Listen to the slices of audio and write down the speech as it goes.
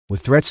With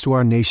threats to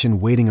our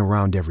nation waiting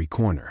around every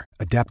corner,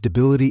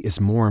 adaptability is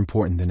more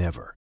important than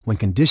ever. When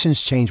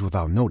conditions change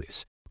without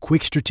notice,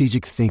 quick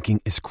strategic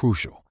thinking is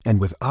crucial.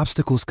 And with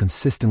obstacles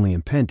consistently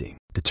impending,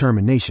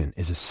 determination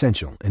is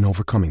essential in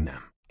overcoming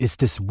them. It's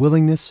this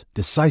willingness,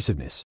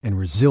 decisiveness, and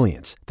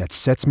resilience that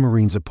sets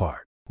Marines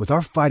apart. With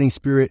our fighting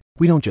spirit,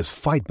 we don't just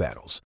fight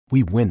battles,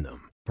 we win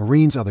them.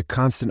 Marines are the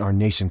constant our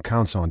nation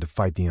counts on to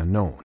fight the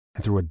unknown.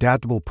 And through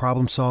adaptable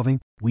problem solving,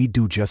 we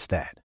do just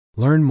that.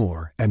 Learn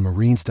more at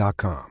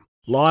marines.com.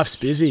 Life's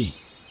busy.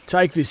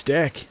 Take this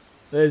deck.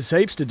 There's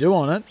heaps to do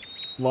on it.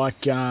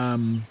 Like,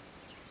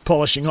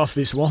 polishing off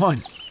this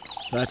wine.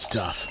 That's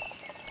tough.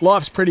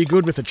 Life's pretty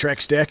good with a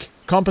Trex deck.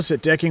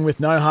 Composite decking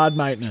with no hard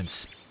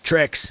maintenance.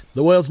 Trex,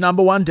 the world's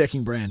 #1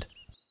 decking brand.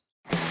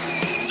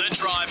 The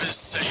driver's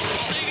seat.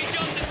 Stevie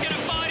Johnson's going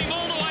to fight him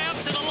all the way up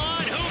to the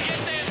line. Who'll get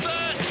there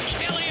first?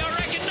 Kelly, I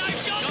reckon. No,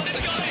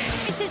 Johnson got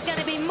it. This is going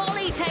to be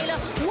Molly Taylor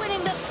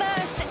winning the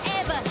first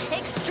ever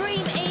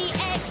Extreme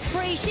EX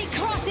Prix. She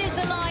crosses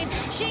the line.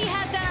 She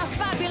has done a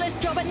fabulous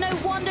job, and no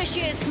wonder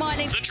she is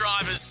smiling. The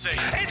driver's seat.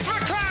 It's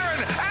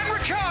McLaren and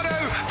Ricciardo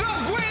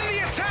that win the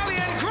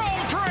Italian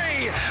Grand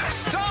Prix.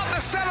 Start the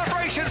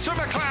celebrations for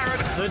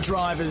McLaren. The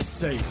driver's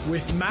seat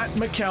with Matt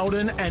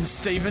McKeldin and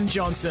Stephen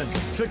Johnson.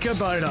 For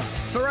Kubota,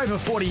 for over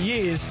 40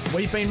 years,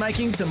 we've been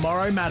making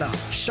tomorrow matter,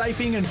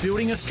 shaping and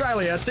building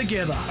Australia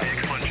together.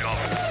 Excellent job.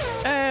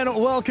 And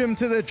welcome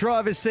to the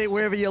driver's seat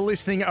wherever you're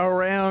listening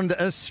around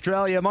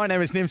Australia. My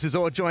name is Nims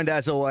Azor, joined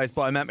as always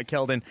by Matt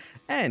McKeldin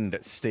and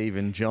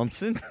Stephen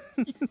Johnson.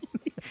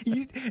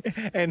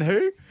 And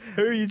who?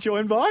 Who are you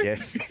joined by?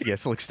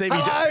 Yes. Look, Stevie.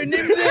 Hello,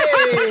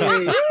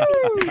 Nimsy!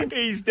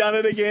 He's done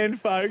it again,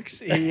 folks.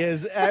 He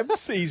has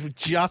he's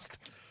just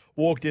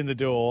walked in the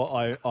door.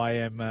 I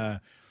am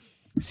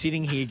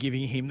sitting here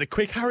giving him the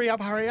quick hurry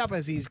up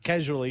as he's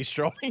casually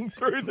strolling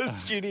through the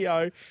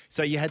studio.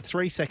 So you had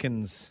 3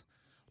 seconds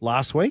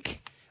last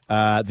week.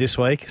 This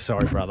week,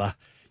 sorry, brother.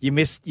 You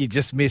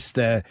just missed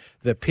the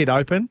pit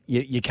open.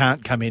 You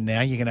can't come in now.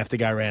 You're going to have to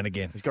go around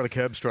again. He's got a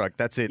curb strike.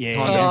 That's it. Yeah.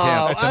 Time doesn't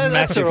count. That's a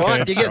massive all right.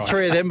 curb You get strike.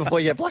 3 of them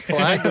before you get black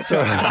flag. That's all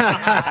right.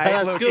 Hey,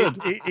 That's look,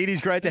 good. It is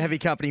great to have your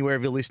company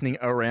wherever you're listening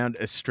around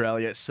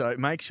Australia. So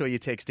make sure you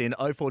text in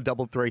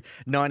 0433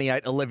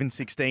 98 11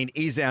 16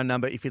 is our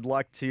number if you'd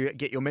like to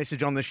get your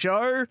message on the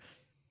show.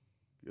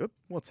 Oop,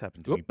 what's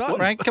happened to me? Button?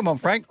 Frank, come on,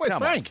 Frank. Where's Come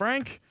Frank? on,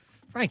 Frank.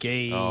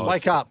 Frankie.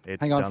 Wake up.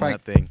 It's Hang on, done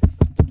Frank. that thing.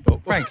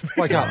 Frank,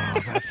 wake up. Oh,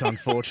 that's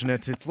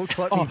unfortunate. It looks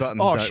like me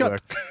buttons oh, don't shut-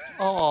 work.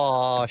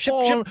 Oh, ship.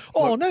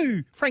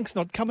 No, Frank's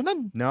not coming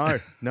in. No.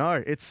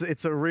 It's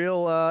a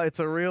real.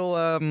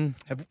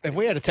 Have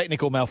we had a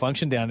technical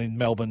malfunction down in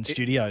Melbourne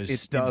studios?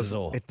 It does.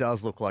 Nimsazor? It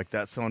does look like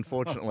that. So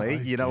unfortunately,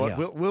 Oh, you know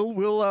dear. what?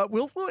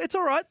 We'll. It's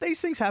all right. These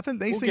things happen.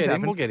 These We'll things get him.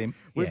 happen. We'll get him.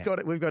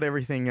 We've got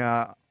everything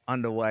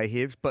underway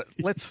here, but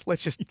let's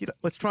just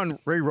let's try and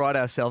rewrite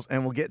ourselves,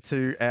 and we'll get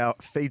to our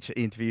feature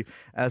interview.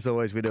 As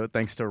always, we do it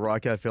thanks to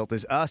Ryco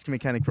Filters. Ask your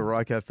mechanic for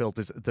Ryco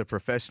Filters, the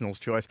professional's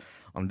choice.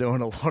 I'm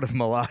doing a lot of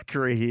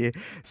malarkey here,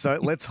 so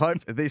let's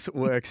hope this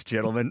works,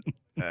 gentlemen.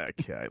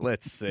 Okay,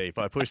 let's see if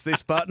I push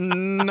this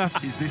button.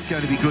 Is this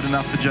going to be good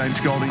enough for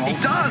James Golding?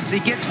 It does. He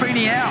gets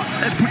Freeney out.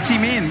 It puts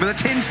him in with a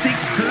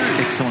 10.62.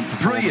 Excellent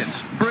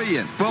performance.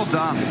 Brilliant. Well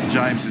done.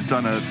 James has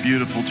done a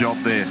beautiful job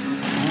there.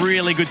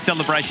 Really good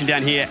celebration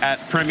down here at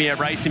Premier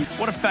Racing.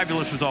 What a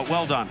fabulous result.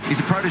 Well done. He's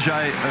a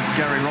protege of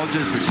Gary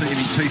Rogers. We've seen him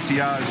in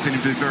TCR. We've seen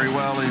him do very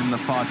well in the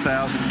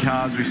 5,000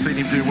 cars. We've seen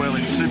him do well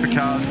in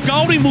supercars.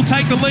 Golding will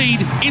take the lead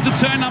into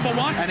turn number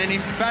 1. And an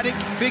emphatic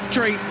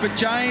victory for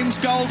James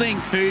Golding,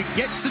 who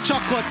gets the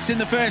chocolates in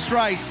the first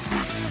race.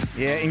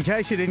 Yeah, in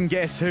case you didn't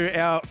guess who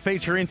our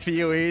feature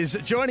interview is,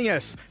 joining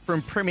us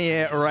from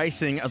Premier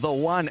Racing, the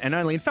one and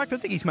only. In fact, I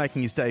think he's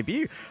making his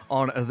debut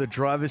on the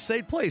driver's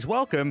seat. Please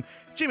welcome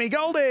Jimmy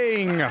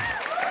Golding.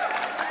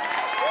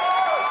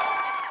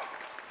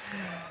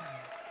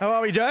 How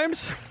are we,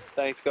 James?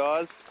 Thanks,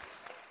 guys.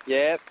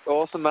 Yeah,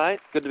 awesome,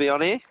 mate. Good to be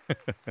on here.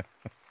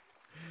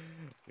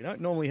 We don't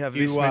normally have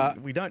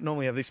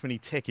this many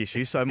tech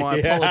issues, so my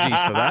Yeah. apologies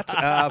for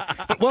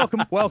that.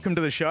 But welcome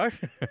to the show.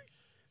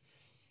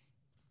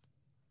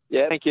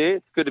 Yeah, thank you.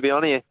 It's good to be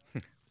on here.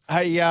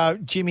 Hey,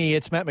 Jimmy,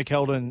 it's Matt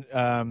McKeldin.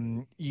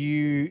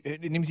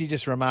 Nimsy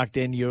just remarked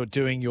then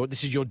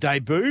this is your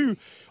debut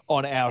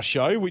on our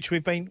show, which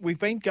we've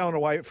been going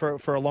away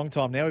for a long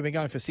time now. We've been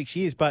going for 6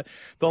 years, but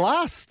the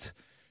last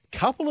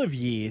couple of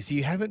years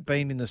you haven't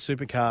been in the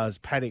supercars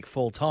paddock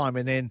full time,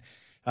 and then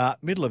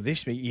middle of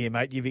this year,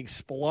 mate, you've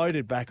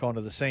exploded back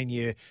onto the scene.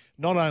 You're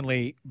not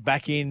only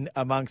back in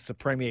amongst the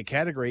premier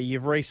category,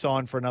 you've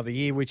re-signed for another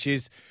year, which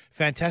is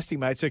fantastic,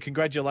 mate. So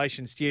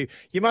congratulations to you.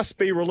 You must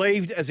be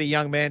relieved as a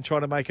young man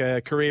trying to make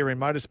a career in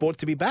motorsport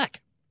to be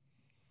back.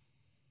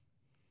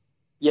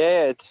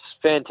 Yeah, it's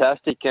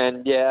fantastic.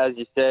 And, yeah, as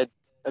you said,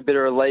 a bit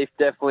of relief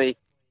definitely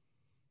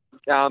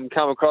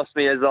come across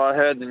me as I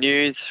heard the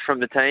news from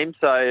the team.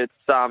 So it's,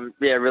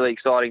 really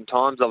exciting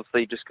times.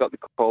 Obviously, just got the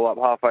call up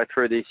halfway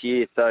through this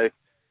year. So,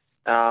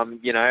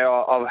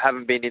 I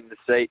haven't been in the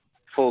seat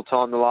full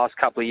time the last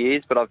couple of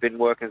years, but I've been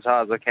working as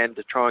hard as I can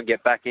to try and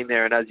get back in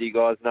there. And as you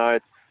guys know,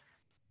 it's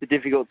a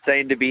difficult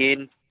scene to be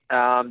in.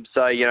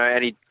 So,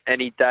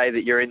 any day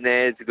that you're in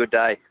there is a good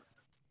day.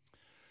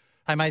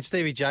 Hey, mate,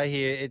 Stevie J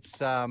here.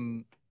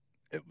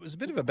 It was a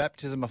bit of a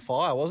baptism of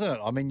fire, wasn't it?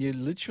 I mean, you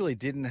literally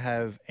didn't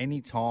have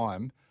any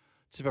time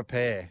to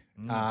prepare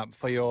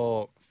for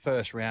your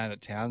first round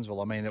at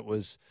Townsville. I mean, it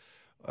was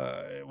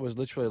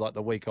literally like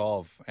the week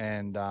of,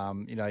 and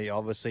you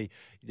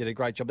did a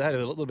great job. They had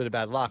a little bit of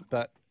bad luck,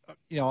 but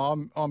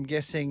I'm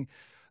guessing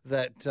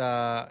that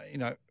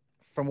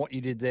from what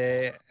you did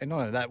there, and not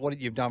only that, what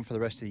you've done for the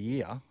rest of the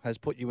year has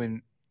put you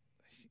in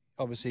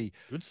obviously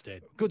good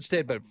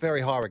stead, but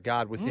very high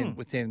regard within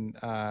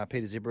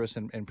Peter Zibaris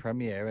and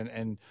Premier,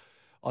 and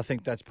I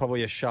think that's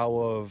probably a show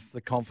of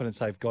the confidence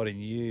they've got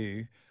in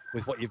you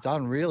with what you've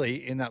done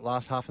really in that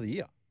last half of the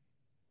year.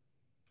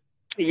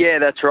 Yeah,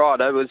 that's right.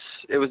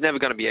 It was never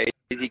going to be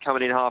easy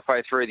coming in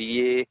halfway through the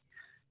year.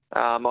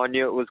 I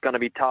knew it was going to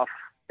be tough,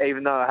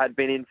 even though I had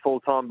been in full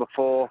time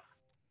before.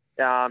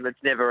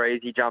 It's never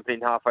easy jumping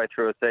in halfway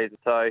through a season.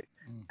 So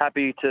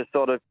happy to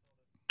sort of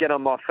get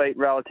on my feet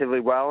relatively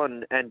well,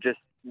 and just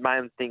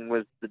main thing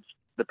was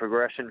the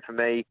progression for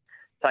me,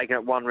 taking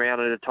it one round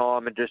at a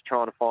time and just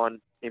trying to find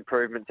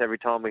improvements every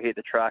time we hit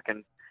the track,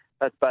 and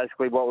that's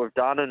basically what we've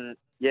done. And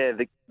yeah,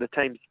 the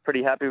team's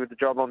pretty happy with the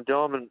job I'm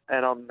doing,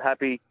 and I'm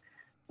happy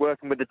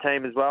working with the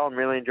team as well. I'm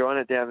really enjoying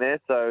it down there.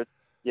 So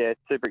yeah,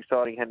 it's super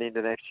exciting heading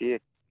into next year.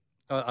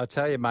 I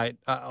tell you, mate,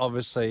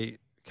 obviously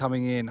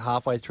coming in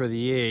halfway through the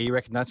year, you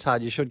reckon that's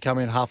hard. You should come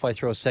in halfway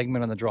through a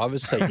segment on the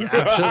driver's seat. You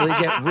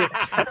absolutely get ripped.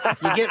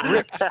 You get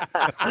ripped.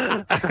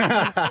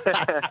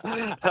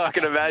 I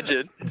can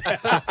imagine.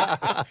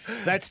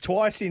 That's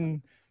twice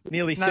in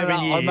nearly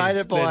 7 years. I made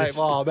it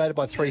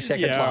by 3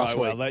 seconds last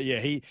week. Well,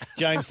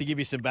 James, to give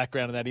you some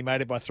background on that, he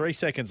made it by 3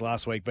 seconds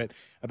last week, but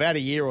about a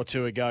year or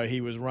two ago, he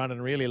was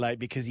running really late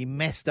because he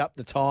messed up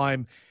the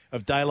time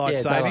of daylight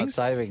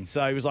savings.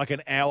 So he was like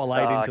an hour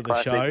late into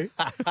the show,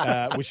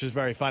 which was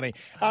very funny.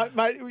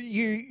 Mate,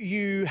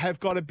 you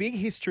have got a big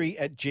history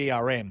at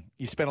GRM.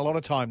 You spent a lot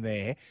of time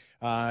there,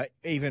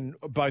 even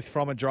both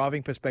from a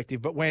driving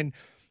perspective. But when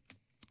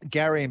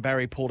Gary and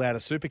Barry pulled out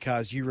of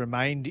supercars, you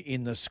remained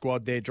in the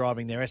squad there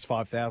driving their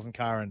S5000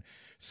 car and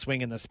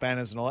swinging the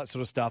spanners and all that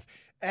sort of stuff.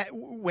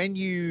 When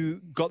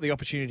you got the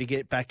opportunity to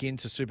get back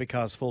into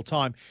supercars full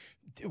time,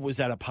 was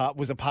a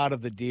part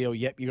of the deal?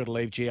 Yep, you got to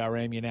leave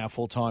GRM. You're now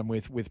full time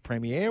with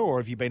Premier, or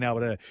have you been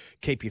able to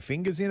keep your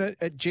fingers in it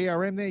at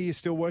GRM? There, you're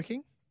still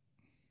working.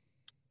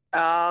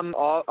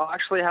 I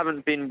actually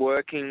haven't been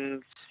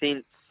working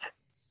since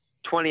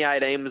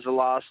 2018 was the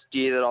last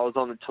year that I was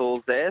on the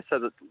tools there. So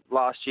the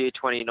last year,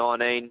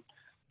 2019,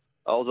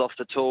 I was off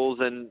the tools,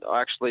 and I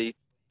actually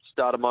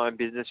started my own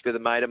business with a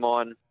mate of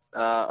mine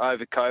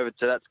over COVID.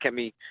 So that's kept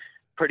me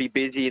pretty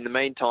busy in the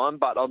meantime.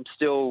 But I'm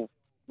still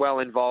well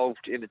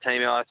involved in the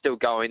team. I still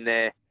go in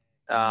there,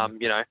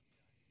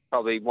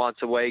 probably once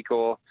a week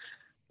or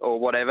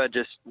whatever,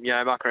 just,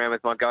 muck around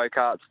with my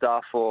go-kart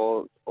stuff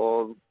or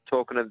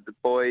talking to the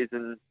boys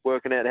and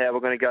working out how we're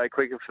going to go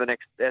quicker for the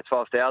next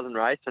S5000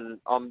 race. And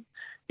I'm,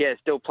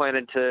 still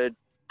planning to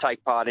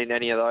take part in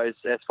any of those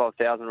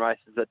S5000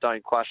 races that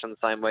don't clash on the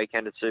same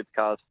weekend as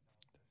supercars.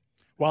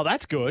 Well,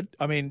 that's good.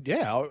 I mean,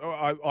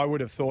 I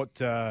would have thought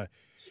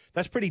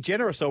that's pretty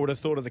generous. I would have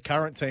thought of the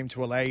current team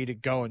to allow you to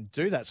go and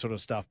do that sort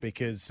of stuff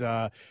because,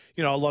 a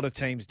lot of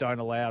teams don't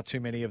allow too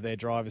many of their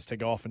drivers to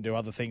go off and do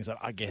other things.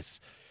 I guess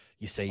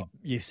you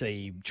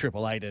see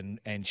Triple Eight and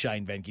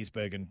Shane Van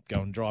Gisbergen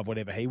go and drive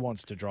whatever he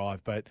wants to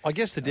drive. But I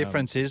guess the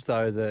difference is,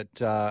 though, that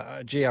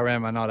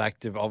GRM are not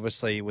active,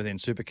 obviously, within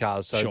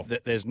supercars, so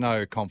there's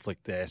no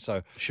conflict there.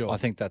 So I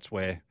think that's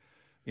where,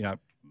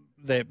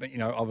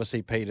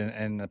 obviously Pete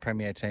and the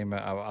Premier team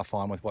are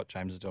fine with what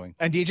James is doing.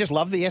 And do you just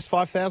love the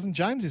S5000,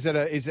 James? Is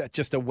that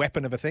just a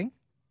weapon of a thing?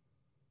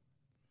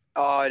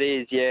 Oh, it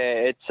is,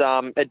 yeah.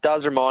 It's it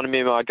does remind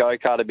me of my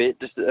go-kart a bit,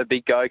 just a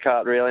big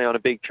go-kart really on a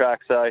big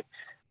track. So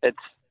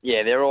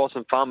they're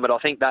awesome fun, but I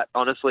think that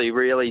honestly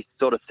really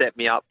sort of set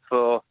me up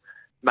for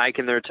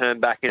making the return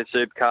back into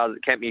supercars.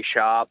 It kept me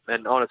sharp,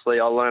 and honestly,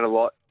 I learned a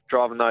lot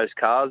driving those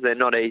cars. They're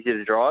not easy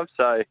to drive,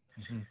 so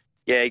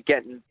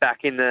getting back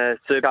in the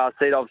supercar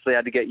seat, obviously I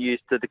had to get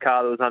used to the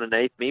car that was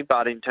underneath me,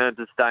 but in terms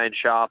of staying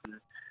sharp and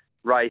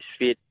race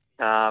fit,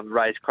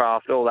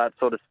 racecraft, all that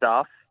sort of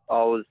stuff,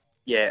 I was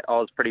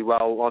pretty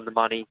well on the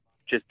money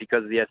just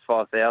because of the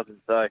S5000.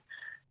 So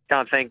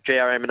can't thank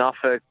GRM enough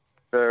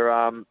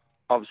for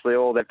obviously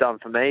all they've done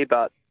for me,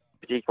 but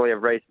particularly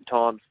of recent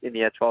times in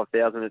the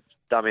S5000, it's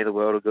done me the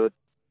world of good.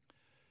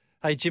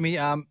 Hey, Jimmy,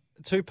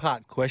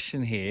 two-part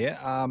question here.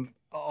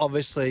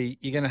 Obviously,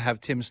 you're going to have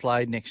Tim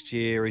Slade next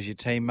year as your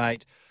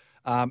teammate,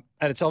 and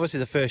it's obviously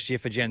the first year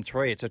for Gen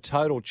 3. It's a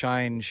total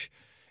change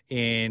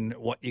in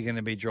what you're going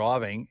to be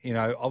driving.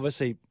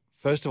 Obviously,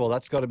 first of all,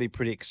 that's got to be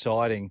pretty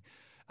exciting.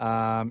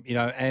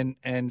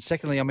 And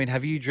secondly, I mean,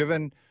 have you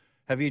driven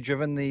the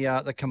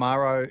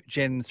Camaro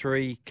Gen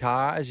 3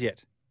 car as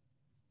yet?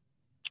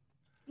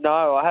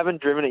 No, I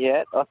haven't driven it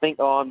yet. I think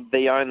I'm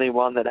the only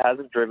one that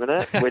hasn't driven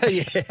it, which,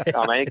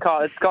 I mean,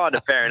 it's kind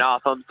of fair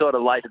enough. I'm sort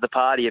of late to the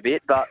party a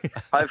bit, but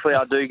hopefully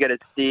I do get a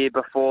steer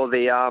before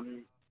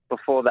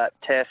that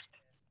test.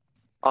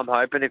 I'm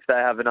hoping if they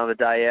have another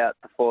day out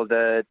before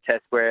the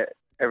test where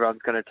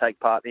everyone's going to take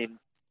part in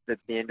at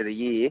the end of the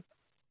year.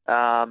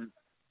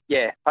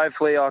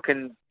 Hopefully I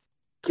can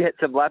get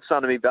some laps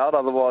under my belt.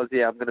 Otherwise,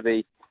 I'm going to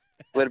be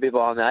a little bit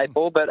behind the 8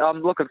 ball. But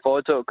I'm looking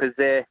forward to it because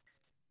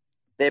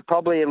they're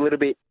probably a little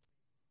bit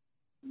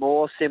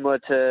more similar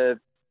to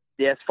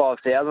the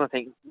S5000. I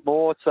think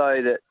more so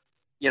that,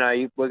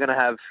 we're going to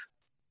have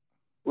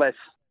less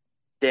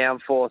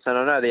downforce. And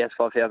I know the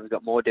S5000's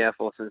got more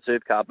downforce than the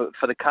supercar, but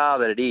for the car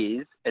that it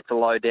is, it's a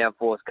low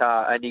downforce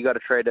car and you got to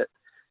treat it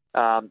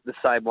the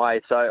same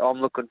way. So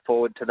I'm looking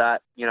forward to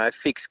that.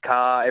 Fixed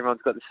car,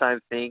 everyone's got the same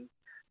thing,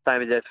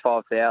 same as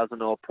S5000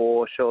 or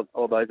Porsche or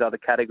all those other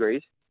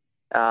categories.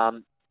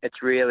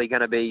 It's really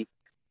going to be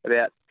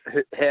about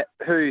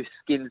who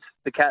skins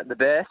the cat the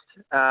best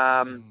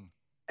and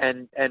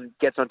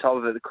gets on top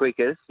of it the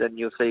quickest. And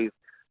you'll see,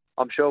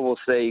 I'm sure we'll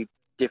see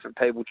different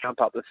people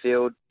jump up the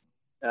field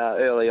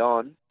early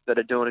on that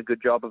are doing a good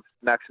job of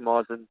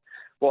maximising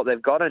what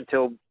they've got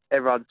until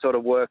everyone sort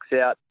of works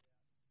out,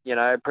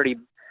 pretty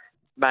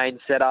main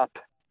setup.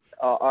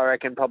 I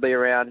reckon probably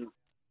around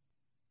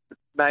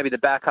maybe the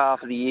back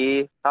half of the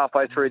year,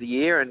 halfway through the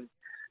year, and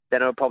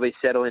then it'll probably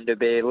settle into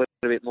be a little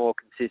bit more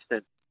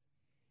consistent.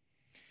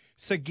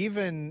 So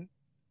given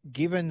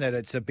that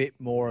it's a bit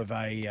more of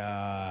a,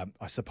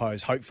 I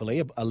suppose,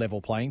 hopefully a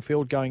level playing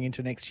field going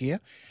into next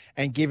year,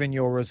 and given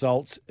your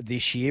results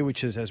this year,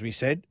 which is, as we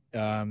said,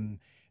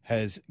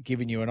 has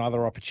given you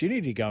another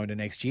opportunity to go into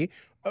next year,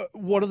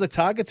 what are the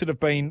targets that have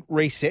been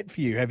reset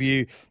for you? Do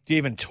you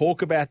even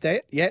talk about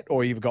that yet,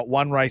 or you've got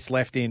one race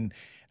left in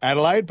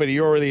Adelaide, but are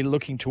you already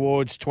looking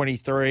towards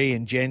 23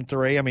 and Gen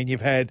 3? I mean, you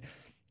had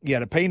a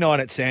P9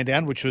 at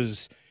Sandown, which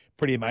was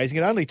pretty amazing.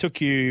 It only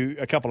took you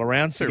a couple of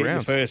rounds to get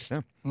your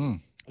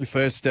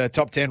first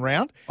top 10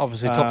 round.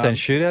 Obviously, top 10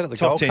 shootout at the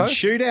Gold Coast. Top 10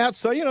 shootout.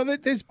 So,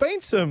 there's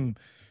been some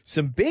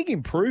big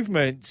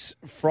improvements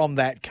from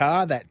that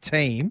car, that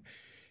team.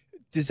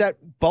 Does that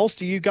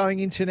bolster you going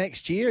into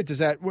next year?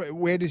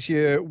 What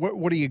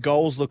do your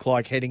goals look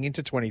like heading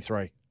into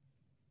 23?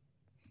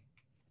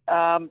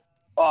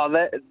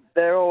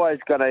 They're always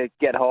going to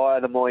get higher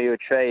the more you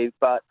achieve.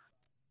 But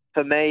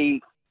for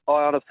me,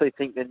 I honestly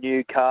think the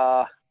new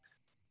car,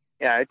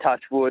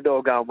 touch wood,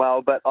 all going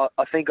well, but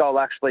I think I'll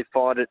actually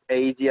find it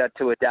easier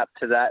to adapt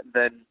to that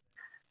than,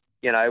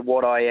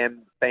 what I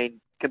am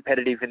being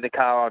competitive in the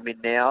car I'm in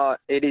now.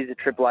 It is a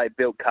Triple 8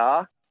 built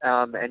car,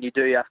 and you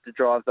do have to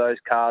drive those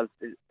cars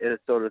in a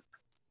sort of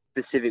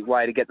specific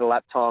way to get the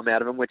lap time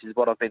out of them, which is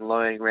what I've been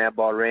learning round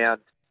by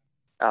round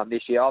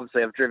this year.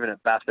 Obviously, I've driven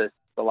at Bathurst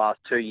the last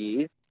 2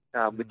 years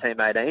with Team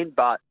 18,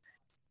 but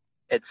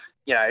it's,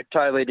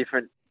 totally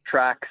different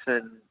tracks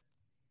and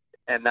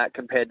that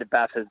compared to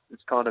Bathurst,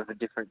 it's kind of a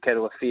different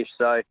kettle of fish.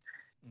 So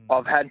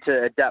I've had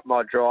to adapt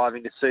my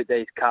driving to suit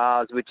these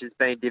cars, which has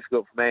been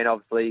difficult for me. And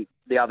obviously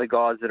the other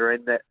guys that are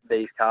in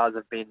these cars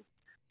have been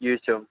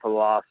used to them for the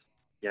last,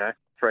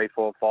 3,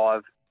 4,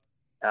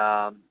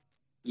 5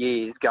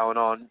 years going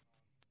on.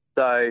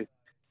 So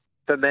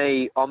for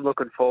me, I'm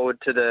looking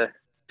forward to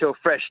a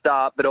fresh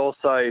start, but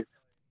also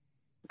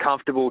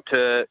comfortable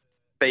to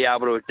be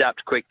able to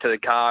adapt quick to the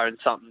car and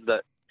something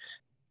that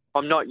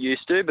I'm not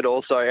used to, but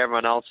also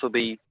everyone else will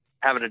be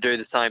having to do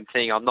the same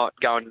thing. I'm not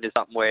going into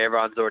something where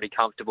everyone's already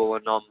comfortable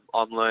and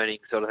I'm learning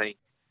sort of thing.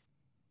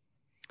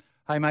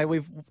 Hey,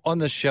 mate, on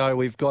the show,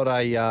 we've got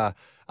a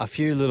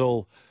few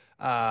little,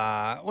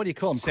 what do you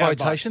call them?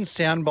 Quotations,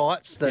 sound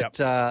bites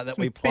that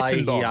we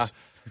play here.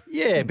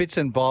 Yeah, bits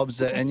and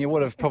bobs, and you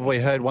would have probably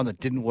heard one that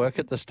didn't work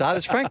at the start.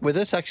 Is Frank with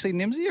us, actually,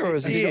 Nimsy, or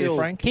is he still...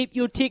 Frank. Keep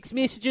your text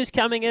messages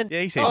coming in.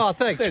 Yeah, he's here. Oh,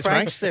 thanks,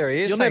 Frank. There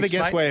he is. You'll never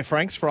guess where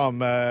Frank's from,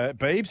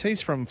 Beebs.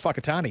 He's from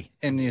Whakatane.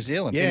 In New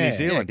Zealand. Yeah. In New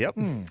Zealand, yep.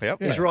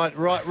 Yep. He's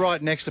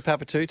right next to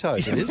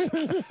Papatuto's, it is.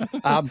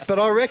 But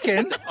I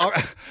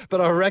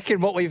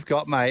reckon what we've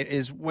got, mate,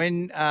 is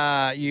when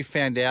you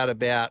found out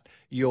about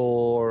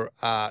your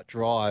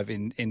drive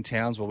in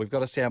Townsville, we've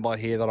got a soundbite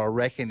here that I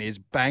reckon is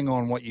bang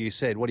on what you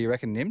said. What do you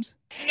reckon, Nims?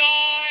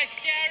 Nice,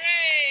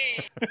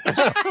 Gary!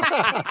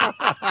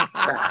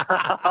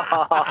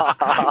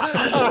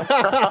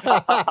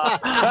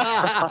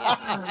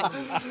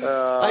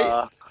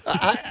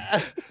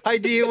 Hey,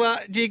 do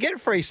you get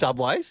free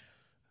subways?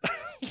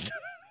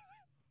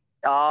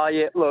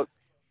 Yeah, look,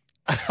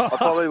 I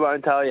probably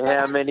won't tell you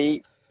how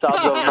many subs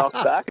I've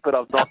knocked back, but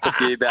I've knocked a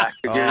few back.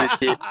 I'll give you a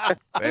tip.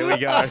 There we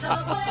go.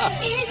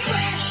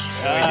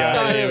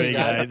 There we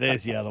go.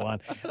 There's the other one.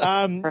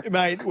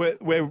 Mate,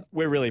 we're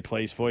really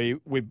pleased for you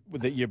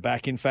that you're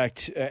back. In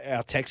fact,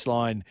 our text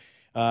line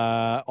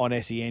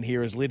on SEN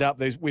here is lit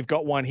up. We've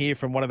got one here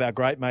from one of our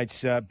great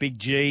mates, Big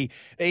G.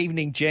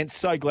 Evening, gents.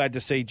 So glad to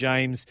see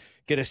James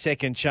get a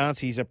second chance.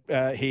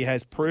 He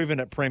has proven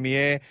at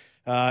Premier.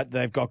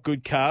 They've got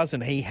good cars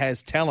and he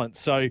has talent.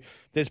 So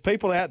there's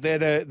people out there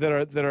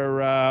that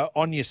are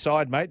on your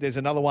side, mate. There's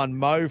another one,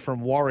 Mo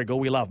from Warragul.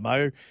 We love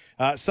Mo.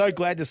 So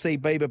glad to see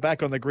Bieber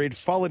back on the grid.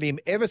 Followed him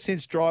ever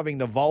since driving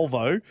the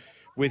Volvo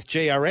with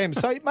GRM.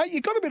 So, mate,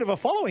 you've got a bit of a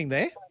following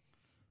there.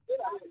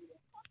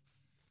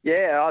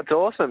 Yeah, it's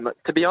awesome.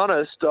 To be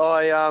honest,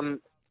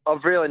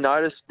 I've really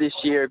noticed this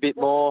year a bit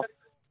more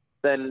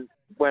than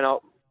when I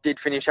did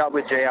finish up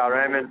with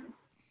GRM, and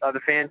the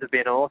fans have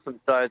been awesome.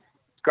 So it's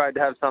great to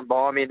have some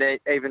behind me, and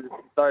even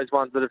those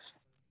ones that have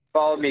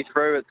followed me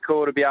through. It's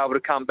cool to be able to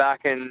come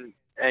back and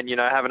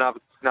have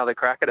another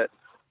crack at it.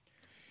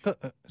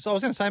 So I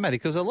was going to say, Matty,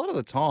 because a lot of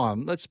the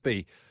time, let's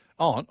be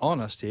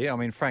honest here. I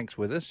mean, Frank's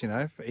with us,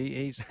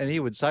 he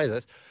would say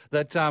this,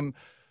 that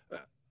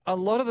a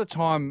lot of the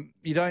time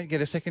you don't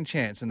get a second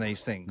chance in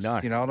these things. No.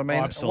 You know what I mean?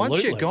 Oh, absolutely.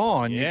 Once you're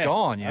gone, you're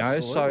gone,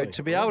 absolutely. So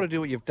to be able to do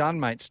what you've done,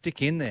 mate,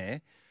 stick in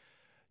there,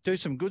 do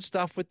some good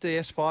stuff with the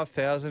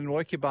S5000,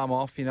 work your bum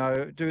off,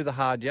 do the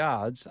hard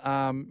yards.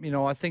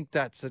 I think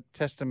that's a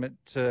testament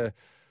to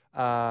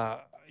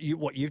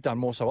what you've done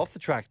more so off the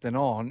track than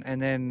on,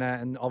 and then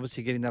and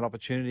obviously getting that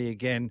opportunity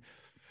again,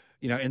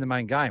 in the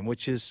main game,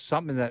 which is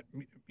something that,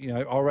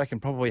 I reckon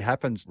probably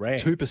happens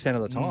 2%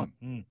 of the time.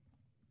 Mm-hmm.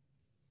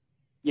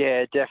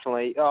 Yeah,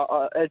 definitely.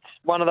 It's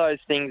one of those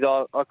things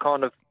I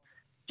kind of,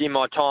 in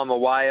my time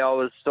away, I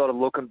was sort of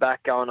looking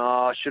back going,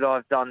 should I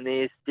have done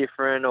this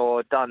different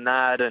or done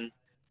that?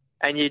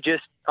 And you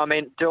just,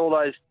 to all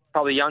those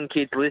probably young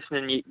kids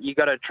listening, you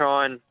got to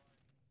try and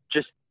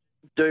just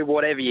do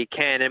whatever you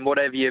can, and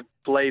whatever you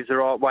believe is the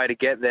right way to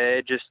get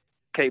there, just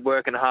keep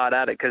working hard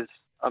at it, because,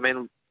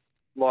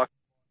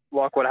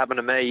 like what happened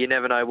to me, you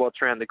never know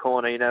what's around the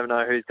corner. You never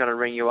know who's going to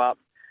ring you up.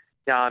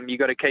 You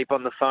got to keep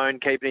on the phone,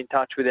 keep in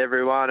touch with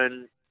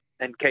everyone,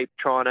 and keep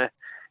trying to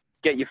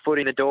get your foot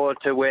in the door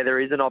to where there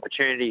is an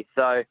opportunity.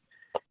 So,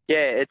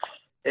 yeah,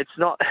 it's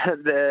not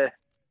the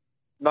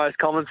most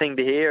common thing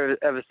to hear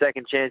of a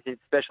second chance,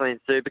 especially in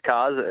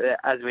supercars.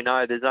 As we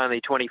know, there's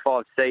only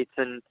 25 seats,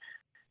 and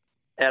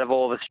out of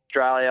all of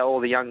Australia, all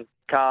the young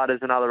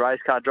karters and other race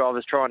car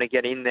drivers trying to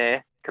get in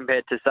there,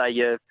 compared to, say,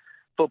 your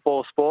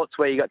football sports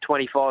where you got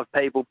 25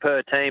 people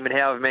per team and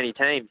however many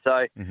teams.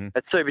 So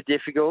it's super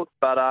difficult,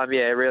 but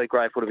really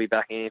grateful to be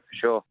back in for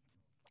sure.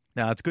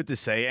 No, it's good to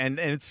see,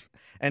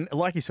 and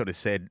like you sort of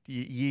said,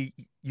 you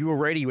were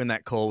ready when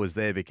that call was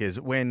there, because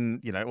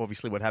when,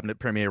 obviously what happened at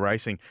Premier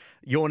Racing,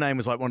 your name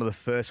was like one of the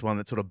first one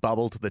that sort of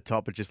bubbled to the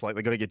top. It's just like,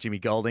 they've got to get Jimmy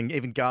Golding.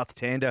 Even Garth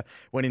Tander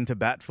went into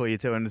bat for you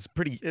too, and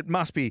it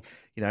must be,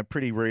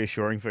 pretty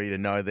reassuring for you to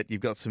know that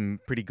you've got some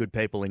pretty good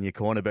people in your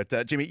corner.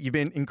 But Jimmy, you've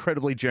been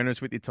incredibly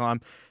generous with your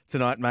time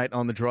tonight, mate,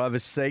 on the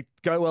driver's seat.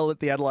 Go well at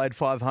the Adelaide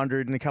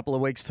 500 in a couple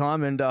of weeks'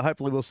 time, and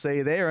hopefully we'll see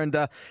you there. And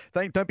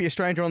don't be a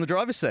stranger on the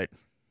driver's seat.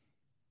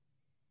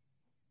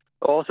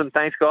 Awesome.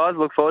 Thanks, guys.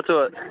 Look forward to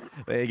it.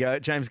 There you go.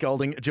 James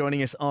Golding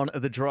joining us on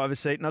the driver's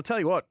seat. And I'll tell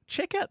you what,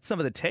 check out some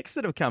of the texts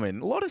that have come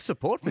in. A lot of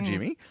support for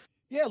Jimmy.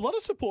 Yeah, a lot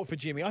of support for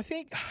Jimmy. I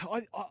think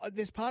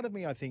there's part of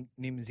me, I think,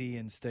 Nimsy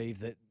and Steve,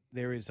 that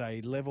there is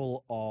a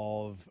level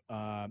of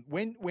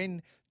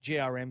when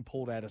GRM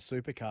pulled out of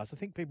supercars, I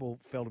think people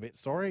felt a bit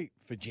sorry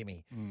for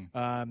Jimmy.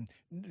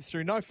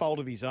 Through no fault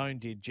of his own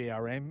did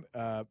GRM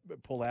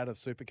pull out of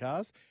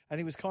supercars, and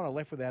he was kind of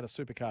left without a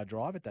supercar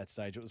drive at that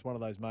stage. It was one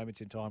of those moments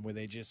in time where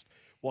there just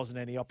wasn't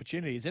any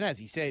opportunities. And as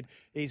he said,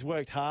 he's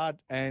worked hard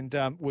and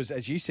was,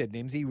 as you said,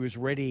 Nims, he was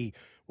ready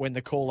when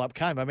the call-up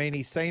came.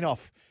 He's seen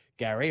off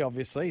Gary,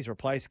 obviously. He's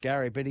replaced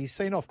Gary, but he's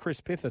seen off Chris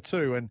Pither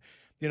too. And,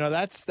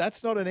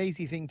 that's not an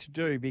easy thing to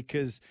do,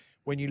 because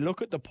when you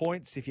look at the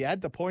points, if you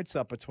add the points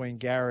up between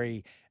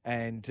Gary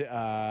and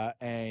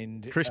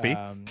Crispy,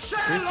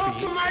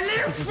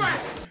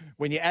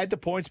 when you add the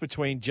points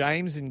between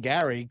James and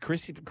Gary,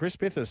 Chris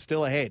Pither's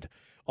still ahead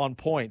on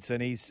points,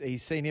 and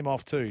he's seen him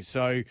off too.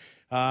 So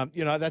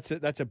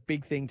that's a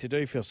big thing to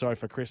do. Feel sorry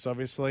for Chris,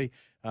 obviously.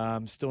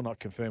 Still not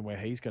confirmed where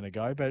he's going to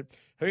go, but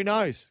who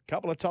knows? A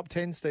couple of top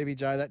 10s, Stevie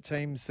J. That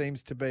team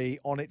seems to be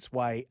on its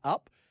way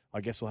up. I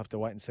guess we'll have to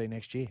wait and see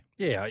next year.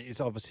 Yeah, it's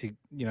obviously,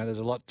 there's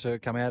a lot to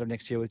come out of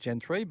next year with Gen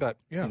 3, but,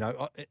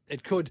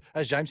 it could,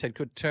 as James said,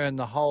 could turn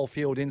the whole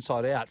field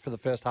inside out for the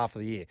first half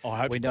of the year. I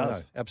hope it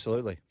does.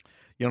 Absolutely.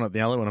 You're not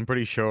the only one. I'm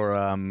pretty sure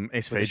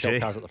SVG. With the shell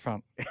cars at the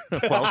front.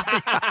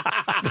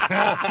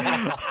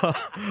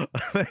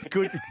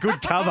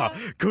 Good cover.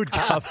 Good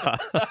cover.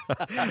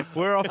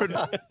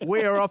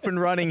 We are off and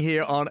running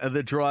here on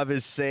the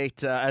driver's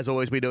seat. As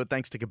always, we do it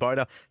thanks to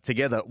Kubota.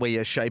 Together, we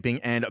are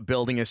shaping and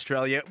building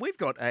Australia. We've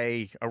got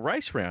a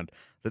race round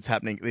that's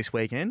happening this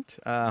weekend.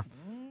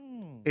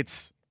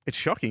 It's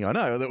shocking, I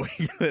know,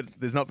 that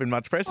there's not been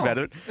much press about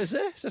it. Is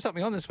there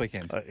something on this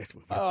weekend?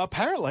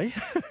 Apparently.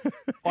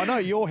 I know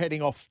you're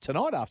heading off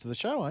tonight after the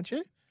show, aren't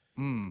you?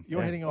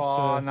 You're heading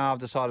off to... no, I've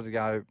decided to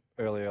go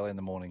early in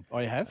the morning. Oh,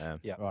 you have?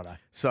 Yeah. Righto.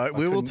 So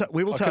we will I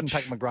couldn't touch.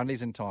 pack my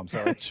grundies in time,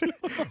 sorry.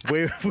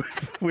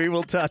 we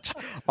will touch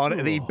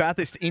on the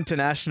Bathurst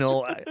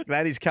International.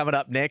 That is coming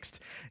up next.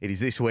 It is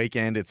this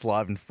weekend. It's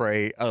live and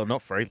free. Oh,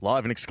 not free.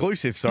 Live and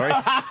exclusive. Sorry.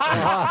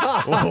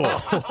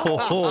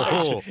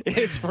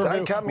 It's free.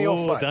 Don't cut me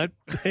off,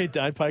 mate.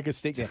 Don't poke a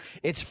stick there.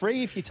 It's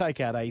free if you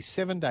take out a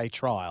 7-day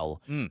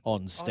trial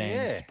on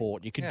Stan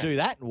Sport. You can do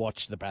that and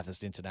watch the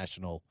Bathurst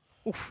International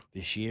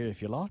this year if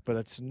you like, but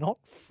it's not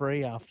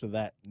free after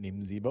that,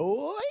 Nimsy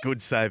boy.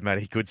 Good save,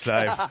 Matty. Good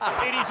save.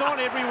 It is on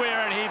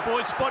everywhere in here,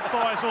 boys. Spot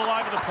fires all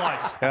over the place.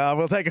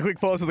 We'll take a quick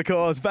pause of the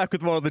cause. Back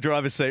with more of the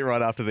driver's seat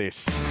right after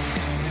this.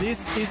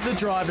 This is the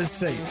driver's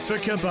seat for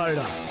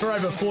Kubota. For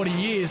over 40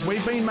 years,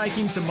 we've been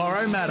making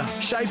tomorrow matter,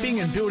 shaping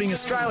and building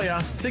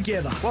Australia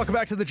together. Welcome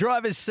back to the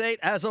driver's seat.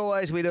 As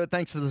always, we do it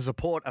thanks to the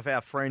support of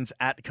our friends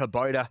at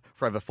Kubota.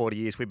 For over 40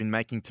 years, we've been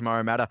making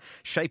tomorrow matter,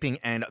 shaping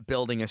and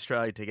building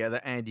Australia together.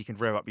 And you can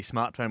rev up your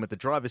smartphone with the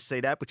driver's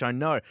seat app, which I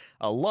know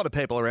a lot of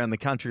people around the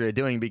country are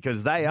doing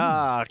because they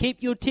are...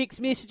 Keep your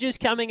text messages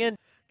coming in.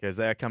 Because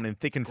they are coming in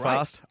thick and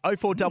fast.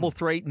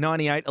 0433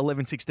 98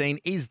 11 16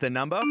 is the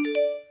number.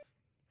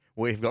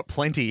 We've got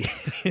plenty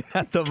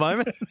at the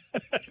moment.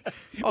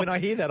 When I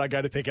hear that, I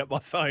go to pick up my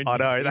phone. I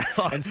know.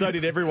 And so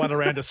did everyone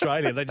around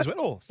Australia. They just went,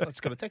 so I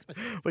just got a text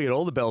message. We get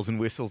all the bells and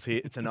whistles here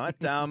tonight.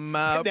 Now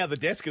the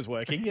desk is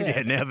working.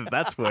 Yeah, now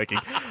that's working.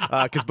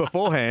 Because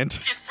beforehand...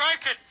 It's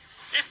broken.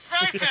 It's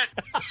broken.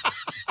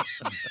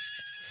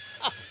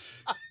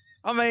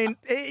 I mean,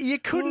 you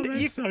couldn't.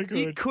 that's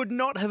you could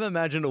not have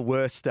imagined a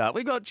worse start.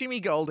 We've got Jimmy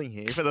Golding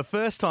here for the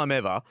first time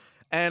ever,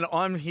 and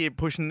I'm here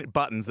pushing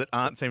buttons that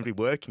aren't seem to be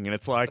working, and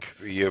it's like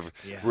You've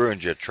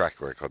ruined your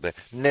track record there.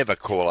 Never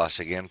call us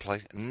again,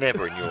 please.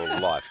 Never in your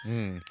life.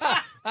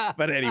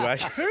 But anyway,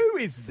 Who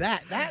is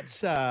that?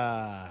 That's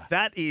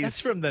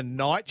that's from the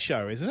night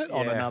show, isn't it?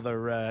 On Yeah.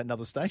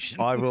 another station.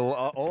 I will.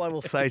 All I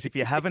will say is, if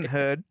you haven't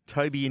heard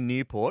Toby in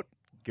Newport,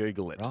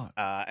 Google it,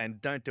 Right.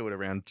 and don't do it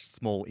around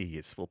small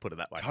ears. We'll put it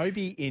that way.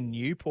 Toby in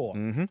Newport.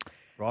 Mm-hmm.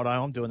 Right,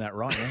 I'm doing that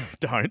right now.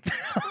 Don't.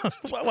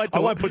 I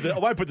won't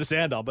put the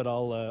sound on, but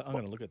I'm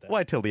going to look at that.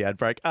 Wait till the ad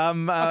break.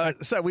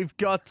 So we've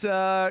got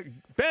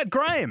Bad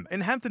Graham in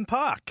Hampton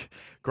Park.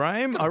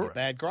 Graham,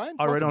 Bad Graham.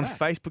 I read on Welcome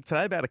back. Facebook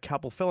today about a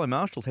couple fellow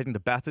marshals heading to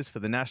Bathurst for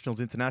the Nationals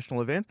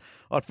International event.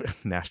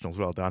 Nationals,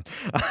 well done.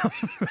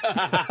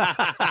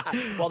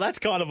 Well, that's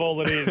kind of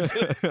all it is.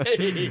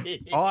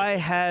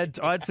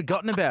 I'd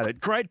forgotten about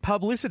it. Great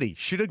publicity.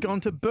 Should have gone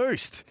to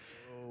Boost.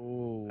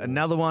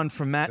 Another one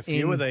from Matt. There's a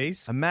few of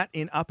these. Matt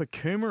in Upper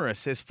Coomera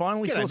says,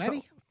 finally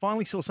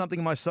saw something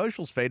in my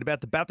socials feed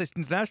about the Bathurst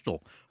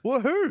International.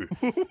 Woohoo!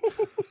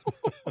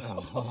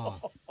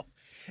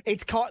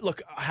 It's kind.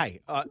 Look,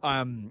 hey,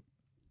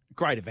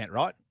 great event,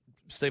 right?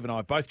 Steve and I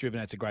have both driven.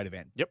 It's a great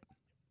event. Yep.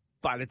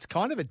 But it's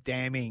kind of a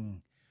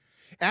damning.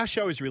 Our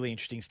show is really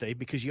interesting, Steve,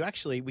 because we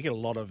get a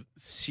lot of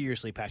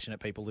seriously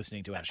passionate people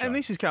listening to our show. And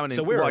this is coming in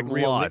so we're like a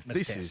real live.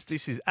 litmus This test.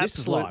 is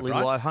absolutely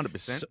live, right? 100%.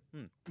 So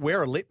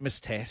we're a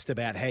litmus test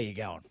about how you're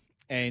going.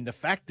 And the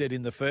fact that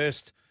in the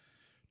first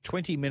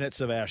 20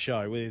 minutes of our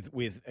show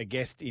with a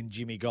guest in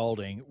Jimmy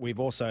Golding, we've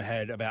also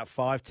had about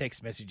 5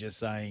 text messages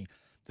saying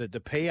that the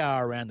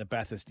PR around the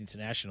Bathurst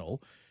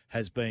International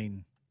has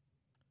been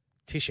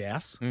tish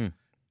house,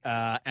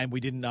 and we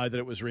didn't know that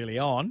it was really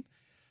on.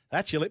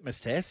 That's your litmus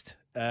test.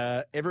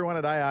 Everyone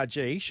at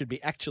ARG should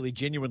be actually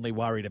genuinely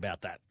worried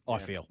about that, I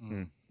feel.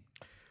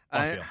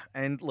 I feel.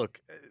 And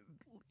look,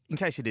 in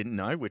case you didn't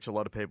know, which a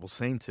lot of people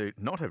seem to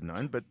not have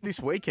known, but this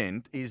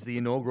weekend is the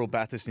inaugural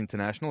Bathurst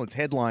International. It's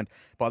headlined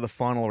by the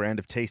final round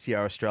of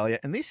TCR Australia.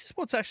 And this is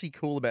what's actually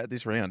cool about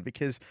this round,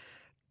 because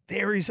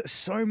there is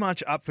so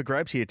much up for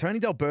grabs here. Tony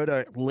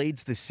D'Alberto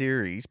leads the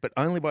series, but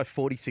only by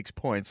 46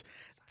 points.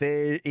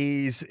 There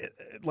is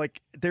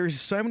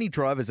so many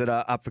drivers that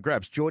are up for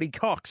grabs. Geordie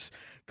Cox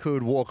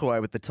could walk away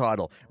with the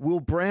title.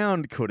 Will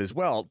Brown could as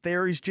well.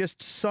 There is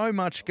just so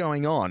much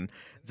going on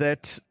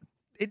that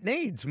it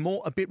needs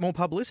a bit more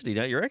publicity,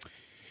 don't you reckon?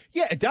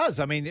 Yeah, it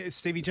does. I mean,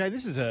 Stevie J,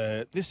 this is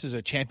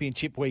a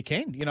championship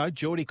weekend. You know,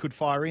 Geordie could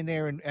fire in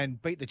there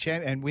and beat the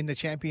champ and win the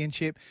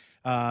championship.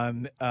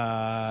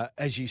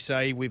 As you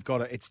say,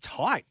 it's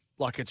tight.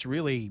 Like, it's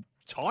really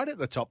tight at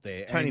the top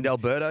there. Tony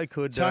D'Alberto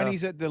could.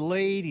 Tony's at the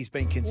lead. He's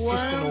been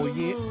consistent all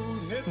year.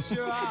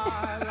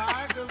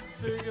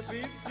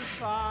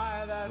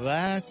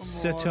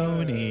 That's a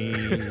Tony.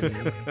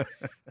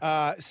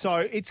 So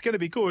it's going to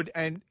be good.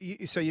 And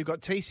so you've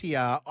got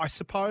TCR. I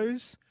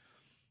suppose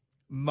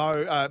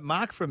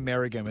Mark from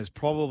Merrigan has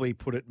probably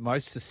put it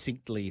most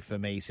succinctly for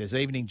me. He says,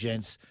 evening,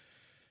 gents.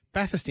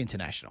 Bathurst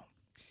International.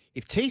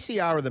 If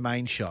TCR are the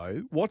main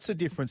show, what's the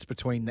difference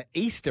between the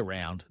Easter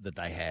round that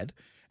they had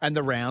and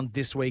the round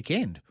this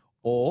weekend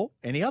or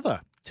any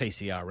other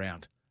TCR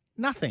round?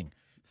 Nothing.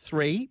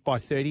 3 by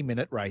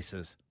 30-minute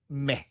races.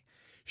 Meh.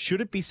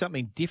 Should it be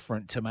something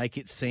different to make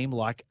it seem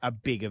like a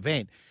big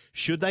event?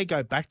 Should they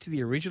go back to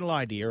the original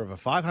idea of a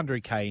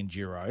 500k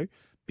enduro,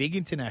 big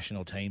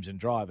international teams and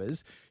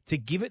drivers to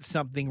give it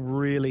something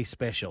really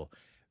special.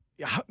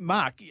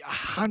 Mark,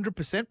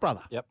 100%,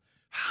 brother. Yep.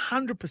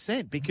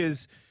 100%,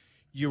 because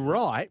you're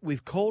right.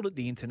 We've called it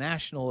the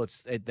international.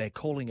 They're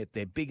calling it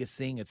their biggest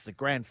thing. It's the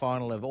grand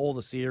final of all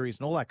the series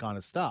and all that kind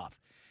of stuff.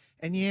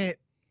 And yet,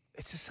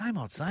 it's the same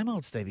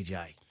old, Stevie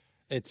J.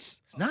 It's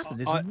nothing.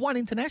 There's one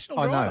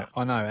international driver.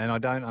 I know, and I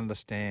don't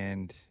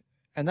understand.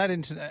 And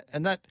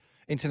that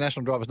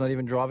international driver's not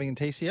even driving in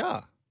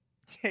TCR.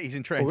 Yeah, he's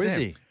in Trans Or is Am.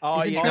 he?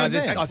 Oh, He's in yeah. Trans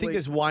No, Am. I think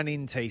there's one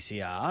in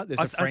TCR. There's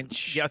a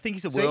French. I think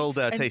he's a world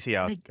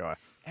TCR and, guy.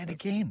 And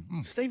again,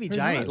 Stevie who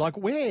J, knows? like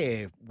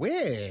we're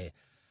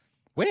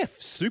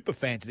super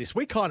fans of this.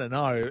 We kind of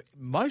know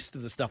most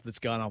of the stuff that's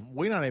going on.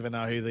 We don't even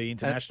know who the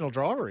international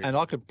driver is. And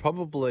I could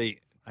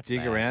probably dig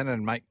bad. around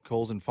and make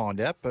calls and find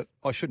out, but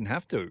I shouldn't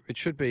have to. It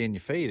should be in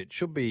your feed. It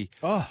should be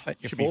at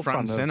your should be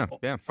front and forefront centre.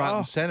 Yeah. front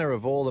and centre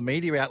of all the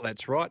media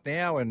outlets right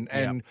now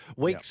and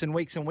weeks and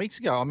weeks and weeks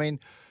ago. I mean,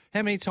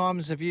 how many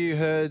times have you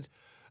heard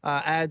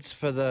ads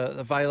for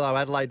the Velo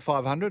Adelaide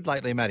 500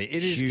 lately, Matty?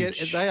 It is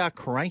Huge. they are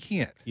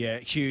cranking it. Yeah,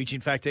 huge.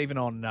 In fact, even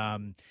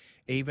on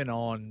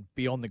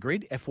Beyond the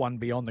Grid, F1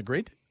 Beyond the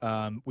Grid,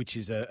 which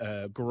is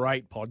a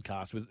great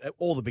podcast with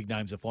all the big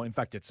names of. In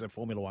fact, it's a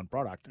Formula One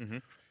product. Mm-hmm.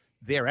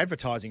 Their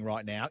advertising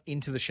right now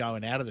into the show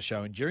and out of the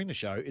show and during the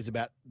show is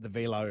about the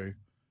Velo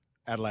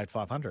Adelaide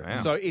 500. Wow.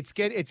 So it's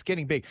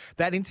getting big.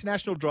 That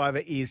international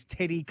driver is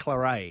Teddy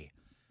Claret.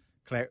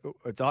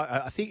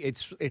 I think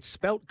it's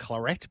spelt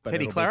claret, but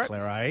Teddy it'll Claret? be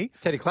Claret.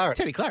 Teddy Claret.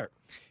 Teddy Claret.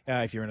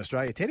 If you're in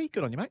Australia, Teddy,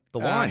 good on you, mate. The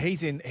wine.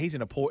 He's in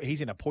a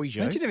Peugeot.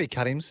 Imagine if he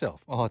cut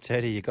himself. Oh,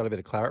 Teddy, you got a bit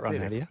of claret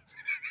running out of you.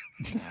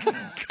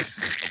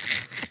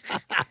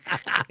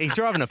 He's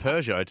driving a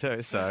Peugeot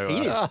too, so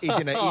He is. He's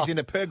in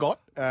a Peugeot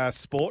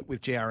Sport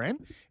with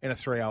GRM in a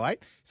 308.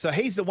 So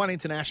he's the one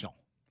international.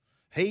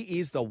 He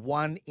is the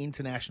one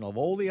international of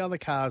all the other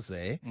cars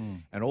there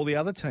and all the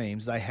other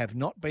teams. They have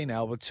not been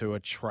able to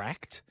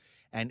attract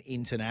an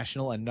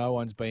international, and no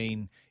one's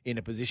been in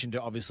a position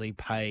to obviously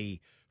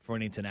pay for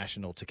an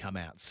international to come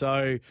out.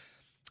 So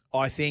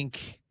I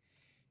think,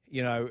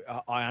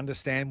 I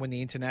understand when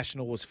the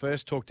international was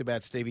first talked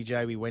about, Stevie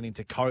J, we went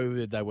into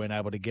COVID, they weren't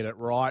able to get it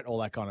right, all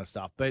that kind of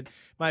stuff. But,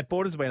 mate,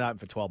 borders have been open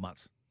for 12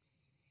 months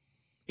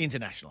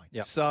internationally.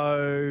 Yep.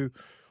 So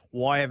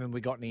why haven't we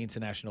got any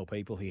international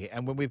people here?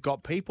 And when we've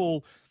got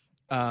people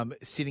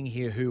sitting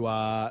here who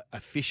are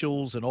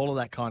officials and all of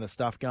that kind of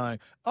stuff going,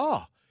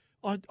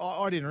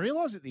 I didn't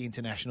realise that the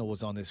international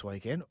was on this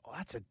weekend. Oh,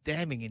 that's a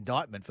damning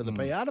indictment for the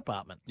PR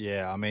department.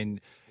 Yeah, I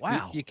mean,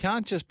 wow. You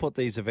can't just put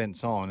these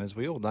events on, as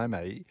we all know,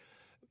 Matty.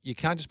 You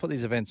can't just put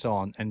these events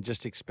on and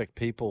just expect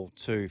people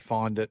to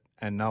find it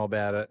and know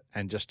about it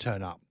and just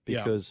turn up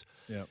because,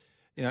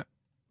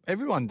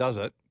 everyone does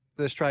it.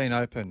 The Australian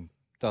Open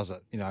does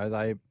it.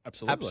 They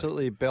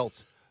absolutely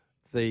belt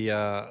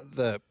and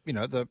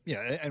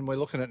we're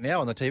looking at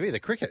now on the TV, the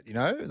cricket,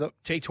 the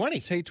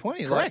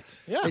T20.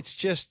 Correct. Yeah. It's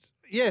just,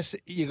 yes,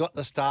 you got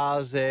the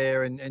stars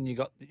there and you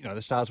got,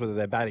 the stars whether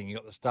they're batting, you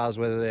got the stars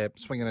whether they're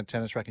swinging a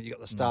tennis racket, you got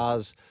the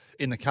stars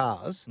in the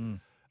cars.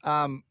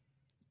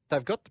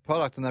 They've got the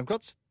product and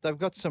they've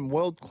got some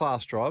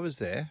world-class drivers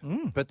there,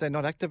 but they're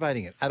not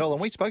activating it at all.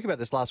 And we spoke about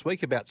this last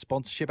week about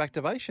sponsorship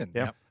activation.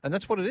 Yep. And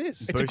that's what it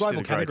is. It's a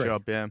global category.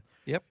 Job, yeah.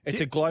 Yep. It's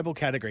a global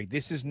category.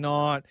 This is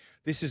not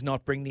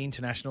bring the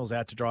internationals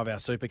out to drive our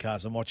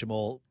supercars and watch them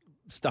all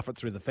stuff it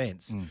through the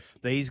fence.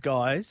 These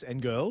guys and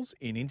girls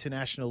in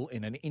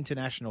an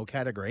international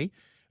category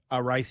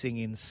are racing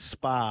in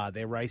Spa.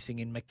 They're racing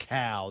in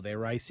Macau. They're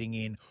racing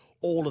in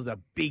all of the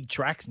big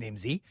tracks,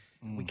 Nimsy.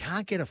 We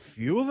can't get a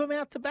few of them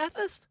out to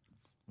Bathurst.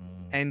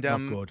 And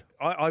not good.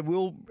 I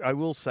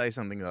will say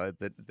something though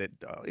that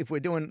if we're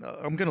doing,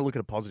 I'm going to look at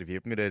a positive here.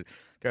 I'm going to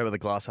go over the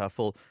glass half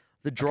full.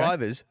 The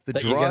drivers,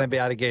 that you're going to be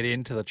able to get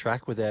into the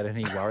track without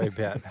any worry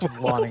about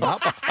lining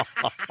up.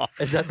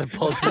 Is that the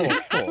positive?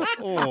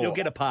 You'll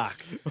get a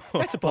park.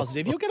 That's a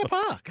positive. You'll get a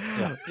park.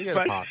 Yeah, you get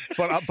a park.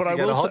 But I you will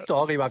get a hot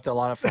dog. You have to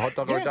line up for a hot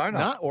dog or a donut.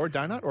 No, or a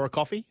donut or a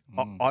coffee.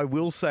 I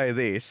will say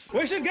this.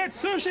 We should get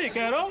sushi,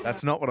 Carol.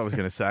 That's not what I was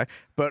going to say.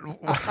 But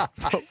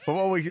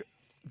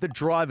the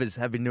drivers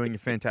have been doing a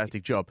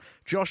fantastic job.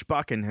 Josh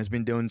Buchan has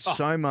been doing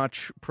so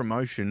much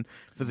promotion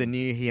for the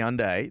new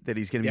Hyundai that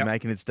he's going to be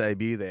making its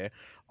debut there.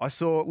 I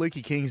saw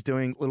Lukey King's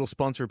doing little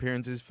sponsor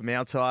appearances for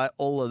Mautai,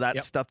 all of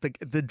that stuff.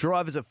 The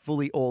drivers are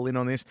fully all in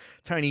on this.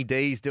 Tony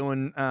D's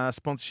doing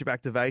sponsorship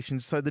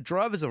activations. So the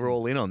drivers are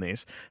all in on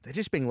this. They're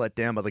just being let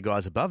down by the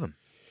guys above them.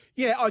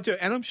 Yeah, I do.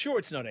 And I'm sure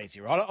it's not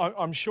easy, right?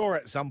 I'm sure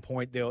at some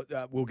point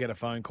we'll get a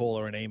phone call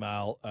or an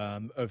email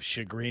of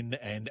chagrin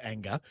and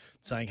anger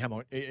saying, come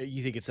on,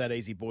 you think it's that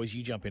easy, boys?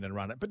 You jump in and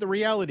run it. But the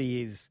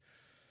reality is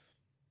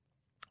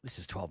this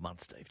is 12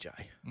 months, Steve J.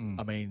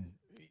 I mean,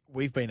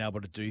 we've been able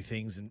to do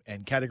things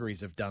and categories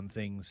have done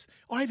things.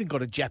 I even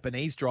got a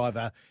Japanese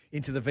driver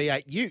into the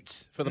V8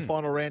 Utes for the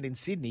final round in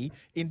Sydney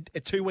in a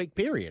 2-week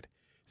period.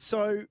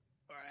 So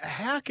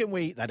how can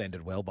we – that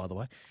ended well, by the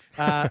way.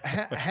 How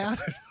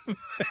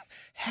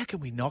can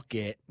we not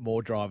get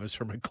more drivers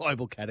from a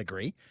global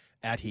category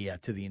out here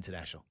to the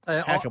International?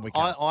 How can we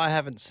come? I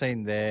haven't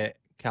seen their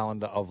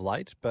calendar of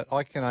late, but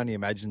I can only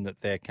imagine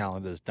that their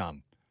calendar's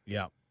done.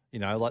 Yeah. You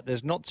know, like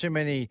there's not too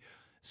many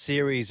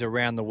series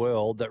around the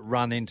world that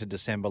run into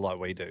December like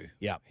we do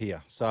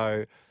here.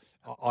 So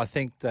I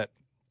think that,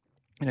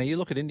 you know, you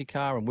look at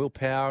IndyCar and Will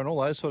Power and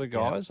all those sort of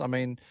guys, I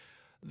mean,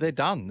 they're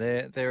done.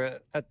 They're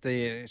at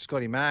the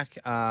Scotty Mac.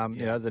 You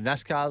know, the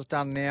NASCAR's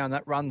done now and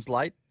that runs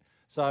late.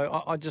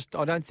 So I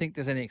don't think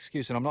there's any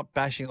excuse. And I'm not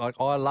bashing. Like,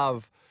 I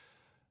love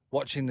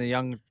watching the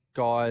young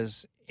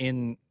guys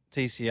in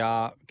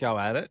TCR go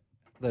at it.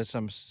 There's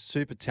some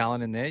super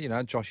talent in there. You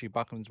know, Joshy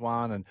Buckland's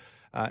one, and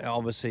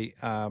obviously,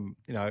 you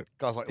know,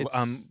 guys like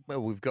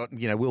well, we've got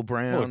Will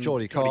Brown,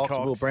 Geordie Cox,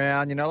 Will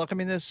Brown. You know, like I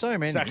mean, there's so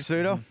many. Zach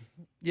Suter.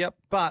 Yep,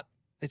 but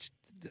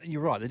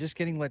you're right. They're just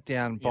getting let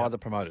down by the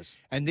promoters.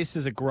 And this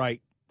is a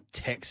great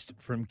text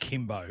from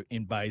Kimbo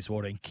in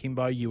Bayswater. And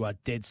Kimbo, you are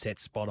dead set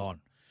spot on.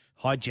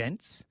 Hi,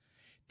 gents.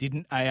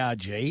 Didn't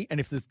ARG, and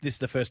if this is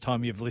the first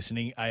time you're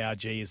listening,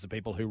 ARG is the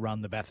people who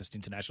run the Bathurst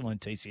International and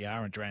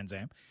TCR and Trans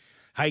Am.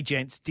 Hey,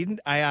 gents, didn't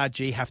ARG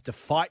have to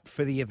fight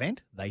for the event?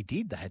 They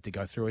did. They had to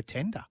go through a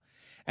tender.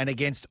 And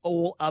against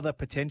all other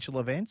potential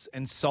events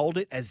and sold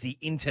it as the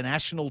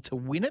International to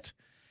win it?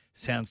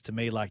 Sounds to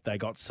me like they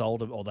got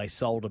sold, or they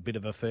sold a bit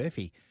of a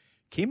furphy.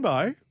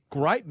 Kimbo,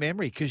 great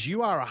memory, because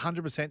you are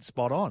 100%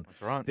 spot on.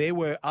 That's right. There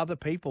were other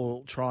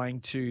people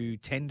trying to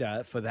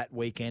tender for that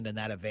weekend and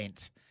that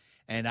event.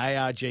 And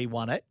ARG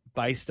won it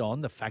based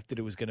on the fact that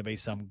it was going to be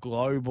some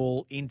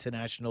global,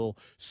 international,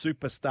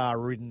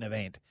 superstar-ridden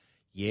event.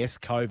 Yes,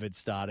 COVID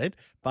started,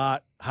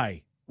 but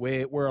hey,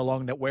 we're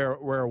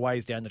a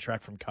ways down the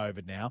track from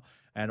COVID now,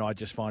 and I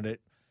just find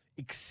it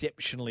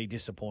exceptionally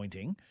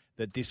disappointing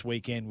that this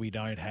weekend we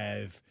don't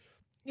have,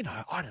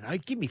 I don't know,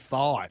 give me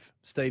 5,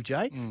 Steve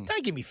J.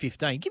 Don't give me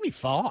 15, give me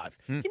 5,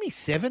 give me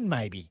 7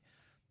 maybe,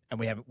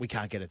 and we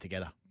can't get it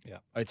together. Yeah,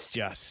 it's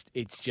just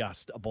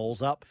a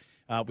balls up.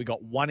 We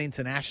got one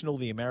international,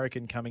 the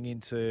American, coming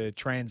into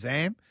Trans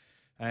Am,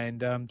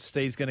 and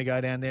Steve's going to go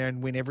down there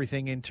and win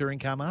everything in Touring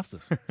Car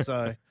Masters.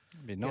 So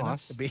it'd be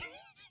nice.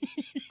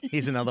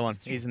 Here's another one.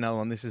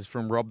 This is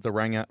from Rob the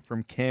Ranger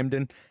from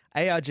Camden.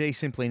 ARG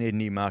simply need a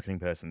new marketing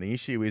person. The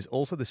issue is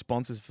also the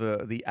sponsors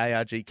for the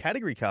ARG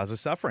category cars are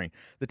suffering.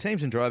 The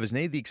teams and drivers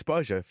need the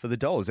exposure for the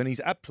dollars, and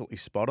he's absolutely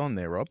spot on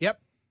there, Rob. Yep.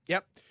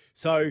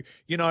 So,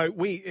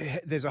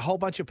 there's a whole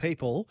bunch of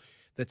people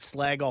that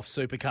slag off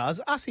supercars,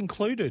 us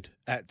included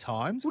at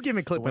times. We'll give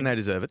them a clip when they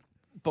deserve it.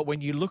 But when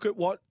you look at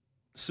what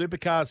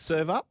supercars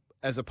serve up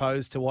as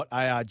opposed to what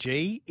ARG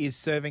is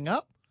serving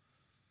up,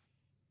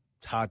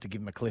 it's hard to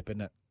give them a clip,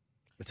 isn't it?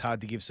 It's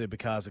hard to give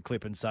supercars a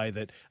clip and say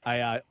that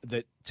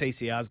that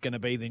TCR is going to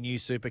be the new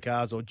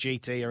supercars or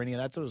GT or any of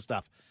that sort of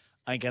stuff.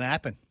 Ain't going to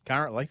happen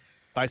currently,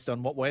 based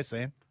on what we're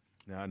seeing.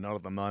 No, not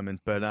at the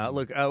moment. But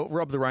look,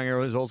 Rob the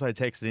Ranger has also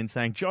texted in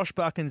saying Josh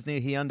Buchan's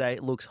new Hyundai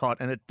looks hot,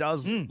 and it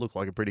does look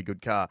like a pretty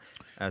good car.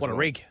 What a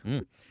rig.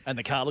 And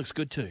the car looks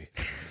good too.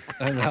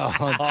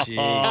 Oh, gee.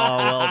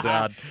 Well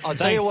done. I'll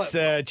tell you what,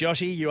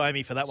 Joshy, you owe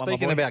me for that one.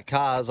 Speaking about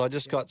cars, I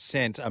just got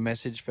sent a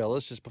message,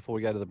 fellas, just before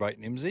we go to the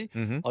break, Nimsy.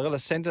 I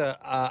got sent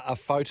a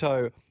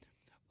photo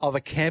of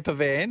a camper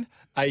van,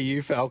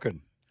 AU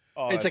Falcon.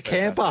 Oh, it's a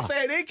camper.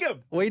 Fair income.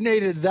 We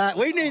needed that.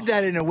 We need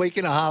that in a week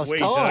and a half's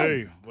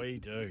time. We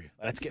do.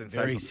 That's getting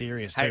very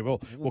serious too.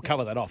 We'll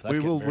cover that off. We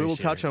will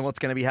touch on what's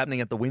going to be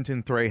happening at the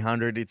Winton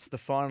 300. It's the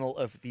final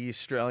of the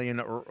Australian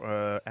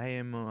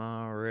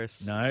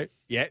AMRS. No,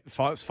 yeah,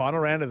 it's final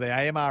round of the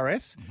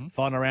AMRS,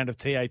 final round of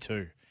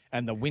TA2,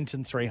 and the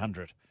Winton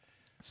 300.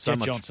 Jeff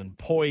Johnson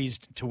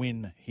poised to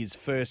win his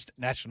first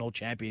national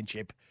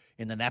championship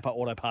in the Napa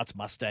Auto Parts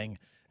Mustang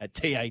at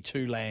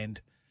TA2 land.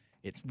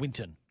 It's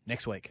Winton.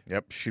 Next week.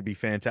 Yep, should be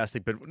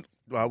fantastic. But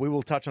we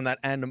will touch on that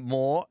and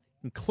more,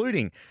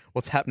 including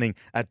what's happening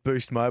at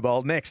Boost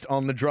Mobile next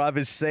on the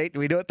driver's seat.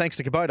 We do it thanks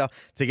to Kubota.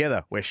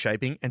 Together, we're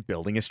shaping and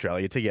building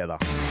Australia together.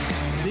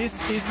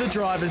 This is the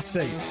driver's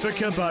seat for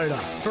Kubota.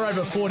 For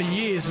over 40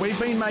 years, we've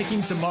been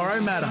making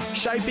tomorrow matter,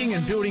 shaping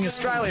and building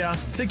Australia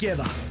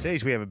together.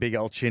 Geez, we have a big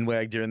old chin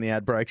wag during the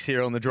ad breaks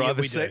here on the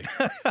driver's seat.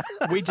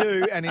 We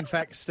do, and in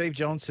fact, Steve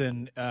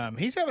Johnson,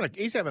 he's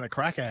having a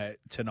cracker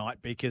tonight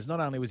because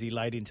not only was he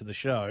late into the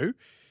show,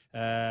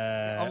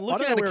 I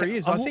don't know where he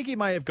is. I think he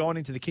may have gone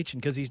into the kitchen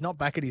because he's not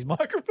back at his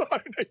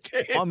microphone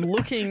again. I'm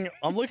looking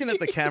at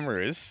the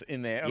cameras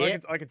in there,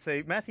 and I can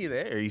see Matthew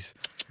there. He's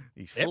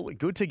fully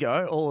good to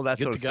go, all of that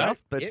sort of stuff.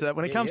 But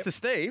when it comes to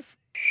Steve,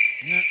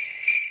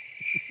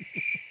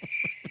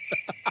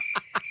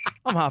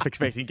 I'm half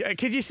expecting.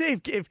 Could you see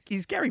if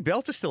is Gary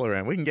Belcher still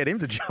around? We can get him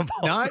to jump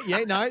on.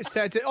 No.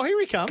 So here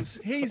he comes.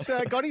 He's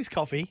got his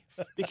coffee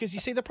because you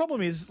see the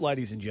problem is,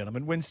 ladies and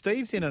gentlemen, when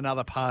Steve's in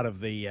another part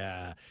of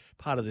the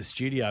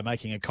studio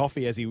making a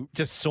coffee as he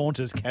just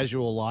saunters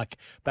casual like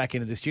back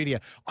into the studio,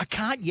 I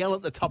can't yell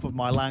at the top of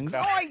my lungs,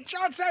 "Oi,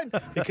 Johnson!"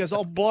 because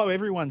I'll blow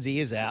everyone's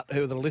ears out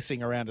who are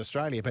listening around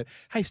Australia. But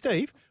hey,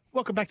 Steve,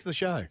 welcome back to the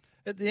show.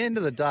 At the end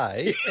of the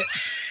day,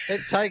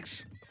 it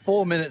takes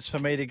 4 minutes for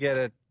me to get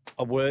a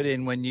a word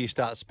in when you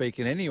start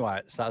speaking anyway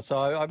at the start, so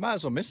I might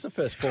as well miss the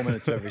first 4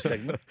 minutes of every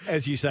segment.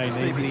 As you say,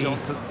 Stevie Nimsy.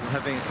 Johnson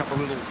having a couple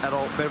of little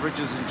adult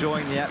beverages,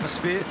 enjoying the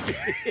atmosphere.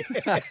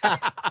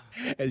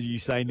 As you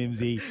say,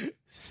 Nimsy,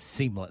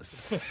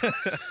 seamless.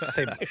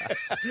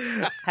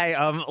 Hey,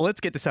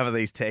 let's get to some of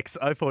these texts.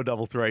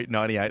 0433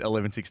 98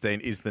 11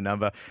 16 is the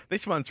number.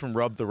 This one's from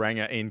Rob the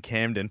Ranger in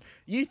Camden.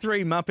 You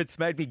three Muppets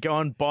made me go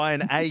and buy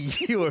an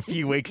AU a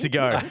few weeks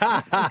ago,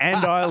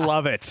 and I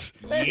love it.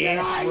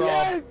 Yes,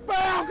 Rob.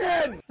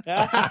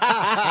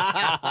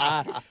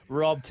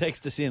 Rob,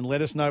 text us in.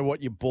 Let us know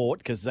what you bought,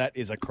 because that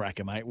is a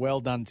cracker, mate. Well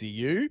done to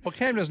you. Well,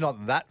 Camden's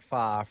not that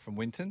far from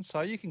Winton,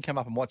 so you can come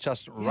up and watch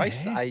us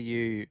race the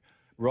AU,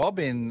 Rob,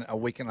 in a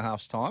week and a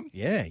half's time.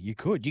 Yeah, you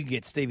could. You could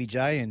get Stevie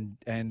J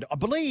and I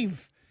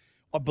believe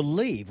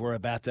we're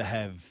about to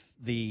have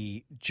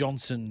the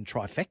Johnson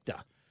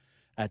trifecta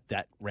at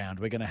that round.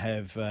 We're going to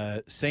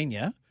have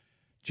senior,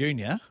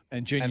 junior,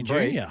 and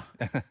junior.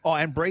 Oh,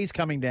 and Bree's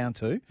coming down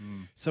too.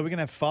 So we're going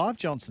to have 5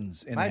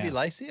 Johnsons in Maybe the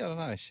house. Lacey, I don't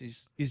know.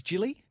 Is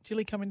Jilly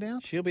coming down?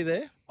 She'll be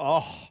there.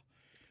 Oh,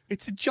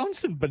 it's a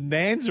Johnson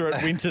bonanza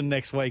at Winton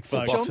next week,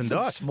 folks. Johnson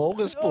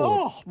smorgasbord.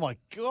 Oh, my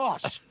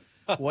gosh.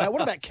 Wow.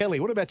 What about Kelly?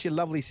 What about your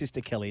lovely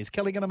sister Kelly? Is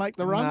Kelly going to make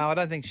the run? No, I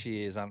don't think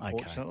she is,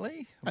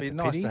 unfortunately. That's It'd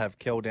a be nice pity. to have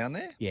Kel down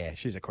there. Yeah,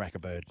 she's a cracker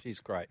bird.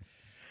 She's great.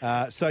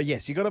 So,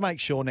 yes, you've got to make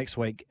sure next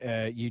week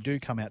you do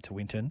come out to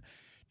Winton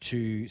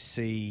to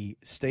see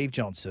Steve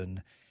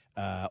Johnson,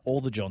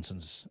 all the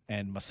Johnsons,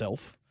 and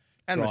myself.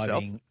 And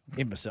driving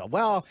in myself.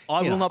 Well,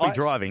 I will not be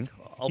driving.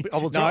 I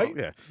will drive.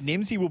 No, Yeah.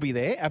 Nimsy will be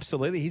there.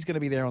 Absolutely. He's going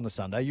to be there on the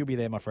Sunday. You'll be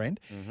there, my friend.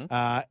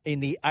 In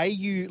the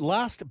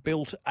last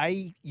built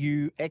AU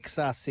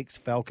XR6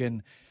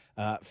 Falcon,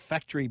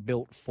 factory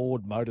built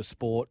Ford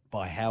Motorsport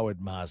by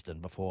Howard Marsden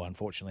before,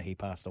 unfortunately, he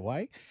passed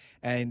away.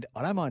 And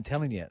I don't mind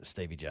telling you,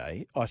 Stevie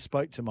J, I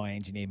spoke to my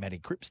engineer, Matty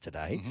Cripps,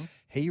 today.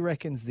 He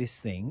reckons this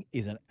thing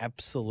is an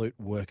absolute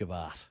work of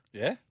art.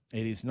 Yeah?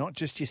 It is not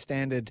just your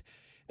standard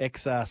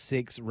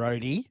XR6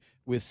 roadie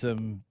with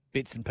some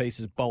bits and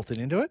pieces bolted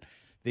into it.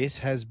 This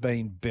has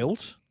been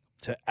built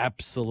to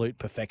absolute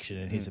perfection,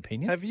 in his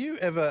opinion. Have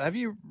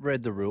you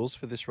read the rules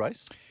for this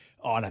race?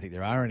 Oh, I don't think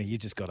there are any. You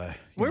just got to...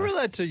 We're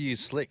allowed to use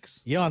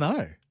slicks. Yeah, I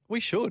know. We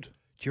should.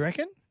 Do you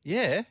reckon?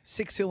 Yeah.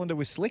 6-cylinder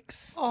with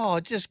slicks?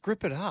 Oh, just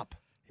grip it up.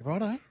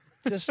 Righto.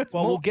 Just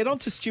Well, we'll get on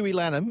to Stewie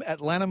Lanham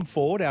at Lanham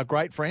Ford, our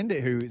great friend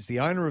who is the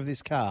owner of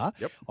this car.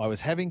 Yep. I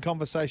was having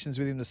conversations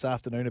with him this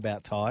afternoon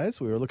about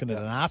tyres. We were looking at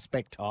an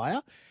R-Spec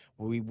tyre.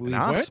 We weren't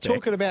R-Spec?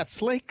 talking about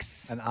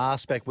slicks. An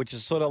R-Spec, which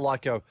is sort of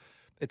like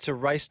it's a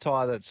race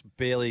tyre that's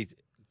barely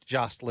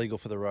just legal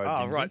for the road.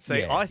 Oh, Nimsy. right.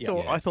 See,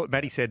 I thought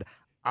Matty said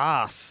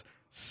arse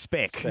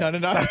spec. No.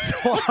 That's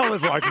why I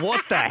was like,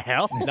 what the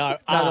hell? No, No,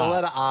 the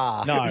letter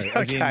R. No,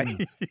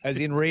 Okay. as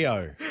in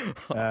Rio.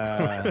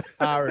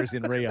 R is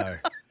in Rio.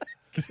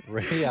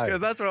 Rio. Because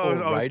that's what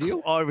Or I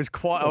radial?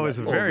 was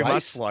very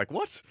much like,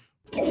 what?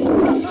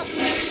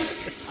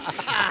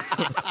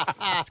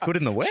 It's good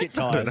in the wet. Shit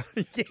tyres.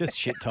 Just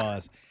shit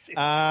tyres.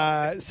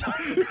 So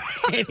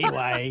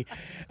anyway,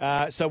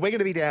 so we're going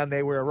to be down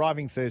there. We're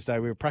arriving Thursday.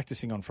 We were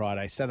practicing on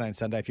Friday, Saturday and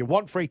Sunday. If you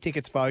want free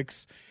tickets,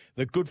 folks,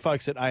 the good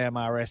folks at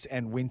AMRS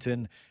and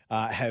Winton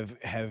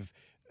have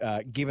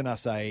given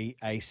us a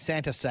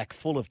Santa sack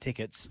full of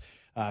tickets.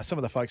 Some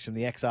of the folks from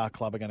the XR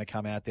Club are going to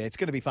come out there. It's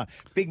going to be fun.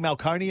 Big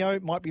Malconio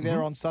might be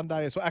there on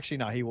Sunday as well. Actually,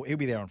 no, he'll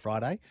be there on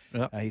Friday.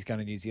 Yep. He's going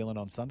to New Zealand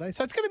on Sunday.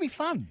 So it's going to be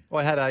fun.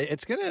 Well,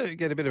 it's going to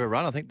get a bit of a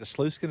run. I think the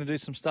Sleuth's going to do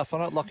some stuff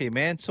on it. Lockie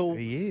Mansell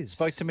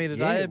spoke to me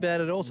today about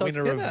it also.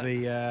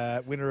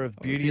 Winner of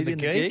Beauty and the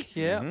Geek.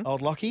 Yeah.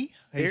 Old Lockie.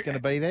 He's going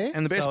to be there.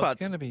 And the best part,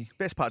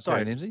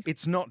 Sorry, too, Nimsy.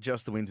 it's not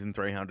just the Winton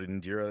 300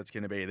 Enduro that's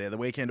going to be there. The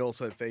weekend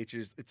also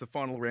features, it's the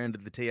final round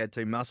of the TAT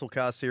Muscle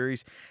Car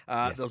Series.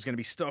 There's going to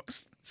be stock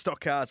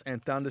cars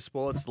and Thunder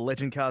Sports. The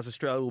Legend Cars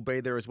Australia will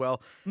be there as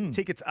well.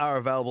 Tickets are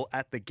available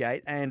at the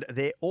gate, and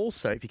they're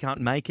also, if you can't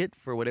make it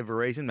for whatever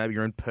reason, maybe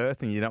you're in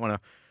Perth and you don't want to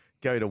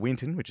go to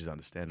Winton, which is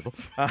understandable.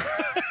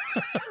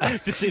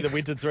 To see the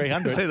Winton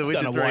 300. See the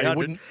Winton Don't know why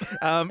you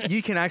 300.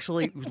 You can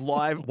actually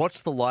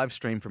watch the live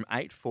stream from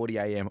 8:40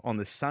 a.m. on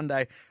the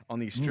Sunday on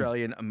the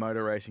Australian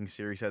Motor Racing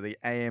Series. So the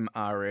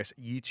AMRS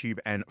YouTube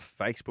and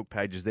Facebook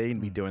pages, they're going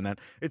to be doing that.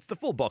 It's the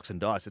full box and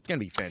dice. It's going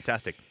to be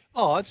fantastic.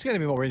 Oh, it's going to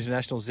be more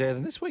internationals there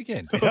than this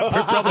weekend.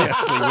 Probably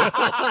actually will.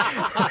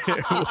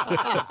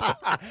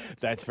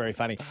 That's very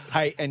funny.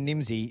 Hey, and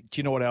Nimsy, do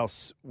you know what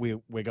else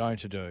we're going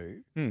to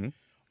do?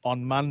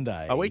 On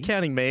Monday. Are we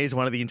counting me as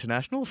one of the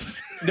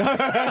internationals? No,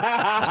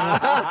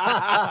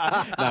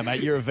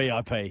 mate, you're a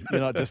VIP.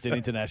 You're not just an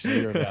international,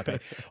 you're a VIP.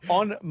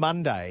 On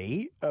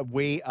Monday,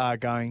 we are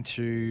going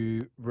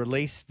to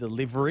release the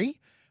livery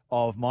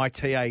of my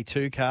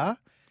TA2 car.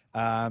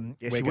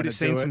 Yes, we're you would gonna have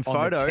seen do some it on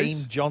the photos.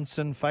 Team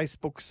Johnson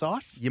Facebook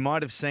site. You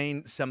might have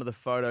seen some of the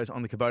photos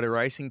on the Kubota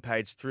Racing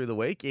page through the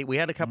week. We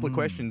had a couple of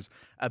questions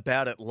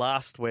about it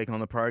last week on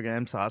the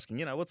program, so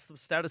asking, what's the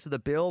status of the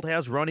build?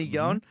 How's Ronnie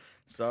going?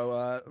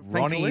 So Ronnie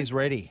thankfully- is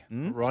ready.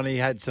 Ronnie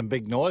had some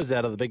big noise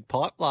out of the big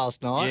pipe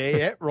last night.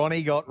 Yeah.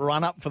 Ronnie got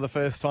run up for the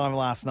first time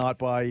last night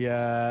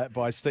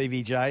by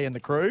Stevie J and the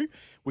crew,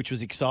 which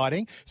was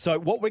exciting. So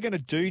what we're going to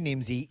do,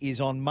 Nimsy, is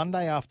on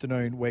Monday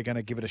afternoon, we're going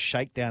to give it a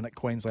shakedown at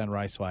Queensland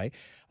Raceway.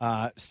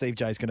 Steve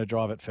J's going to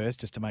drive it first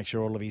just to make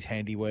sure all of his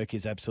handiwork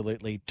is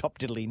absolutely top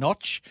diddly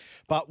notch.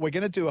 But we're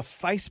going to do a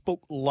Facebook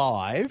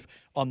Live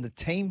on the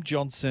Team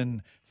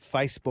Johnson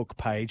Facebook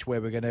page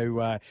where we're going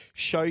to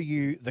show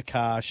you the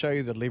car, show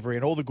you the livery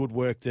and all the good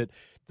work that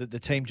the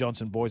Team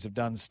Johnson boys have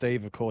done.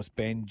 Steve, of course,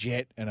 Ben,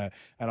 Jet, and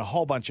a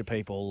whole bunch of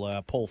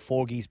people. Paul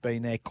Forgey's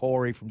been there.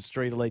 Corey from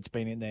Street Elite's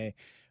been in there.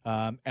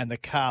 And the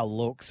car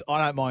looks,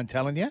 I don't mind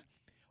telling you,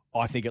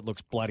 I think it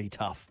looks bloody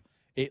tough.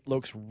 It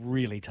looks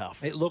really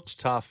tough. It looks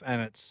tough,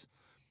 and it's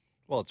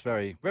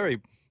very, very,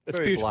 It's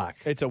very beautiful. black.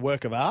 It's a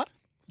work of art.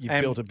 You've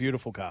And- built a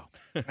beautiful car.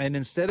 And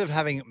instead of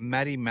having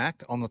Maddie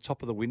Mac on the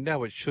top of the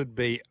window, it should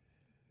be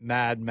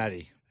Mad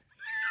Maddie.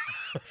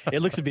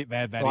 It looks a bit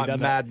Mad Maddie, Like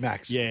doesn't Mad it?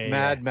 Max. Yeah,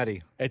 Mad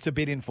Maddie. It's a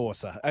bit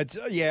enforcer.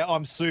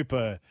 I'm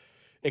super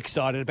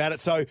excited about it.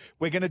 So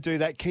we're going to do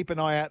that. Keep an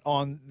eye out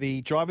on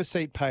the driver's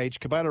seat page,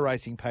 Kubota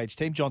Racing page,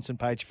 Team Johnson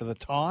page for the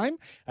time,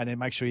 and then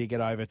make sure you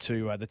get over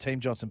to the Team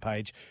Johnson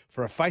page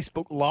for a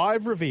Facebook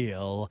Live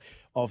reveal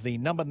of the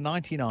number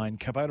 99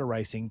 Kubota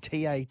Racing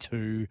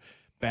TA2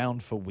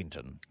 bound for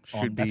Winton.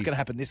 That's be- going to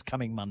happen this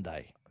coming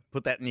Monday.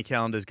 Put that in your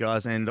calendars,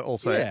 guys, and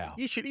also Yeah.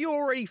 you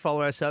already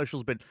follow our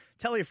socials, but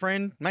tell your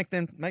friend, make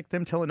them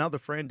tell another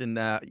friend, and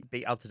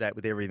be up to date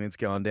with everything that's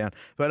going down.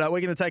 But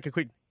we're going to take a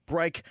quick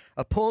break,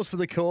 a pause for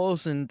the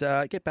cause, and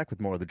get back with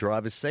more of the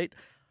driver's seat.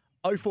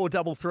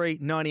 0433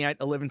 98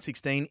 11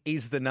 16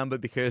 is the number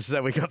because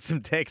we got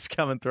some texts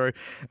coming through,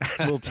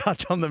 and we'll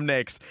touch on them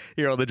next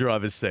here on the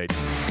driver's seat.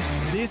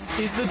 This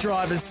is the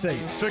driver's seat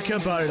for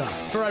Kubota.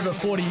 For over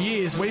 40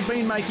 years, we've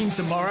been making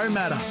tomorrow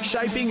matter,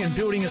 shaping and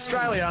building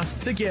Australia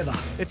together.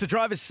 It's a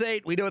driver's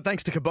seat. We do it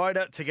thanks to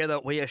Kubota.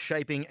 Together, we are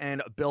shaping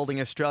and building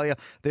Australia.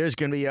 There's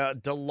going to be a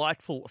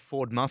delightful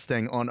Ford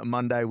Mustang on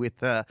Monday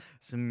with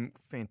some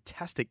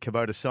fantastic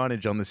Kubota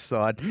signage on this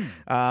side.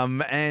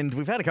 And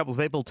we've had a couple of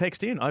people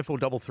text in,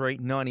 0433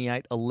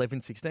 98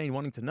 11 16,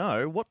 wanting to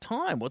know what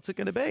time, what's it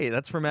going to be?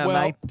 That's from our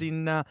mate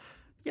in...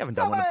 you haven't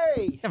done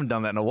you haven't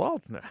done that in a while.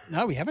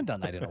 No, we haven't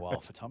done that in a while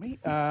for Tommy.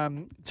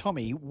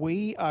 Tommy,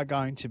 we are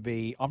going to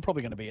be, I'm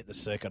probably going to be at the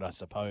circuit, I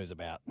suppose,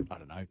 about,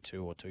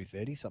 2 or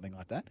 2:30, something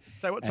like that.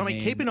 So, Tommy,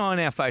 keep an eye on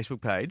our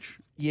Facebook page.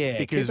 Yeah,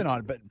 because keep an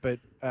eye, but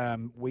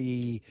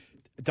we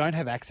don't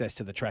have access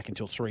to the track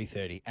until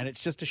 3:30, and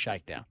it's just a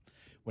shakedown.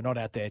 We're not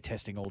out there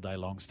testing all day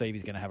long.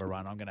 Stevie's going to have a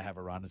run. I'm going to have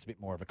a run. It's a bit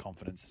more of a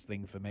confidence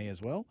thing for me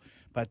as well.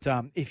 But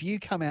if you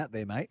come out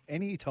there, mate,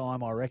 any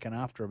time I reckon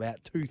after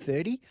about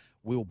 2:30,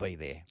 we'll be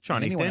there.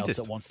 Chinese and anyone dentist.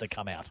 else that wants to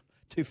come out.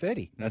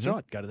 2:30. That's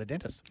right. Go to the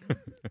dentist.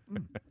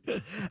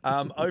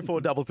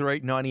 0433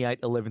 98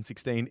 11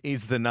 16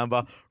 is the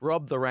number.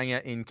 Rob the Ranger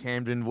in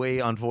Camden, we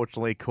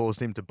unfortunately caused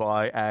him to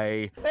buy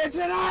a... It's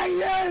an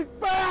AU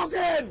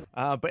Falcon!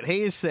 but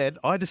he has said,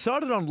 I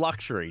decided on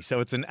luxury, so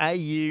it's an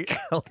AU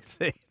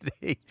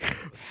LTD.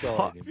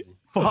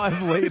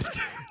 5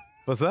 litre.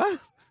 What's that?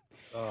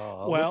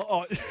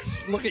 Well,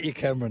 look at your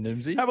camera,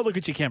 Nimsy. Have a look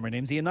at your camera,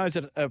 Nimsy. And those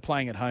that are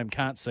playing at home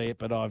can't see it,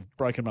 but I've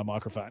broken my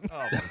microphone. Oh,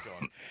 my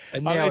God.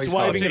 And now It's he's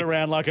waving holding- it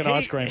around like an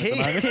ice cream at the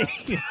moment.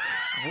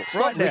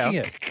 Stop licking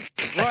it.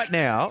 Right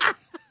now...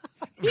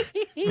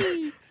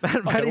 I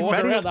can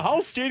walk around the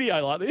whole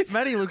studio like this.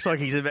 Matty looks like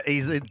he's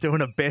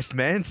doing a best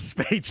man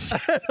speech.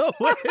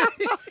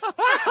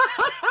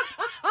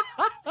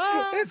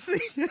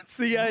 it's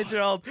the age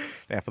old.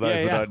 Now, for those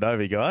that don't know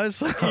me,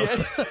 guys.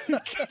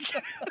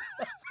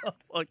 Oh,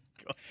 my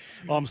God.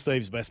 I'm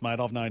Steve's best mate.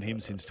 I've known him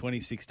since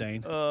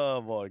 2016.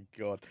 Oh, my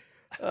God.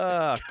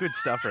 Good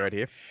stuff right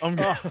here.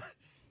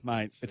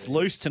 Mate, it's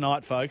loose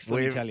tonight, folks.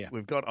 Let me tell you.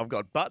 I've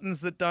got buttons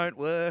that don't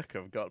work.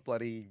 I've got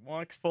bloody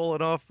mics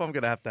falling off. I'm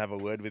going to have a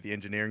word with the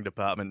engineering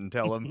department and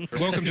tell them.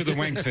 Welcome to the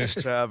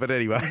Wankfest. But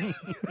anyway,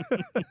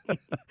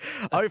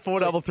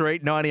 0433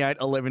 98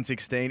 11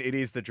 16. It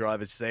is the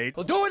driver's seat.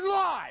 We'll do it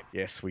live!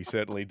 Yes, we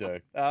certainly do.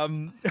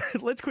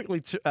 Let's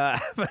quickly.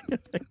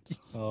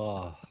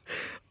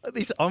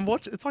 I'm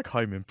watching. It's like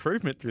home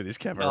improvement through this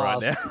camera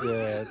right now.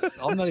 Yeah,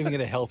 I'm not even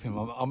going to help him.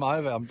 I'm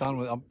over. I'm done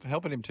with. I'm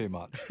helping him too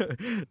much.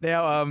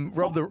 Now,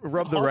 Rob the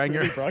I've Ranger.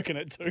 really broken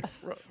it too.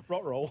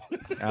 Rot roll.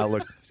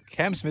 Look,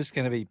 Cam Smith's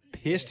going to be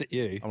pissed at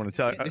you. I want to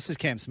tell you. This is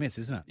Cam Smith's,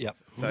 isn't it? Yep.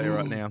 Tell you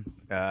right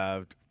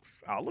now.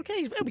 Look,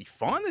 he'll be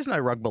fine. There's no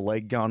rugby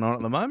league going on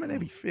at the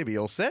moment. He'll be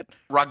all set.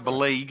 Rugby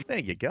league. There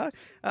you go.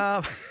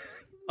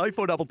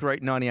 0433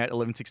 98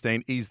 11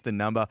 16 is the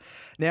number.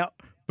 Now,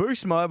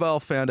 Boost Mobile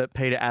founder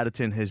Peter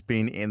Adderton has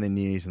been in the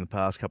news in the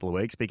past couple of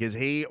weeks because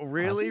he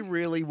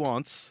really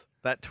wants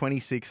that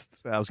 26th,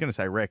 I was going to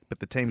say rec, but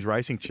the team's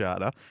racing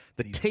charter,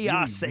 the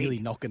TRC. Really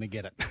not going to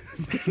get it.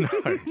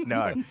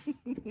 No.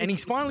 And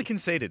he's finally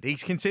conceded.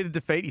 He's conceded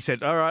defeat. He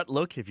said, all right,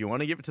 look, if you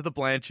want to give it to the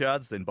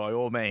Blanchards, then by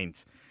all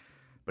means.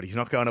 But he's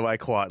not going away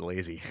quietly,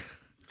 is he?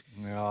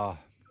 Oh.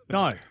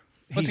 No.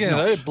 What's he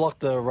going to do? Block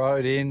the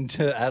road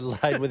into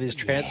Adelaide with his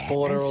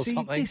transporter or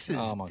something?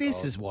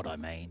 This is what I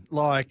mean.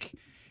 Like,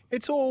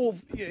 it's all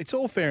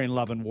fair in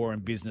love and war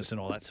and business and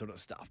all that sort of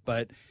stuff.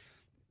 But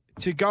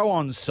to go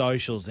on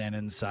socials then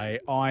and say,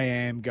 I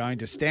am going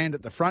to stand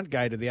at the front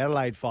gate of the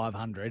Adelaide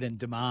 500 and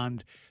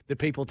demand that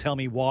people tell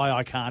me why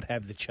I can't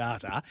have the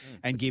charter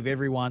and give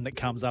everyone that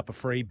comes up a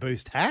free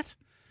Boost hat.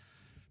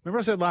 Remember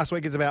I said last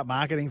week it's about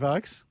marketing,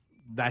 folks?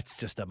 That's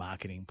just a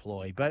marketing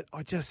ploy. But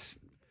I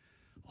don't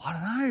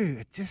know.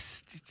 It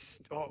just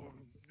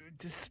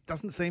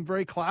doesn't seem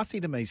very classy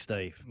to me,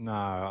 Steve. No,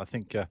 I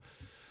think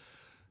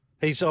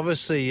he's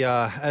obviously,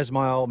 as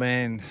my old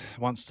man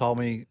once told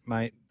me,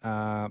 mate,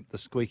 the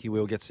squeaky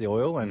wheel gets the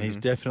oil, and he's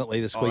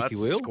definitely the squeaky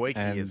wheel. Squeaky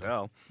and as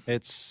well.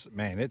 It's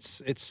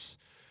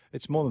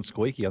more than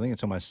squeaky. I think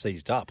it's almost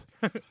seized up.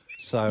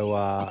 So,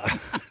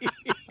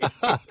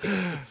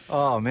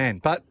 oh man!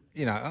 But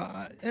you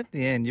know, at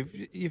the end,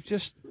 you've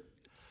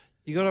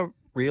got to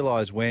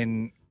realise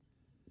when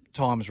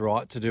time's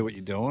right to do what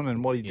you're doing,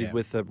 and what he did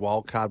with the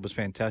wild card was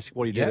fantastic.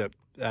 What he did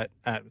at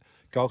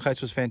Gold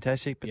Coast was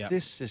fantastic. But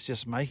this is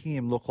just making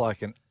him look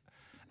like an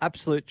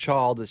absolute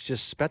child that's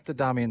just spat the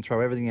dummy and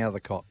throw everything out of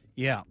the cot.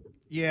 Yeah.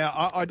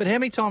 But how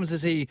many times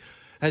has he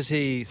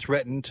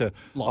threatened to?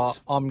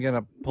 I'm going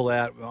to pull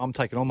out. I'm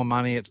taking all my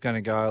money. It's going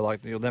to go.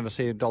 Like, you'll never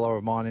see $1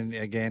 of mine in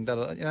again. You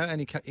know, and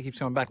he keeps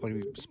coming back. Like,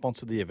 he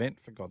sponsored the event,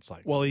 for God's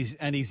sake. Well, he's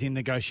in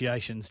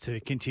negotiations to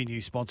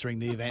continue sponsoring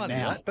the event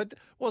now. But it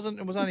was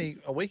only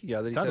a week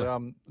ago that he said,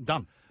 "I'm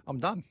done. I'm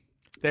done."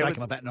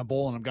 Taking my bat and a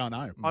ball and I'm going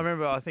home. I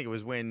remember, I think it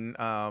was when,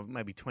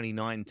 maybe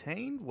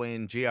 2019,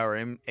 when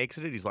GRM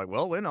exited. He's like,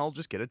 well, then I'll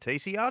just get a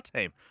TCR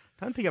team.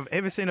 Don't think I've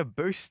ever seen a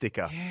Boost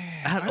sticker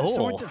at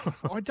all. So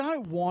I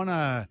don't want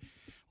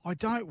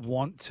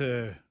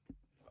to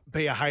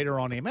be a hater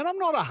on him. And I'm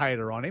not a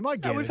hater on him. I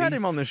get it. We've had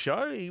him on the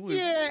show.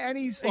 And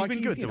he's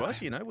been good to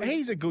us, you know.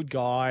 He's a good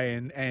guy,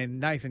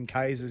 and Nathan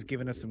Kayser's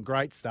given us some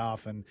great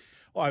stuff and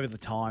over the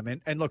time.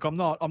 And look, I'm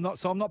not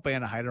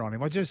being a hater on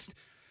him.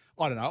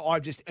 I don't know.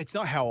 It's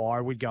not how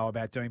I would go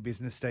about doing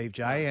business, Steve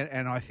J.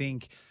 And I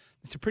think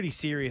it's a pretty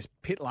serious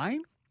pit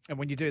lane. And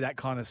when you do that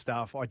kind of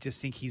stuff, I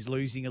just think he's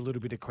losing a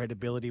little bit of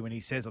credibility when he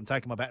says, I'm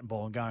taking my bat and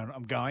ball and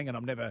going, and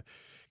I'm never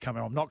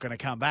coming. I'm not going to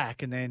come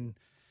back. And then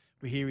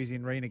we hear he's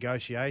in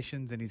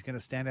renegotiations and he's going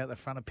to stand out the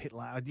front of pit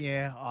lane.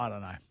 Yeah, I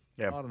don't know.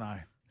 Yeah. I don't know.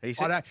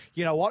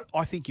 You know what?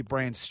 I think your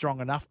brand's strong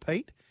enough,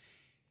 Pete.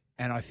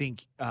 And I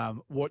think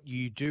what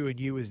you do and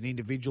you as an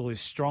individual is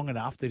strong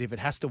enough that if it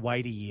has to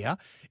wait a year,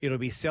 it'll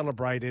be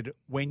celebrated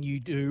when you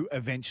do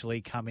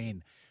eventually come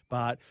in.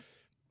 But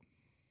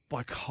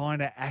by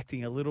kind of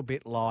acting a little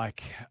bit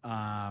like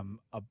a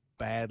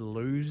bad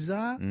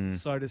loser,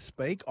 so to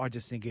speak, I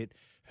just think it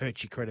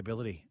hurts your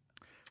credibility.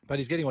 But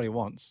he's getting what he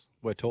wants.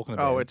 We're talking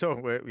about. Oh, we're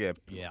talking.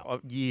 Yeah.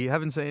 You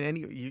haven't seen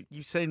any.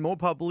 You've seen more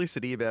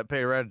publicity about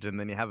Peter Adderton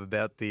than you have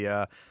about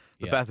the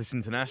Bathurst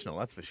International.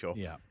 That's for sure.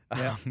 Yeah.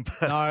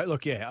 No,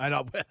 look, I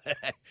know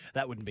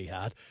that wouldn't be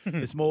hard.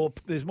 There's more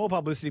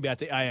publicity about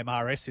the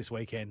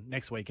AMRS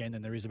next weekend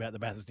than there is about the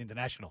Bathurst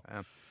International.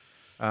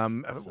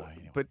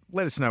 But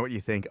let us know what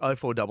you think.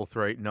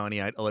 0433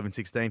 98 11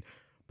 16.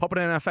 Pop it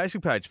on our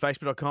Facebook page,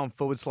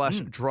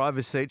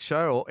 facebook.com/Driver's Seat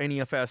Show, or any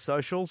of our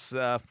socials.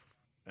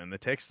 And the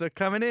texts are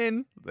coming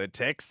in.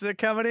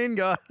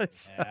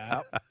 Guys.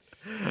 Yeah.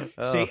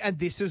 See, and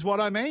this is what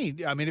I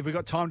mean. I mean, have we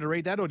got time to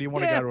read that, or do you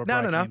want to go to a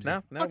break?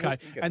 No. Okay,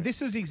 and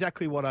this is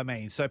exactly what I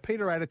mean. So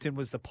Peter Adderton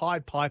was the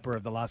Pied Piper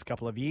of the last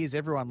couple of years.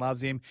 Everyone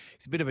loves him.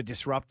 He's a bit of a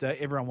disruptor.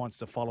 Everyone wants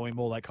to follow him,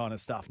 all that kind of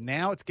stuff.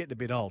 Now it's getting a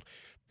bit old.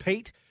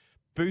 Peter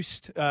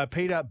Boost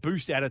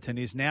Adderton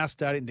is now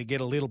starting to get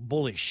a little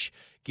bullish.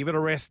 Give it a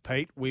rest,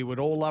 Pete. We would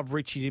all love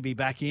Richie to be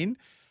back in,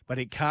 but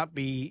it can't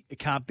be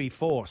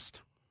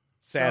forced.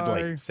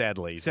 Sadly.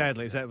 Sadly.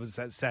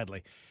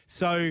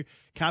 So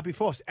can't be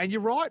forced. And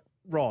you're right,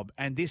 Rob.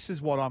 And this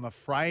is what I'm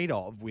afraid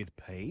of with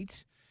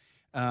Pete.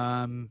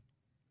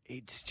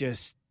 It's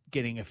just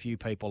getting a few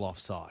people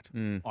offside,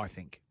 I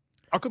think.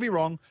 I could be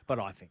wrong, but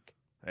I think.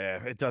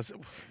 Yeah, it does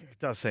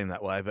seem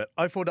that way. But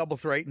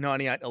 0433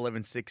 98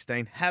 11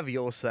 16. Have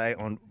your say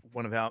on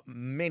one of our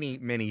many,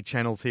 many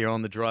channels here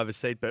on the driver's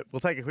seat. But we'll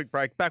take a quick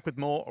break. Back with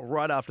more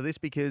right after this,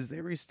 because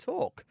there is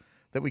talk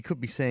that we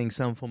could be seeing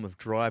some form of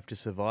Drive to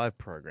Survive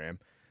program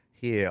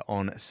here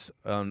on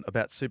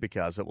about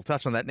supercars. But we'll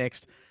touch on that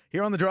next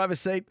here on the driver's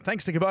seat.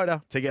 Thanks to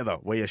Kubota. Together,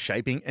 we are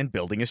shaping and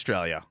building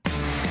Australia.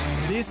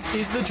 This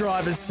is the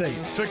driver's seat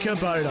for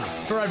Kubota.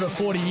 For over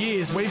 40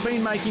 years, we've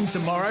been making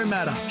tomorrow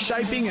matter,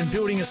 shaping and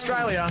building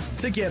Australia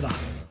together.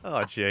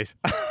 Oh, jeez.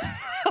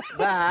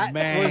 That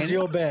was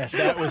your best.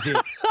 That was it.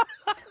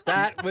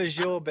 That was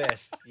your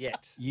best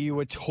yet. You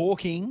were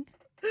talking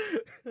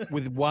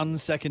with 1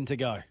 second to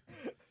go.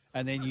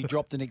 And then you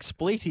dropped an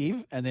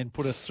expletive and then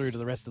put us through to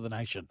the rest of the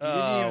nation. You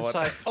didn't even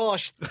say,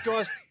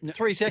 guys,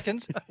 3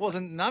 seconds.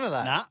 Wasn't none of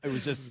that. Nah, it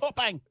was just,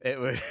 bang. It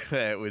was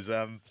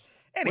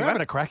Anyway, we're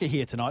having a cracker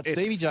here tonight.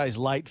 Stevie J's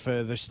late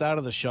for the start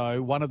of the show,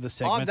 one of the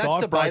segments. That's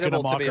I've broken a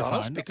debatable, to be microphone.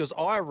 honest, because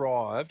I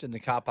arrived in the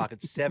car park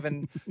at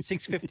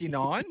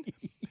 6:59.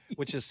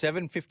 which is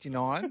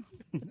 7:59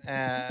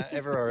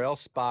 everywhere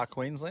else, bar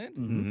Queensland.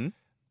 Mm-hmm.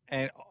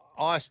 And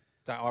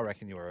I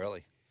reckon you were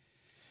early.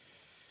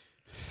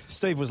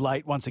 Steve was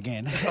late once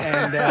again,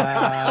 and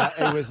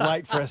it was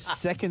late for a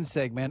second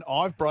segment.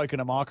 I've broken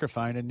a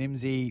microphone, and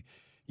Nimsy,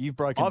 you've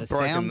broken the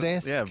sound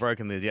desk. Yeah, I've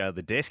broken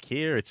the desk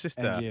here. It's just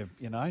and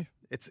you know,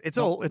 it's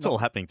all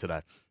happening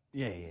today.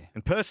 Yeah.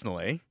 And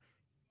personally,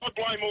 I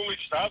blame all this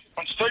stuff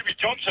on Stevie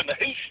Johnson.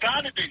 He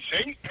started this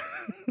thing.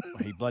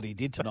 He bloody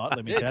did tonight,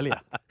 let me tell you.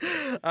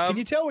 Can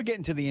you tell we're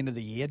getting to the end of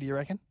the year, do you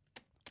reckon?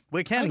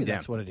 We're counting Maybe down.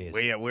 That's what it is.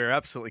 We're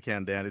absolutely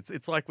counting down.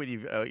 It's like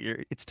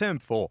when it's term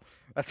 4.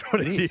 That's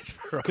what it is.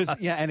 Because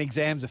and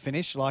exams are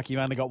finished. Like you've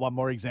only got one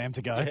more exam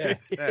to go.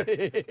 Yeah.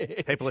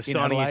 People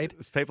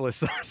are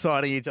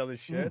signing each other's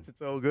shirts.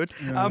 It's all good.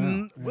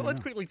 Well,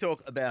 let's quickly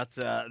talk about.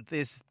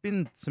 There's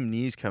been some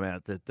news come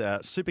out that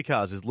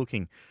Supercars is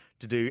looking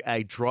to do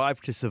a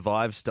Drive to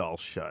Survive style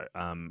show.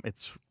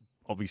 It's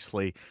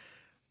obviously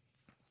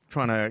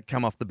trying to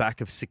come off the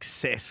back of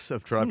success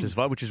of Drive to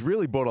Survive, which has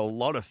really brought a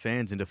lot of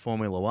fans into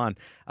Formula One.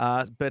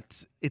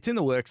 But it's in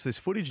the works. There's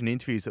footage and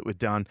interviews that were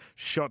done,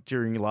 shot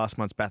during last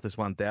month's Bathurst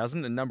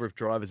 1000. A number of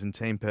drivers and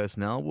team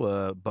personnel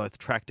were both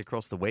tracked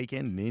across the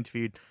weekend and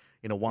interviewed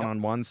in a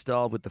one-on-one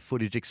style, with the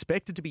footage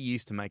expected to be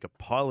used to make a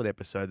pilot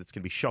episode that's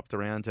going to be shopped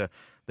around to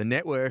the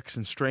networks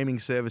and streaming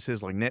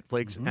services like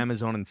Netflix,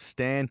 Amazon and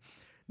Stan.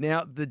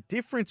 Now, the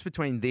difference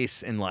between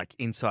this and like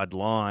Inside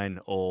Line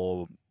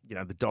or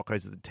the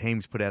docos that the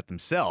teams put out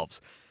themselves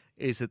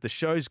is that the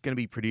show's going to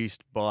be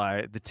produced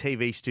by the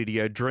TV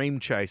studio Dream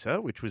Chaser,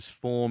 which was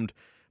formed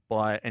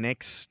by an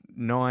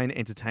ex-9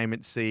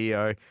 Entertainment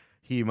CEO,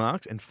 Hugh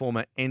Marks, and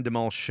former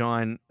Endemol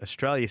Shine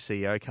Australia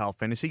CEO, Carl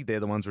Fennessy.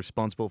 They're the ones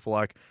responsible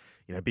for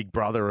Big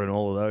Brother and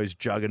all of those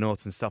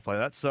juggernauts and stuff like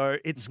that. So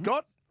it's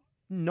got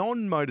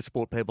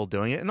non-motorsport people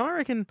doing it, and I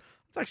reckon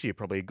it's actually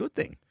probably a good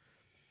thing.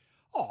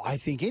 Oh, I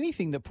think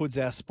anything that puts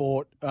our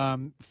sport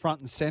front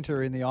and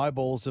centre in the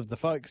eyeballs of the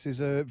folks is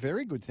a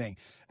very good thing.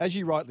 As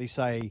you rightly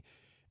say,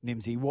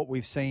 Nimsy, what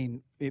we've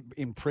seen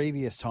in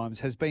previous times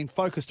has been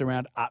focused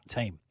around art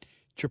team,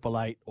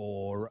 888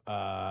 or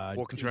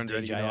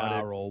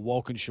DJR or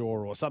Walkinshaw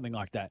or something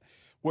like that.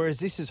 Whereas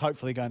this is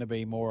hopefully going to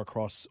be more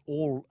across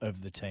all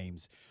of the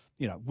teams.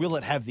 Will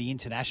it have the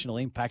international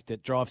impact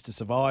that Drives to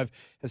Survive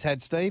has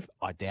had, Steve?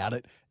 I doubt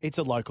it. It's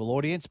a local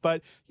audience,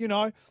 but,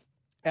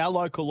 our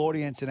local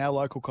audience and our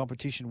local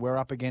competition, we're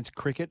up against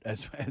cricket,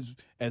 as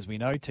we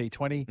know,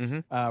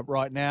 T20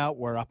 right now.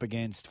 We're up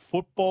against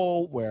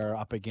football. We're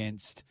up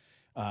against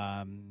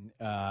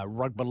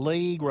rugby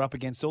league. We're up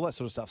against all that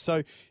sort of stuff.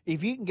 So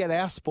if you can get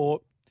our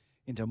sport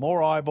into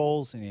more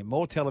eyeballs and in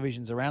more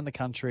televisions around the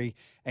country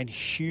and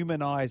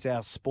humanise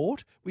our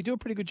sport, we do a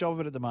pretty good job of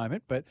it at the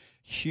moment, but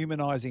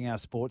humanising our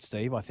sport,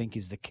 Steve, I think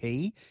is the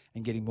key,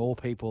 and getting more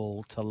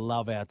people to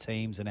love our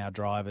teams and our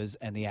drivers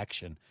and the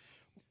action.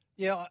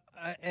 Yeah,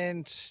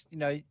 and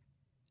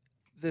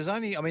there's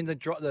only,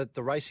 the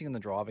racing and the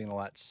driving and all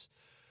that's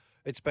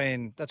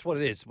what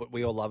it is.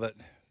 We all love it.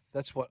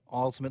 That's what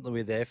ultimately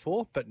we're there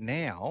for. But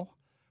now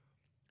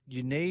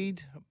you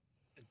need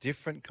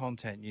different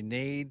content. You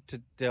need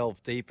to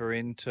delve deeper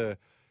into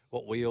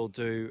what we all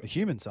do. The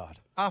human side.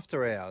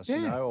 After hours,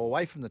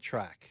 away from the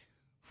track.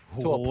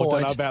 Ooh, to a point. I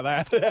don't know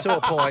about that. To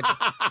a point.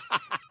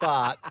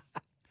 But,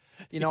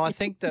 I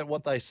think that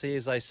what they see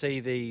is they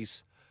see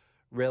these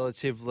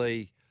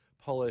relatively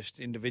polished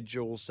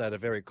individuals that are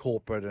very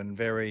corporate and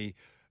very,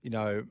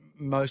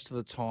 most of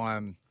the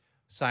time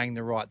saying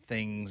the right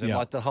things, and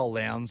like the whole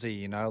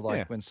Lounsey,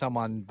 when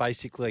someone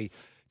basically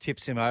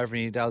tips him over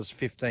and he does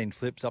 15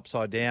 flips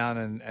upside down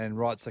and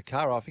writes the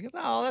car off, he goes,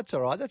 "Oh, that's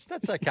all right,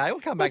 that's okay, we'll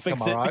come back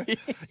tomorrow."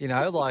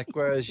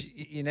 Whereas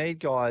you need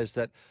guys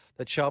that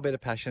show a bit of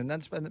passion, and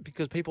that's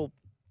because people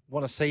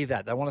want to see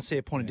that. They want to see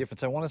a point of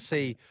difference. They want to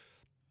see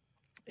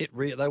it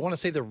real. They want to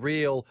see the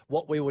real,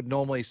 what we would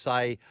normally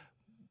say,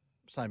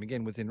 same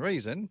again within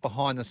reason,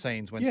 behind the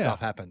scenes when stuff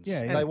happens.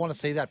 They want to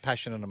see that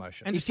passion and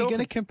emotion. And if you're going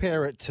to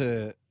compare it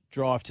to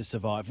Drive to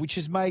Survive, which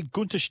has made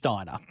Gunther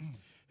Steiner,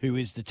 who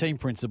is the team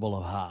principal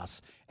of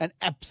Haas, an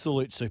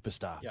absolute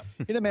superstar. Yep.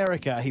 In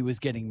America, he was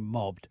getting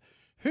mobbed.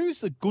 Who's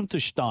the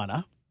Gunther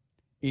Steiner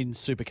in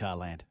supercar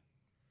land?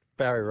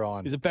 Barry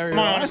Ryan. Is it Barry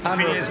My Ryan? honest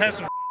opinion is have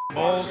some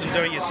balls and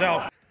do it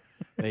yourself.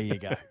 There you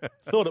go.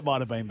 Thought it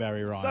might have been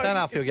Barry Ryan. I don't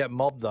know if he'll get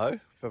mobbed, though,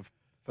 for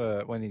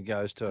when he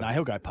goes to... No,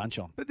 he'll go punch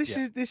on. But this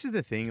is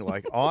the thing.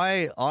 Like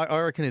I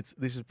reckon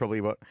this is probably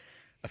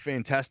a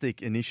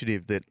fantastic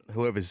initiative that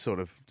whoever's sort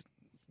of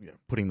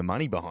putting the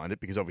money behind it,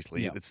 because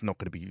obviously it's not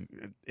going to be,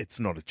 it's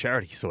not a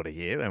charity sort of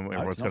here, and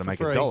everyone's going to make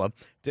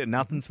 $1.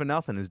 Nothing's for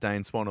nothing, as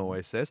Dane Swan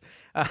always says.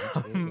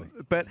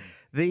 But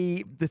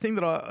the thing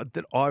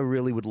that I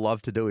really would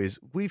love to do is,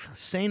 we've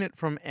seen it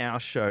from our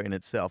show in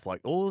itself.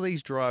 Like, all of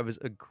these drivers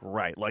are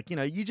great. Like,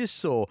 you just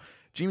saw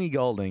Jimmy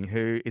Golding,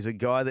 who is a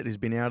guy that has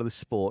been out of the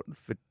sport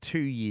for 2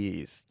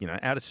 years,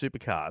 out of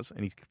supercars,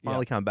 and he's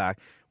finally come back.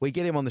 We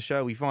get him on the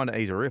show. We find out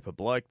he's a ripper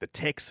bloke. The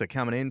texts are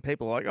coming in.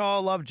 People are like, "Oh, I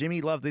love Jimmy,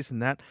 love this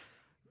and that."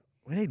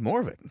 We need more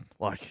of it.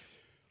 Like,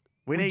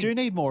 We do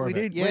need more of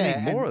it. We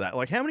need more of that.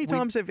 Like, how many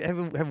times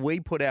have we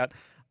put out?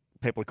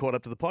 People are caught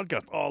up to the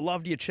podcast. Oh,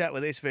 loved your chat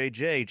with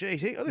SVG.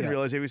 Geez, I didn't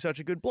realise he was such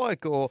a good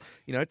bloke. Or,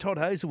 Todd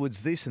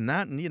Hazelwood's this and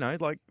that.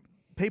 And,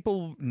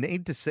 people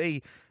need to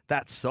see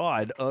that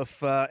side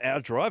of our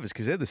drivers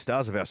because they're the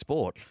stars of our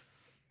sport.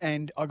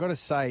 And I got to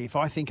say, if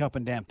I think up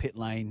and down pit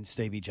lane,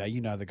 Stevie J, you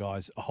know the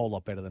guys a whole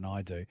lot better than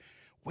I do.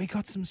 We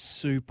got some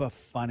super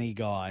funny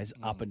guys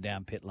up and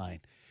down pit lane.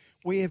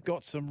 We have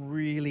got some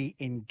really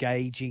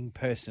engaging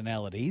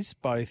personalities,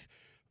 both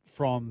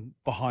from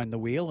behind the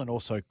wheel and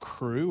also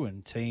crew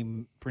and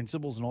team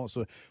principals and all that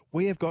sort of.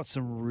 We have got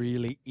some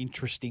really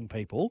interesting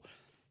people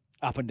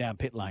up and down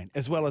pit lane,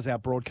 as well as our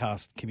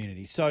broadcast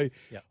community. So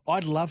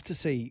I'd love to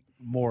see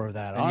more of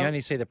that. And you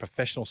only see the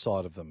professional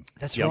side of them.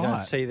 That's you right. You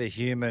don't see the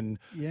human,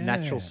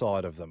 natural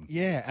side of them.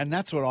 Yeah, and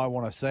that's what I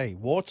want to see.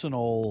 Warts and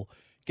all,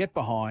 get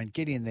behind,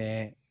 get in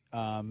there.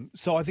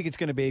 So I think it's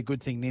going to be a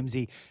good thing,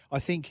 Nimsy. I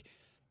think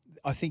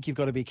you've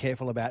got to be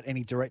careful about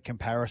any direct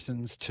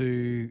comparisons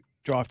to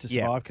Drive to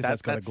Survive because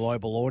that's got a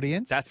global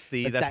audience. That's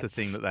the thing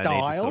that they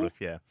need to sort of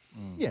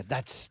Yeah,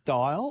 that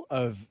style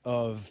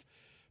of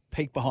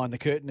peek behind the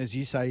curtain, as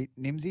you say,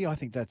 Nimsy. I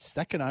think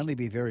that can only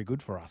be very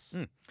good for us.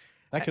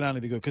 That can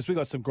only be good because we've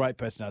got some great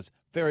personalities,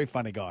 very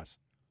funny guys.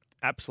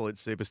 Absolute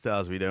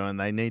superstars we do, and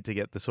they need to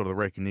get the sort of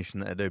recognition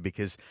that they do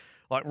because,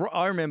 like,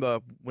 I remember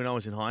when I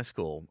was in high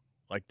school,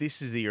 like,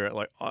 this is the era,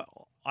 like,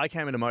 I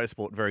came into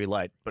motorsport very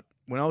late, but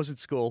when I was at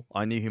school,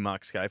 I knew who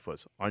Mark Scaife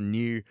was. I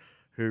knew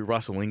who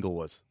Russell Ingall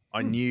was.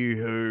 I knew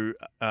who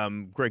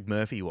Greg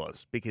Murphy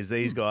was because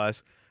these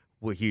guys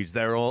were huge.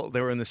 They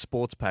were in the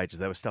sports pages.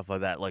 There was stuff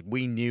like that. Like,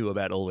 we knew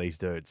about all these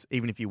dudes,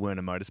 even if you weren't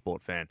a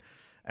motorsport fan.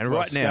 And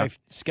right now,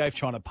 Scaife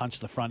trying to punch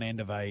the front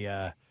end of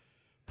a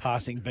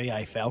passing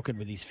BA Falcon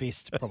with his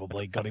fist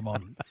probably got him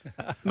on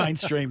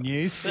mainstream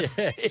news.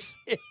 Yes.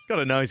 Got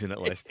a nose in at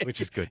least,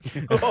 which is good.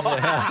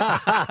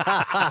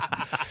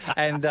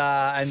 And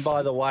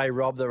by the way,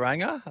 Rob the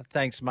Ranger,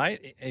 thanks,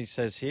 mate. He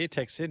says here,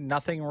 text in,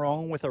 nothing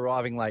wrong with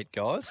arriving late,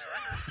 guys.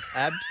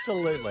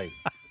 Absolutely.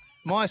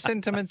 My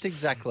sentiments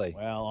exactly.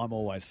 Well, I'm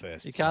always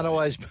first. You can't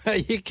always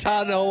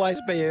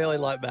be early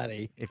like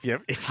Matty. If you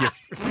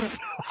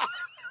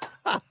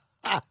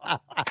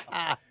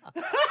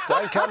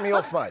Don't cut me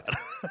off, mate.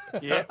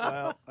 Yeah,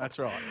 well, that's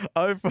right.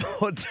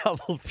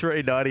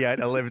 0433 98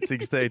 11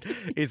 16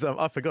 is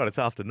I forgot it's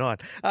after 9.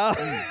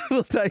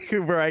 We'll take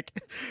a break.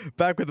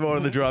 Back with more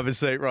on the driver's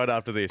seat right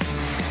after this.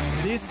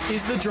 This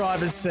is the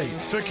driver's seat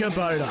for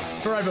Kubota.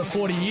 For over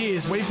 40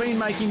 years, we've been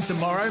making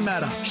tomorrow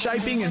matter,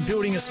 shaping and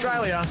building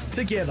Australia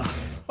together.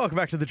 Welcome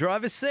back to the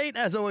driver's seat.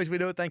 As always, we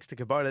do it thanks to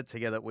Kubota.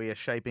 Together, we are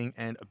shaping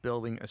and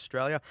building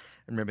Australia.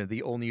 And remember,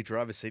 the all-new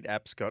driver's seat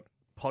app's got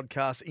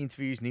podcasts,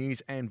 interviews,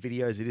 news, and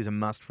videos. It is a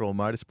must for all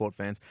motorsport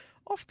fans.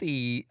 Off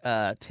the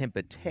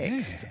temper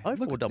text,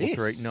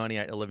 0433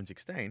 98 11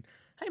 16.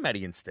 Hey,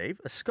 Matty and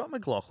Steve, a Scott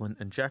McLaughlin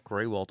and Jack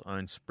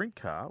Rewalt-owned sprint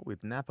car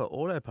with Napa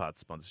Auto Parts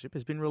sponsorship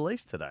has been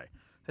released today.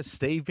 Has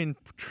Steve been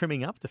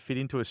trimming up to fit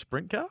into a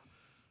sprint car?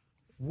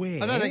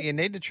 Where? I don't think you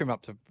need to trim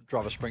up to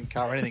drive a sprint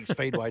car or anything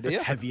speedway, do you?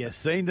 Have you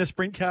seen the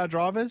sprint car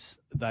drivers?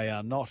 They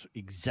are not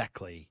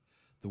exactly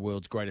the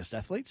world's greatest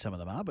athletes. Some of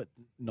them are, but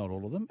not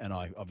all of them. And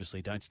I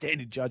obviously don't stand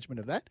in judgment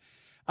of that.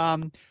 I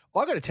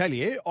got to tell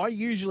you, I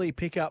usually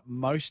pick up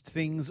most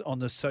things on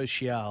the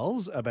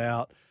socials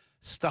about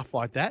stuff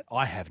like that.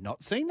 I have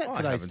not seen that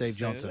today, Steve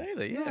Johnson.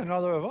 Either, yeah,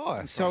 neither have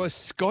I. So a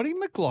Scotty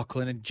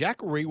McLaughlin and Jack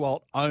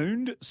Rewalt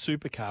owned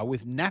supercar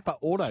with Napa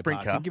Auto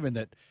Parts. And given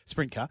that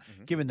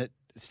given that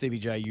Stevie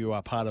J, you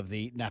are part of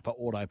the Napa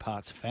Auto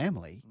Parts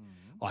family,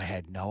 I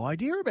had no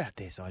idea about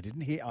this. I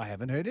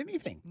haven't heard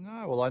anything.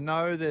 No, well, I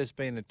know there's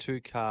been a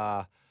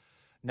 2-car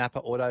Napa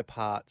Auto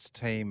Parts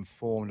team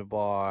formed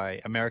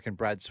by American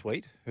Brad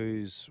Sweet,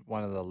 who's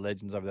one of the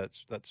legends over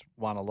that's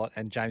won a lot,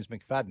 and James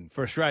McFadden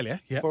for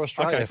Australia. Yeah, for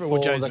Australia. Okay, for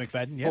James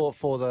McFadden. Yeah,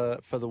 for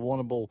the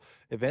Warrnambool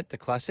event, the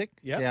Classic,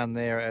 down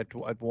there at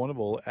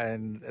Warrnambool,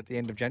 and at the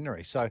end of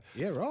January. So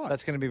yeah, right.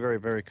 That's going to be very,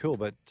 very cool.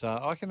 But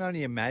I can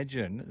only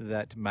imagine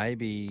that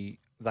maybe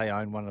they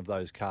own one of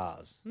those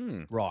cars.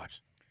 Right.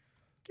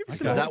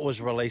 Because that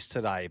was released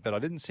today, but I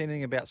didn't see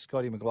anything about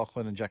Scotty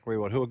McLaughlin and Jack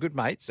Rewalt, who are good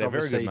mates. They're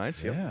very good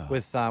mates,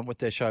 with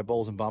their show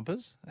Balls and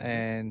Bumpers,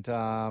 and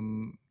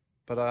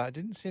but I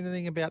didn't see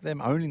anything about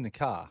them owning the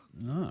car.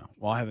 No,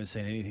 well, I haven't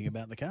seen anything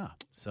about the car.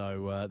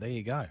 So there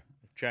you go.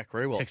 Jack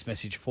Rewalt. Text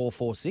message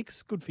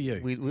 446. Good for you.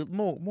 We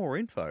more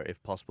info,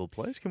 if possible,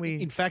 please. Can we?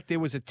 In fact, there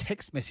was a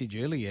text message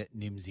earlier,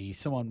 Nimsy.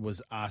 Someone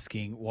was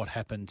asking what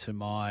happened to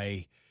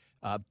my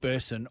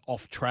Burson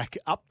off-track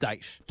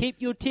update. Keep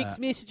your text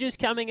messages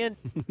coming in.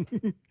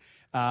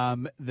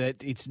 That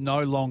it's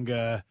no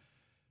longer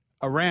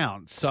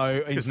around.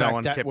 So in fact, no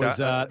one that was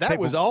that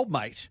was old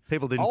mate.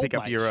 People didn't old pick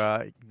up mate.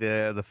 your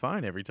the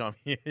phone every time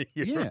you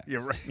rang.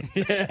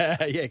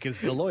 yeah, because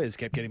the lawyers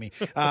kept getting me.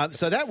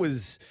 So that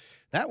was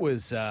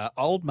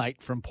old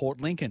mate from Port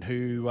Lincoln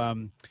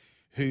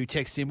who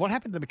texted in, what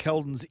happened to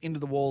McKeldin's Into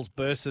the Walls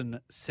Burson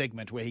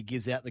segment where he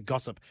gives out the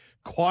gossip?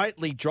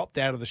 Quietly dropped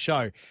out of the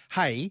show.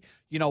 Hey,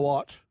 you know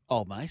what?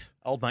 Old mate.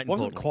 Old mate.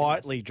 Wasn't importantly,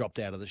 quietly dropped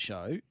out of the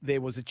show.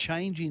 There was a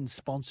change in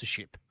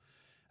sponsorship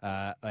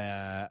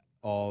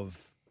of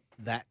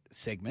that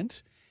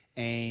segment,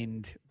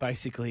 and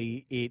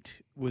basically it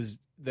was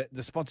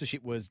the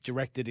sponsorship was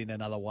directed in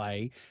another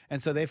way,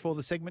 and so therefore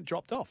the segment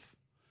dropped off.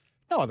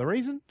 No other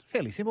reason.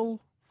 Fairly simple.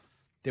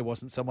 There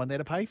wasn't someone there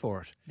to pay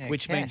for it, No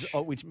which cash.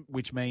 means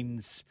which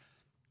means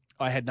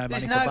I had no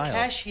There's money no for bail.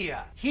 cash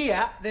here.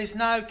 Here, there's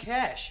no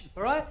cash.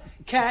 All right?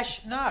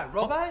 Cash, no.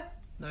 Robbo?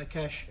 No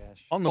cash.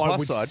 On the I plus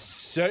would side,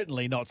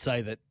 certainly not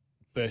say that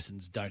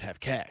Bursons don't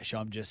have cash.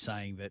 I'm just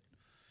saying that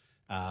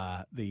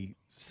the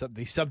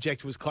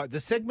subject was closed. The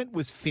segment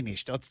was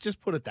finished. Let's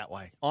just put it that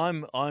way.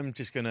 I'm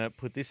just going to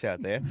put this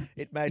out there.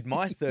 It made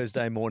my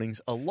Thursday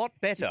mornings a lot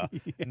better.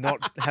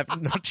 Not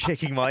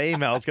checking my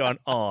emails, going,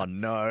 oh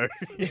no.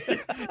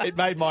 It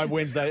made my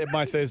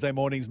Thursday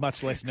mornings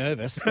much less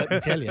nervous, let me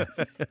tell you.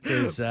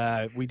 Because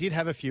we did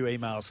have a few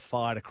emails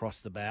fired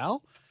across the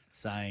bow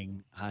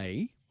saying,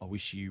 hey, I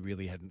wish you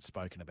really hadn't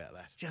spoken about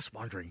that. Just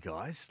wondering,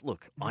 guys.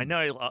 Look, I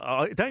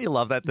know. Don't you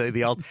love that?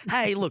 The old,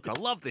 hey, look, I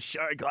love the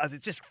show, guys.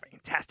 It's just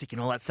fantastic and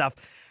all that stuff.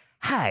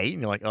 Hey,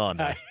 and you're like, oh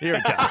no, here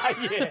it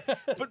goes. Yeah,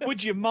 but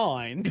would you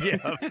mind?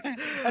 Yeah.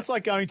 That's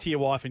like going to your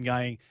wife and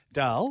going,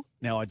 Dale,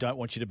 now I don't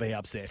want you to be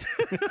upset.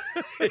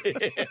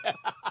 Get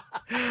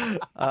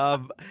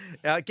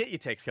your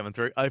text coming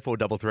through.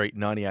 0433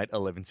 98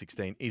 11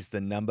 16 is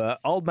the number.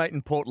 Old mate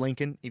in Port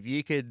Lincoln, if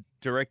you could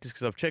direct us,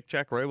 because I've checked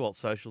Jack Rewalt's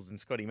socials and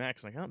Scotty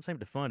Max, and I can't seem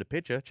to find a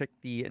picture. Check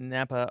the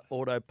Napa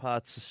Auto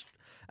Parts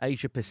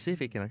Asia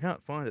Pacific, and I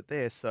can't find it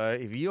there. So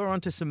if you're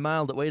onto some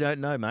mail that we don't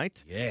know,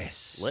 mate,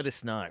 yes, let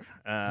us know.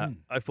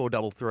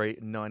 0433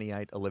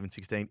 98 11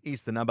 16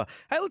 is the number.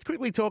 Hey, let's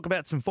quickly talk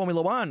about some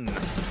Formula One.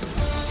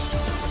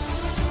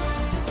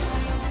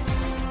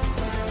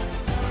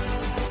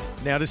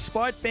 Now,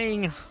 despite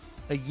being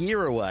a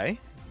year away,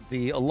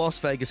 the Las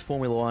Vegas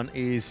Formula One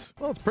is,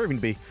 well, it's proving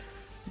to be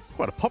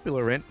quite a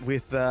popular event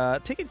with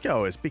ticket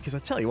goers, because I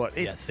tell you what,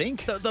 You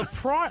think? the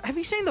price. Have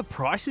you seen the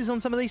prices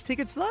on some of these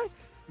tickets though?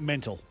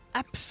 Mental.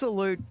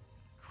 Absolute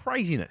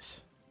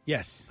craziness.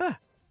 Yes.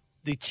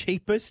 The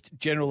cheapest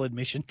general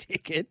admission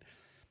ticket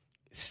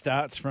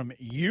starts from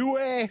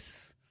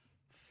US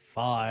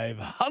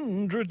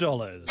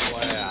 $500.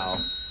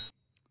 Wow.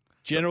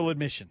 General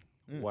admission.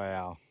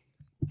 Wow.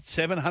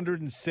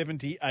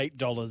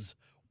 $778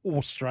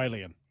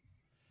 Australian.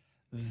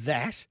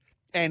 That,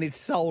 and it's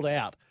sold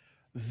out.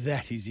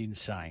 That is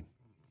insane.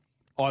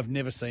 I've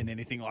never seen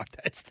anything like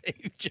that,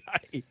 Steve J.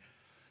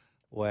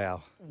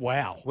 Wow.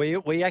 Wow.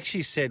 We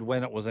actually said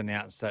when it was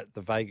announced that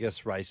the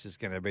Vegas race is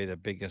going to be the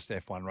biggest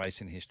F1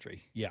 race in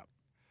history. Yeah.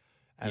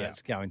 And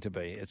it's going to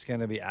be. It's going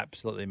to be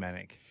absolutely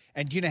manic.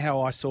 And you know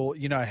how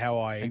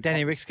And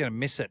Danny Rick's going to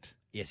miss it.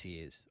 Yes, he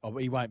is. Oh,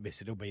 he won't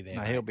miss it. He'll be there.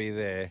 No, mate. he'll be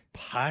there.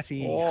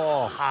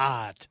 Partying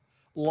hard.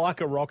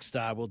 Like a rock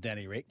star will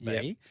Danny Rick be.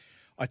 Yep.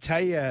 I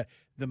tell you,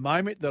 the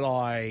moment that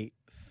I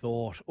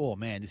thought, oh,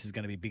 man, this is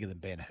going to be bigger than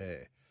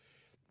Ben-Hur,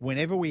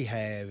 whenever we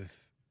have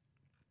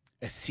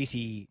a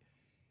city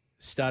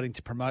starting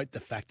to promote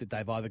the fact that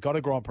they've either got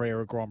a Grand Prix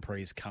or a Grand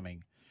Prix is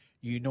coming,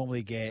 you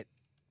normally get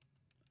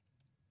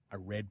a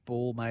Red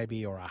Bull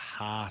maybe or a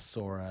Haas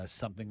or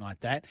something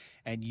like that,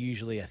 and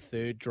usually a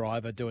third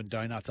driver doing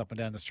donuts up and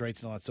down the streets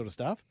and all that sort of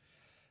stuff.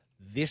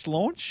 This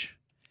launch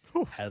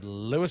had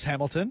Lewis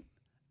Hamilton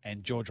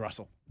and George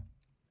Russell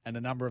and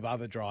a number of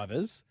other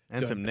drivers.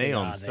 And doing some PR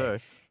neons there.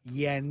 too.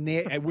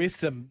 Yeah, with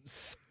some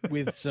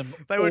They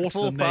were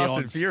full awesome Fast neons.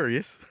 and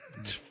Furious.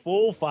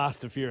 Full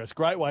Fast and Furious.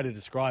 Great way to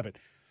describe it.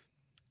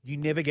 You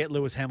never get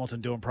Lewis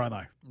Hamilton doing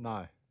promo.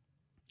 No.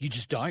 You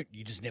just don't.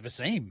 You just never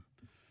see him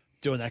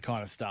doing that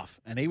kind of stuff.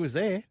 And he was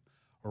there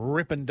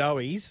ripping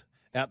doughies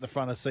out the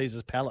front of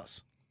Caesar's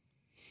Palace.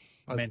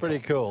 That's Mental.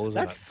 pretty cool, isn't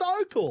That's it?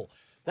 so cool.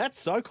 That's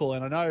so cool.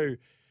 And I know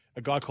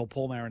a guy called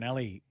Paul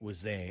Marinelli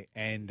was there,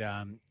 and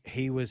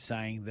he was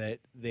saying that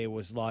there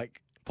was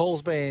like...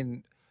 Paul's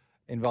been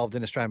involved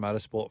in Australian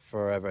motorsport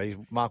forever. He's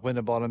Mark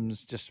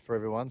Winterbottom's, just for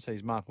everyone. So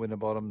he's Mark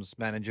Winterbottom's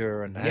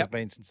manager and has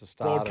been since the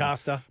start.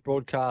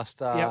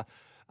 Broadcaster.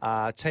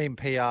 Team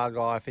PR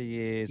guy for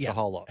years, the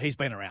whole lot. He's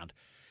been around.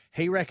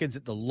 He reckons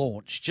at the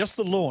launch, just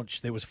the launch,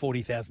 there was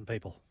 40,000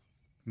 people.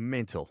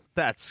 Mental.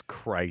 That's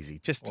crazy.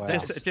 Just Wow.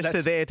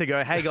 to there to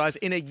go, hey guys,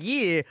 in a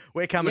year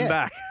we're coming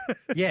back.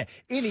 Yeah.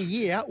 In a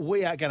year,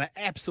 we are going to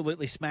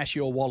absolutely smash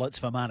your wallets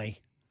for money.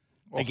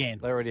 Again.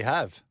 They already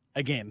have.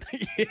 Again.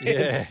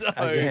 Yeah, So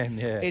again,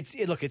 yeah.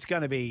 It's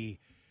going to be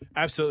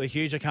absolutely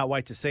huge. I can't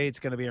wait to see it. It's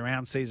going to be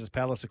around Caesar's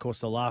Palace. Of course,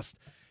 the last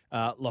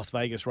Las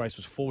Vegas race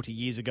was 40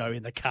 years ago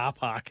in the car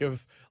park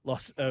of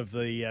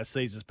the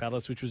Caesar's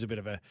Palace, which was a bit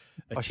of a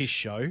tish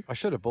show. I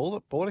should have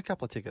bought a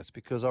couple of tickets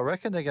because I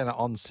reckon they're going to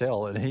on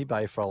sell at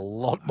eBay for a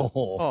lot more.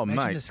 Oh,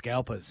 Imagine mate. the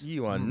scalpers.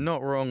 You are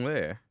not wrong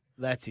there.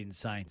 That's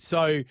insane.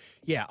 So,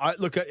 yeah,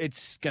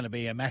 it's going to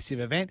be a massive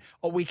event.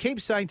 We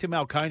keep saying to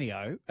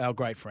Malconio, our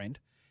great friend,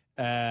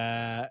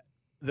 that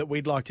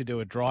we'd like to do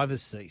a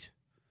driver's seat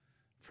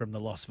from the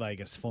Las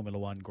Vegas Formula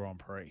One Grand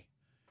Prix.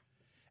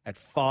 at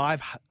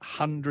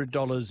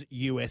 $500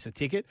 US a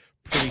ticket.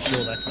 Pretty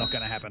sure that's not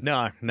going to happen.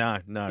 No.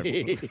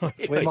 We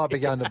might be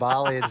going to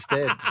Bali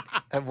instead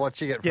and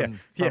watching it from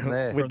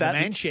there. With From that the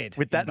man shed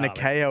with that in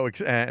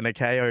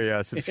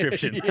Nakao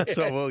subscription. That's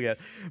what we'll get.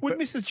 Would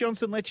Mrs.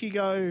 Johnson let you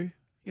go,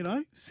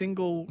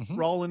 single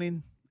rolling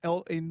in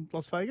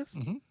Las Vegas?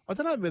 Mm-hmm. I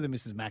don't know whether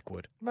Mrs. Mack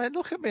would. Mate,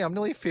 look at me. I'm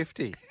nearly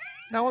 50.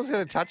 No one's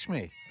going to touch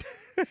me.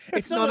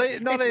 It's not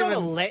a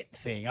let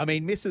thing. I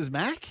mean, Mrs.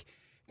 Mack,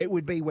 it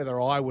would be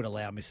whether I would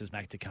allow Mrs.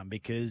 Mack to come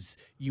because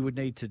you would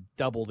need to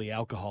double the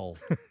alcohol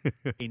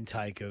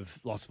intake of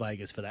Las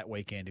Vegas for that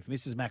weekend. If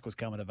Mrs. Mack was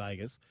coming to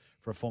Vegas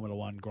for a Formula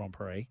One Grand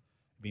Prix, it'd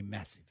be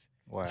massive.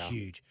 Wow.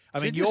 Huge.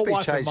 I mean, your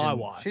wife and my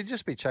wife. She'd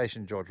just be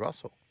chasing George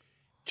Russell.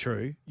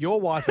 True.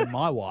 Your wife and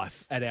my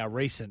wife at our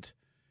recent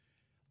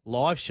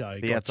live show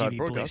The got outside Jimmy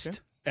broadcast,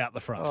 blissed out the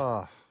front.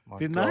 Oh, my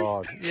Didn't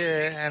God.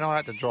 Yeah, and I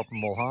had to drop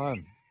them all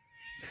home.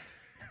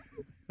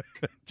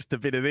 Just a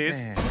bit of this.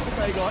 Man.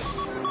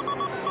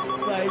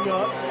 They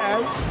got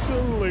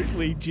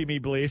absolutely Jimmy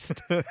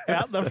blissed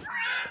out the front.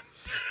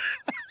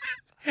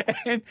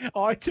 And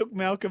I took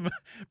Malcolm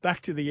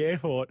back to the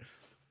airport,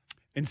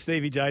 and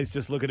Stevie J's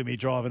just looking at me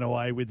driving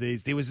away with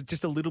these. There was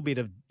just a little bit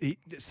of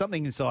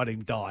something inside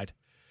him died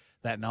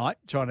that night,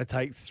 trying to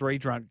take 3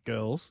 drunk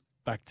girls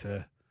back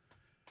to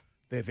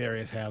their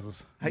various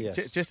houses. Hey,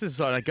 Yes. just as a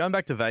side note, going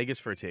back to Vegas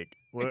for a tick,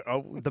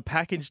 the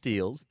package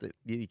deals that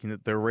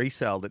the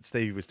resale that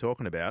Stevie was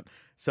talking about.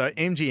 So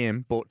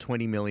MGM bought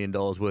 $20 million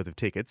worth of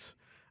tickets,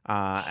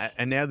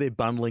 and now they're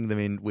bundling them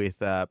in with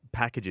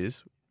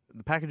packages.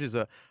 The packages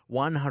are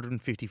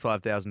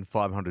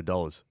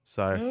 $155,500.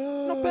 So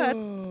not bad.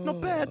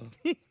 Not bad.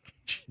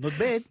 Not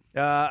bad.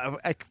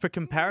 For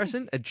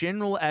comparison, a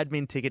general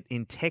admin ticket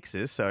in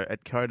Texas, so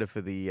at Coda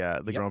for the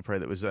Grand Prix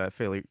that was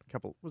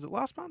was it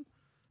last month?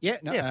 Yeah,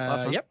 no,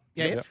 last month. Yep.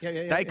 Yeah.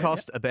 They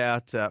cost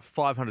about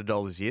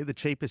 $500 a year. The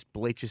cheapest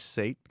bleachers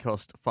seat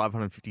cost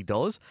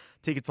 $550.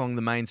 Tickets along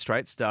the main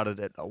straight started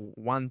at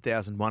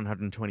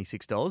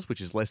 $1,126,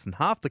 which is less than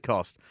half the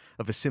cost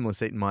of a similar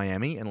seat in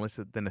Miami and less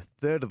than a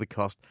third of the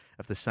cost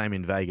of the same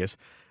in Vegas.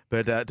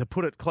 But to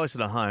put it closer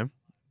to home,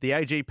 the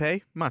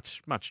AGP,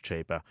 much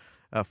cheaper.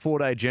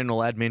 4-day general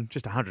admin,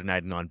 just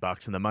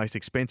 $189, and the most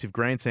expensive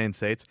grandstand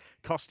seats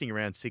costing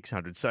around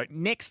 $600. So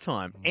next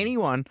time,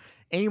 anyone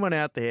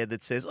out there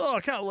that says, "Oh, I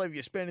can't believe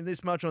you're spending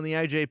this much on the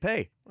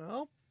AGP,"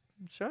 well,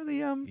 show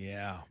the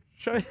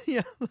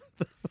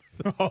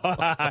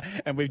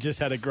And we've just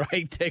had a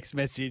great text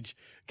message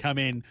come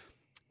in.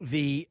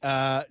 The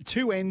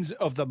two ends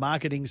of the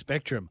marketing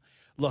spectrum: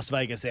 Las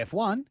Vegas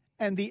F1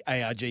 and the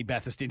ARG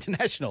Bathurst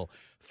International.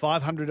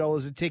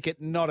 $500 a ticket,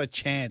 not a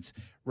chance.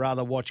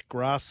 Rather watch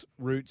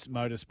grassroots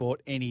motorsport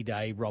any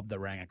day. Rob the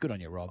Ranger. Good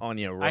on you, Rob. On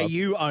you, Rob.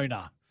 AU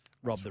owner,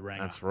 Rob the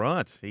Ranger. That's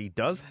right. He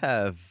does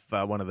have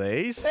one of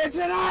these. It's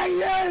an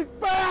AU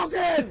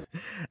Falcon!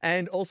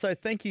 And also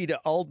thank you to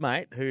Old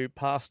Mate who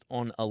passed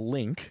on a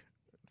link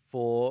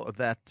for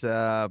that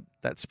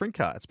sprint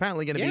car. It's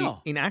apparently going to be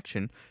in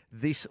action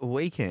this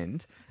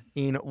weekend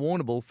in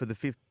Warrnambool for the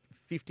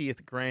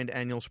 50th Grand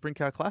Annual Sprint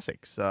Car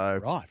Classic. So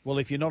Right. Well,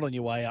 if you're not on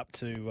your way up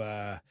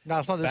to No,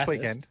 it's not this Bathurst-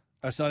 weekend.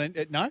 Oh, it's not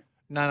no?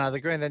 No, the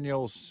Grand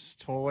Annual's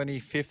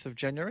 25th of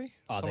January.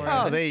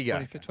 Oh, there you go.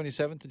 25th,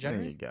 27th of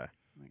January. There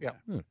you go.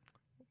 Yeah.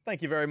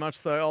 Thank you very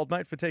much, though, Old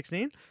Mate, for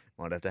texting in.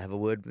 Might have to have a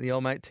word with the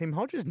old mate Tim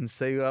Hodges and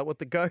see what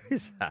the go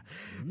is.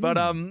 But,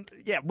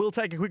 we'll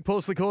take a quick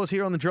pause for the cause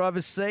here on the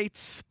driver's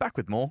seat. Back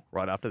with more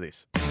right after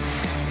this.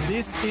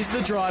 This is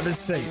the driver's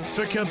seat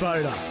for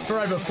Kubota. For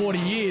over 40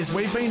 years,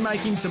 we've been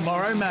making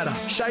tomorrow matter,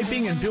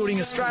 shaping and building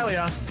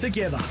Australia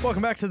together.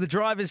 Welcome back to the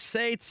driver's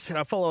seat.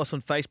 Follow us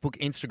on Facebook,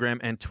 Instagram,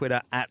 and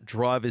Twitter at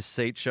Driver's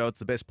Seat Show. It's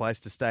the best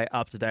place to stay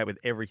up to date with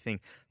everything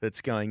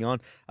that's going on.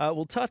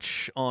 We'll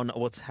touch on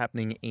what's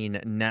happening in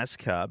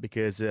NASCAR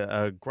because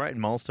a great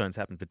milestone's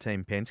happened for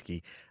Team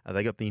Penske.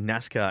 They got the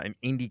NASCAR and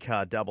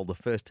IndyCar double, the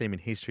first team in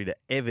history to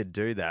ever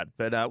do that.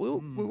 But we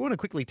want to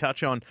quickly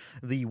touch on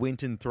the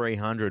Winton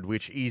 300,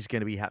 which is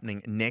going to be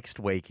happening next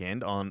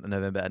weekend on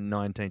November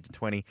 19 to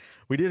 20.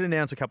 We did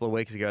announce a couple of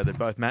weeks ago that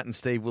both Matt and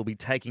Steve will be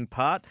taking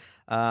part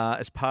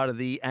as part of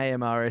the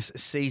AMRS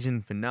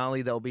season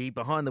finale. They'll be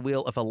behind the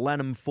wheel of a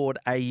Lanham Ford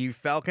AU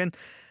Falcon.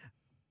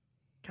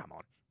 Come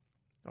on.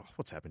 Oh,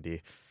 what's happened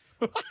here?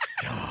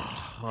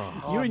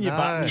 You and your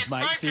buttons,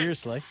 mate.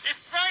 Seriously.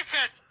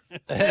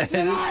 It's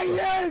an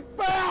AU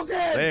Falcon!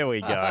 There we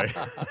go.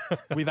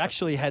 We've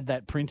actually had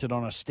that printed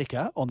on a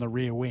sticker on the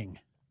rear wing.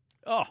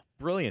 Oh,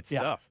 brilliant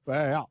stuff.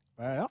 Yeah,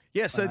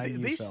 so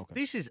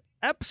this is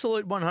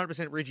absolute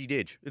 100% Reggie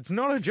Didge. It's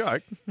not a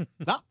joke.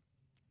 No,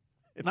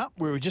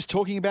 we were just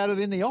talking about it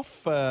in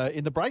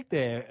the break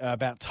there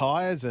about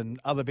tyres and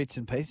other bits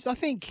and pieces. I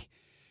think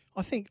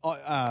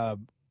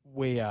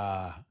we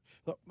are.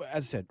 Look,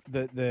 as I said,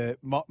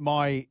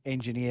 my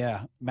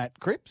engineer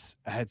Matt Cripps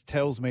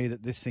tells me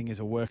that this thing is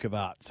a work of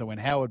art. So when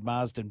Howard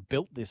Marsden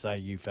built this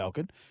AU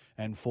Falcon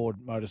and Ford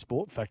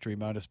Motorsport Factory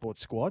Motorsport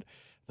Squad,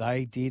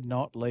 they did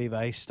not leave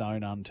a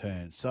stone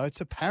unturned. So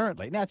it's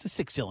apparently, now it's a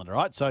 6-cylinder,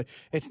 right? So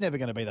it's never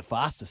going to be the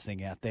fastest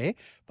thing out there.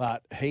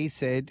 But he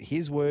said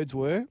his words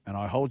were, and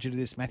I hold you to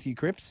this, Matthew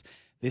Cripps,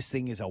 this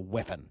thing is a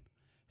weapon.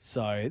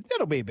 So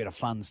that'll be a bit of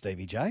fun,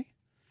 Stevie J.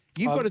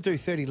 You've got to do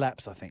 30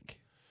 laps, I think,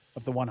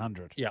 of the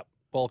 100. Yep.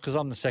 Well, because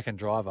I'm the second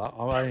driver,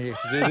 I only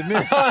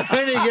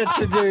get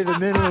to do the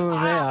minimum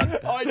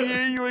amount. I knew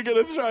you were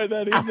going to throw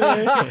that in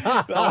there.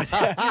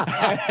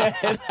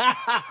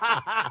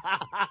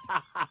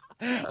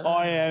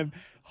 I am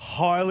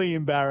highly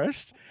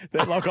embarrassed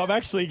that, like, I'm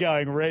actually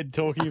going red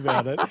talking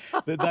about it,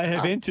 that they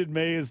have entered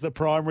me as the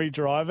primary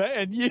driver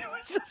and you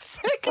as the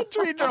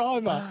secondary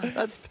driver.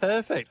 That's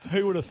perfect.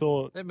 Who would have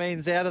thought? That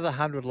means out of the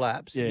 100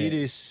 laps, Yeah. you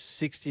do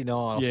 69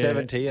 or Yeah,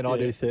 70 and I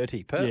yeah. do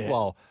 30. Yeah.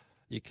 Well,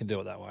 you can do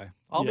it that way.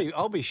 Yeah.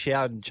 I'll be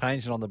shouting and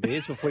changing on the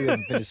beers before you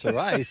even finish the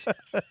race.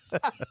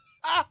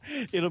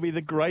 It'll be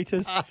the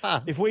greatest.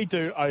 If we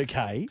do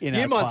okay in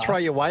our You might class, throw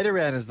your weight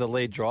around as the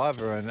lead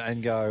driver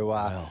and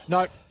go,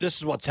 no, this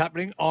is what's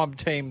happening. I'm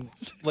team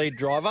lead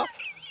driver.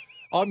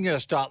 I'm going to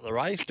start the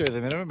race, do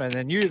the minimum, and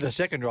then you, the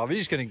second driver, you're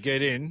just going to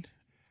get in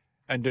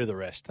and do the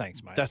rest.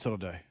 Thanks, mate. That's what I'll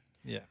do.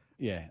 Yeah.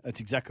 Yeah, that's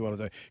exactly what I'll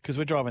do because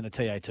we're driving the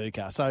TA2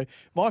 car. So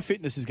my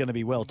fitness is going to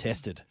be well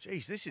tested.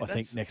 Jeez, I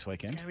think next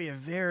weekend. It's going to be a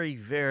very,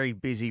 very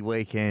busy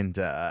weekend.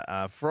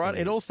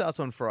 Friday. It all starts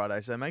on Friday,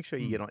 so make sure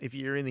you get on. If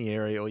you're in the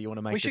area or you want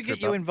to make We the should trip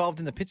get you up. involved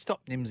in the pit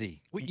stop, Nimsy.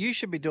 You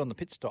should be doing the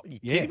pit stop.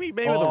 Kidding me?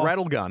 Me with a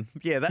rattle gun.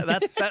 Yeah,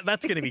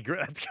 that's going to be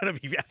great. That's going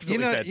to be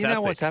absolutely fantastic. You know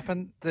what's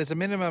happened? There's a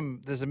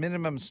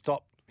minimum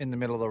stop in the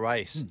middle of the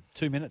race.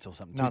 2 minutes or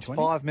something. No, it's 2:20?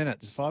 5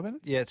 minutes. It's 5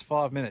 minutes? Yeah, it's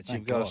 5 minutes.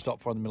 Thank You've got to God.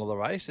 stop for in the middle of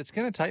the race. It's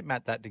going to take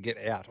Matt that to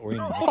get out or in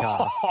the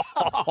car.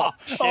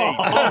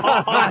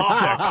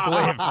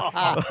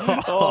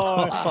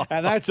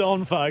 And that's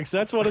on, folks.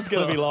 That's what it's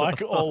going to be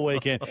like all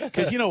weekend.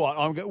 Because you know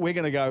what? We're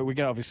going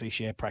to obviously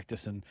share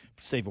practice, and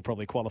Steve will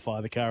probably qualify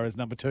the car as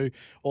number 2,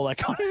 all that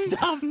kind of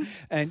stuff.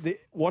 And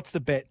what's the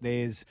bet?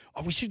 We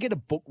should get a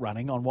book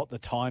running on what the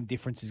time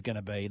difference is going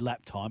to be,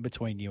 lap time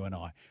between you and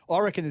I. I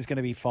reckon there's going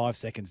to be 5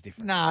 seconds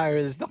difference. No,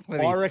 there's not going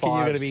to be I reckon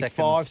you're going to be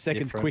 5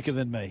 seconds difference. quicker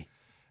than me.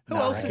 Who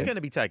else is going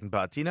to be taking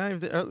part? Do you know?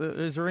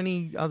 Is there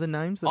any other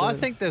names? I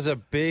think there's a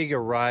big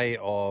array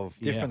of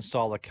different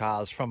style of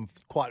cars, from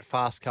quite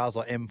fast cars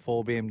like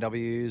M4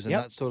 BMWs and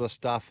that sort of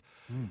stuff,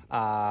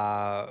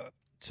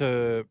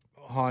 to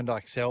Hyundai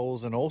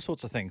Excels and all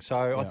sorts of things.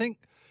 So I think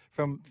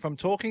from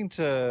talking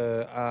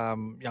to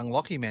young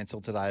Lockie Mansell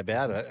today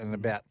about it and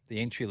about the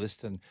entry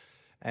list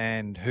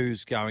and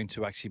who's going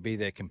to actually be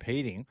there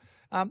competing.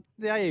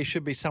 The AE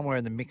should be somewhere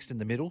in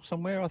the middle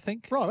somewhere, I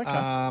think. Right,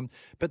 okay.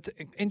 But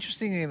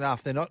interestingly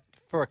enough, they're not,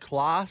 for a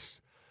class,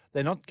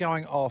 they're not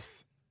going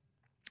off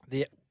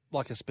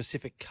like a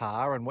specific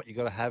car and what you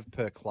got to have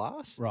per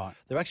class. Right.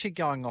 They're actually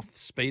going off the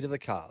speed of the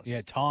cars. Yeah,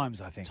 times,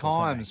 I think.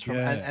 Times. Or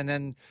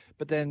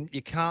But then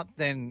you can't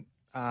then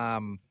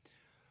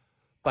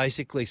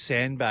basically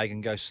sandbag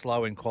and go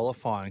slow in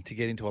qualifying to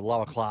get into a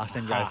lower class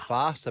and go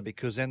faster,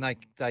 because then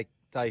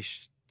they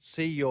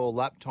see your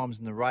lap times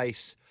in the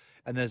race.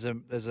 And there's a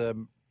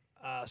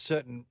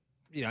certain,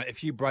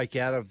 if you break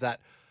out of that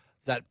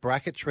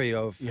bracketry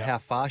of how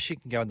fast you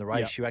can go in the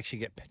race, you actually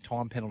get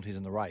time penalties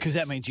in the race. Because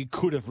that means you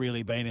could have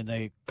really been in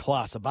the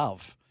class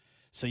above.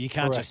 So you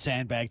can't just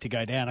sandbag to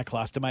go down a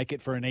class to make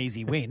it for an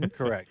easy win.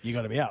 Correct. You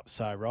got to be up.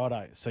 So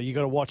righto. So you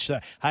got to watch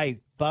that. Hey,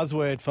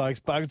 buzzword,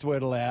 folks.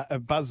 Buzzword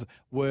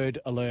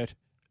alert.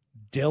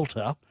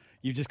 Delta.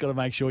 You've just got to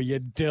make sure your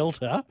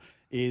delta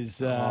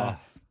is.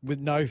 With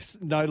no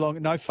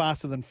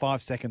faster than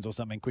 5 seconds or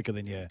something quicker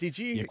than your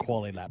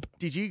quali lap.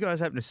 Did you guys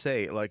happen to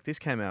see, this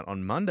came out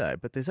on Monday,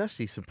 but there's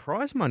actually some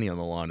prize money on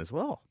the line as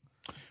well.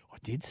 I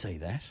did see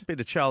that. Bit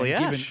of Charlie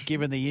And Ash.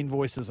 Given the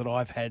invoices that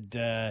I've had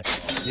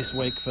this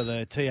week for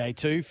the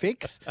TA2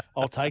 fix,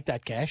 I'll take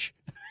that cash.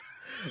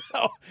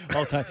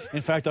 I'll take.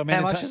 In fact, How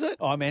much is it?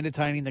 I'm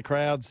entertaining the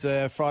crowds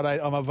Friday.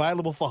 I'm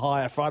available for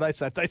hire Friday,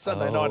 Saturday,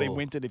 Sunday night in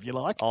Winton if you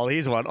like. Oh,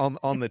 here's one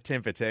on the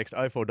temper text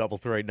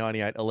 0433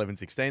 98 11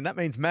 16. That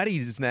means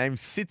Matty's name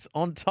sits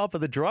on top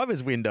of the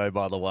driver's window,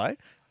 by the way.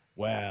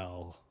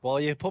 Wow. Well,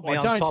 you put me I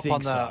on don't top think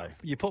on the so.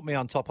 you put me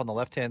on top on the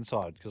left-hand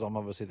side because I'm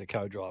obviously the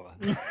co-driver.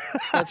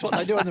 That's what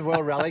they do in the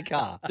World Rally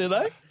Car. Do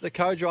they? The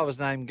co-driver's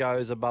name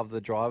goes above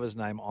the driver's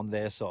name on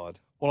their side.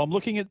 Well, I'm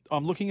looking at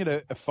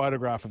a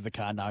photograph of the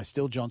car. No,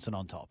 still Johnson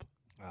on top,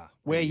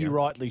 where you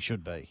rightly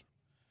should be.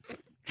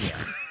 Yeah.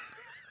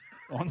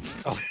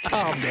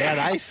 Calm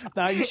down, Ace.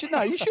 No, you should.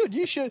 No, you should.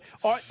 You should.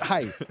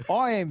 I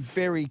am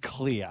very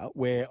clear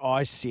where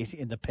I sit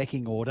in the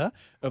pecking order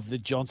of the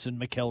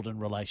Johnson-McKeldin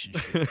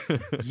relationship.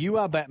 You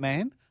are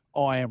Batman.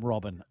 I am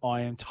Robin.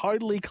 I am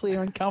totally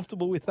clear and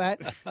comfortable with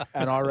that,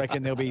 and I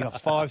reckon there'll be a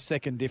 5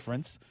 second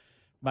difference,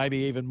 maybe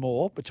even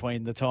more,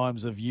 between the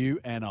times of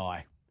you and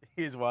I.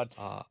 Here's one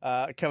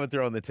coming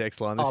through on the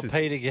text line. This is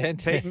Pete again.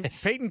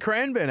 Pete and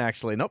Cranbourne,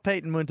 actually, not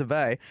Pete and Munter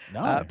Bay.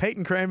 No. Pete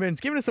and Cranbourne's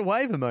given us a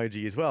wave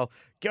emoji as well.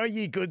 Go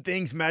you good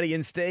things, Matty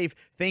and Steve.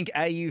 Think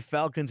AU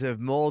Falcons have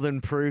more than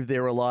proved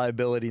their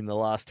reliability in the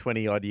last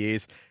 20-odd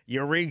years.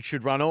 Your rig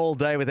should run all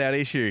day without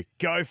issue.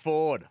 Go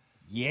forward.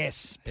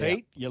 Yes,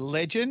 Pete, you're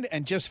legend.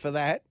 And just for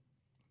that,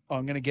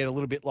 I'm going to get a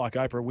little bit like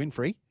Oprah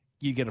Winfrey.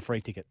 You get a free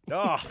ticket.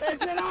 Oh,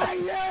 it's an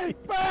AU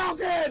Falcon!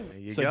 There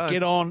you So go.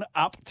 get on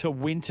up to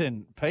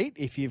Winton, Pete.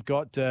 If you've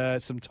got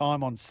some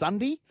time on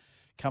Sunday,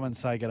 come and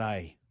say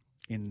g'day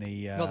in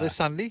the... Not this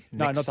Sunday?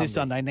 No, Next not this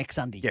Sunday. Sunday, next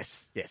Sunday.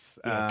 Yes. Yeah,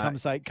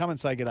 come and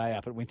say g'day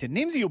up at Winton.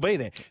 Nimsy will be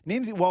there.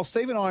 Nimsy, while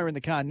Steve and I are in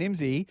the car,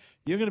 Nimsy,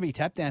 you're going to be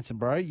tap dancing,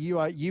 bro. You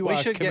are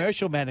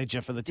commercial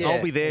manager for the team.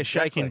 I'll be there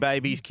shaking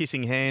babies,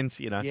 kissing hands,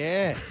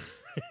 Yes.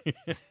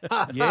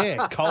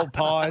 Yeah, cold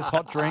pies,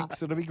 hot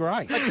drinks. It'll be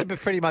great. That's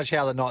pretty much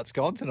how the night's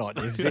gone tonight,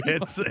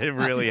 Nimsy. It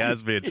really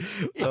has been.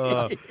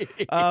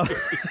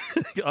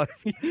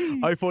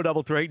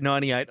 0433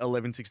 98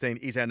 11 16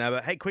 is our number.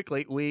 Hey,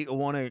 quickly, we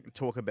want to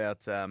talk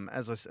about,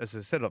 as I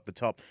said up the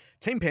top,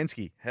 Team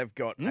Penske have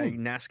got a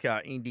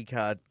NASCAR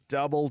IndyCar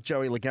double.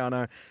 Joey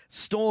Logano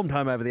stormed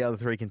home over the other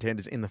three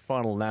contenders in the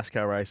final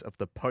NASCAR race of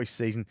the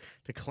postseason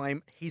to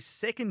claim his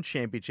second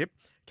championship,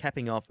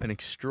 capping off an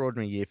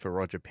extraordinary year for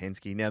Roger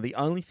Penske. Now, the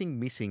only thing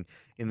missing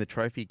in the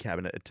trophy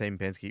cabinet at Team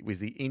Penske was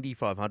the Indy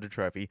 500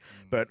 trophy,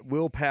 but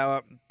Will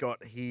Power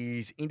got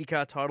his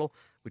IndyCar title,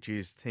 which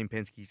is Team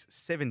Penske's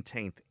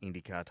 17th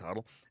IndyCar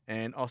title,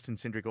 and Austin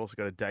Cindric also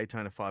got a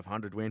Daytona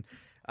 500 win.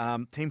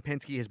 Team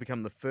Penske has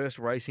become the first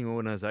racing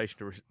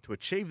organisation to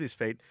achieve this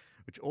feat,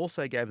 which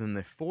also gave them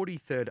their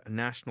 43rd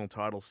national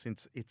title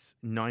since its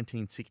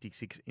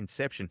 1966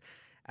 inception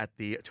at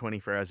the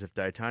 24 Hours of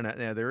Daytona.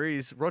 Now,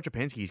 Roger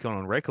Penske's gone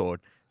on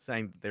record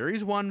saying there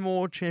is one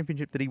more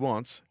championship that he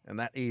wants, and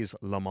that is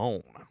Le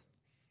Mans.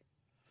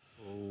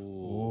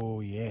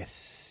 Oh,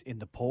 yes, in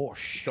the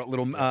Porsche. Got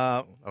little,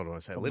 I don't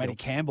want to say little. Matty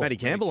Campbell. Matty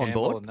Campbell on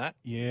board. That.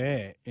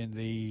 Yeah, in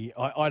the,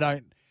 I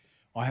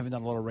haven't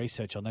done a lot of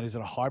research on that. Is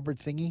it a hybrid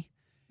thingy?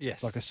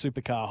 Yes. Like a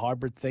supercar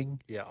hybrid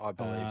thing? Yeah, I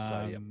believe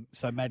so, yeah.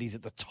 So Matty's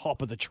at the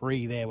top of the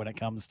tree there when it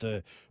comes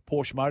to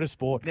Porsche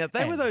Motorsport. Now,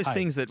 they were those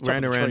things that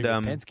ran top of the tree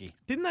around. with Penske.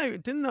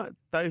 Didn't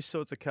those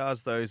sorts of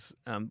cars,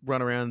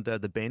 run around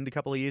the bend a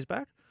couple of years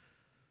back?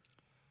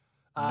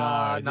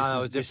 No, it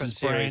was a different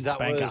series.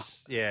 Brand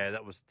Spanker.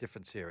 That was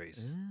different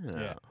series.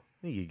 Yeah.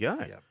 There you go.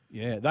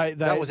 Yeah,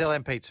 that was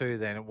LMP2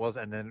 then. It was,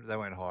 and then they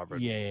went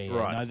hybrid. Yeah.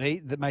 Right. No,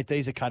 mate,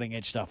 these are cutting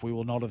edge stuff. We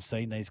will not have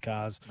seen these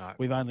cars. No.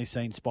 We've only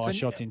seen spy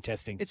shots in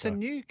testing. It's a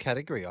new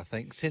category, I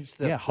think, since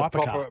the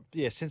hypercar.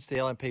 since the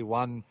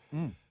LMP1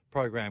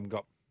 program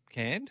got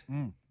canned.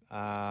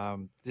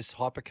 This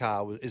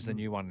hypercar is the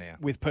new one now,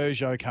 with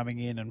Peugeot coming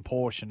in and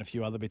Porsche and a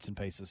few other bits and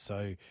pieces.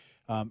 So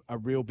a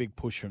real big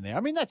push from there. I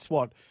mean, that's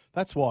what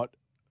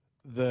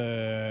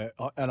and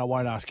I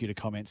won't ask you to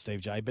comment, Steve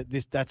J, but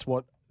that's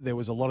what there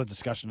was a lot of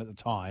discussion at the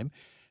time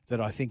that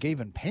I think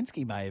even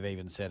Penske may have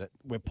even said it.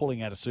 We're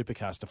pulling out of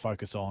supercars to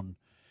focus on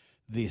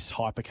this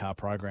hypercar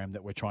program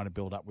that we're trying to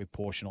build up with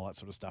Porsche and all that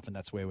sort of stuff, and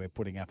that's where we're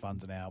putting our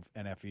funds and our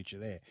future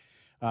there.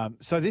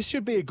 So this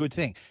should be a good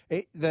thing.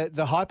 The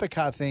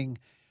hypercar thing,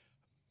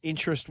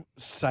 interest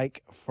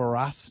sake for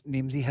us,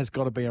 Nimsy, has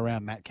got to be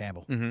around Matt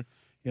Campbell. Mm-hmm.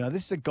 You know,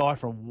 this is a guy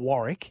from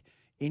Warwick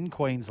in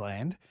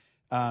Queensland.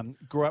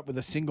 Grew up with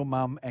a single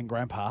mum and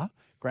grandpa.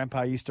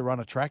 Grandpa used to run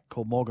a track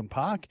called Morgan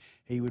Park.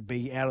 He would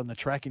be out on the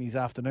track in his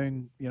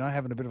afternoon,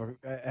 having a bit of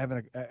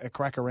a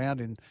crack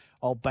around in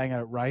old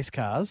banger race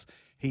cars.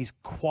 He's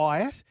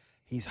quiet.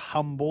 He's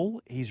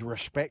humble. He's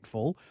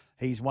respectful.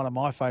 He's one of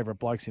my favourite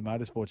blokes in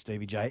motorsport,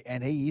 Stevie J,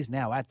 and he is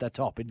now at the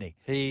top, isn't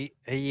he?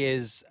 He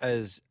is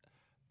as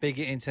big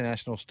an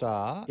international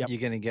star you're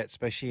going to get,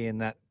 especially in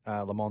that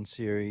Le Mans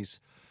series.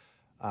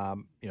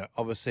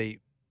 Obviously,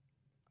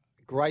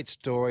 great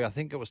story. I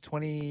think it was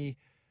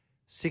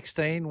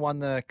 2016, won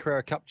the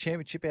Carrera Cup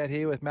Championship out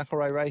here with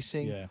McElroy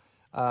Racing. Yeah.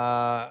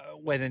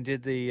 Went and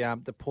did the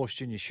Porsche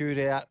Junior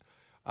Shootout.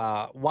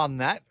 Won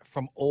that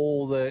from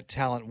all the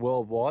talent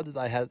worldwide that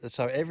they had.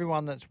 So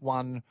everyone that's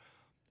won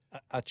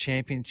a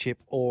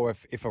championship, or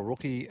if a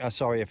rookie,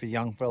 if a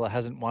young fella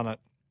hasn't won it,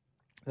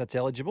 that's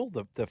eligible.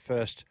 The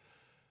first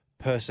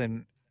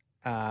person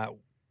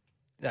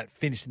that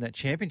finished in that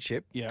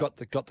championship got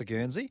the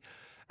Guernsey.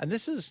 And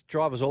this is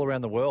drivers all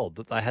around the world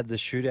that they had this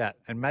shootout.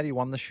 And Matty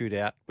won the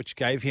shootout, which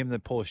gave him the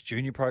Porsche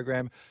Junior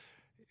program.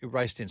 He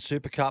raced in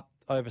Super Cup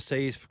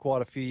overseas for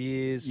quite a few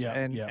years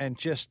and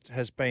just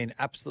has been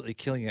absolutely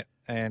killing it.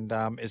 And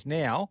is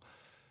now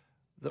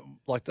the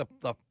proper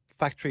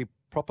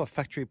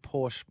factory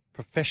Porsche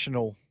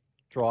professional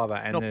driver.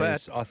 And Not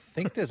bad. I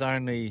think there's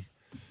only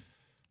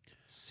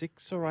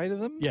 6 or 8 of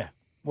them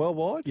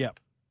worldwide. Yeah.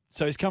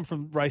 So he's come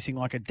from racing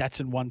like a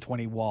Datsun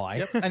 120Y.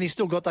 Yep. And he's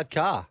still got that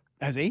car.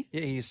 Has he?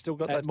 Yeah, he's still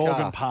got that at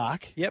Morgan car.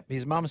 Park. Yep,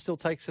 his mum still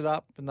takes it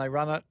up and they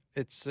run it.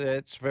 It's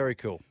very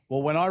cool.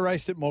 Well, when I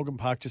raced at Morgan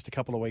Park just a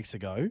couple of weeks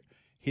ago,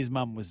 his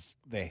mum was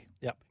there.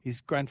 Yep. His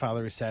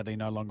grandfather is sadly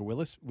no longer with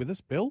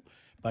us, Bill,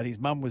 but his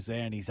mum was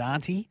there and his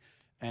auntie.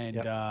 And,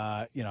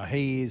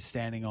 he is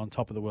standing on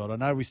top of the world. I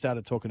know we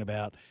started talking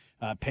about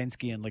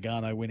Penske and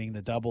Logano winning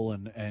the double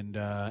and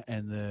the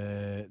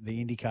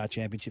IndyCar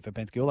championship for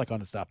Penske, all that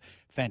kind of stuff.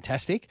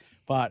 Fantastic.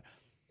 But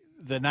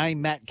the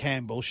name Matt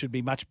Campbell should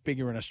be much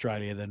bigger in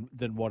Australia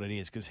than what it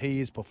is, because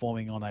he is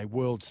performing on a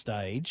world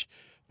stage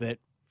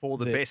for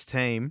the best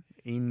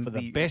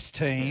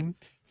team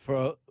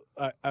for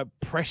a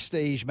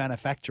prestige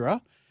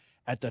manufacturer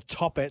at the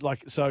top end.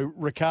 So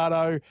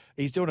Ricciardo,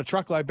 he's doing a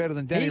truckload better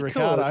than Danny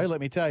Ricciardo,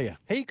 let me tell you.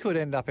 He could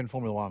end up in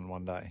Formula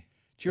One day.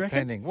 Do you reckon?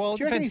 Depending. Well,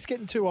 do you reckon he's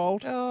getting too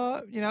old?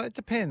 It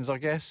depends, I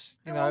guess.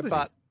 How old is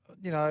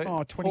he?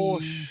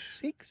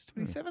 26,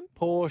 27?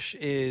 Porsche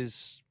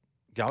is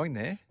going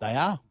there. They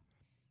are.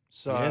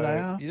 So yeah, they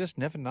are. You just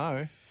never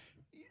know.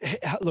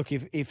 Look,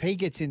 if he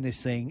gets in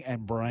this thing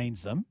and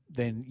brains them,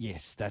 then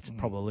yes, that's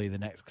probably the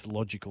next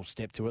logical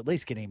step to at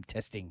least get him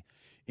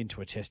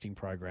into a testing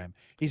program.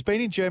 He's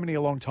been in Germany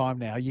a long time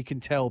now. You can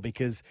tell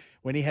because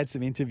when he had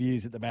some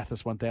interviews at the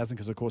Mathis 1000,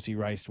 because of course he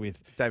raced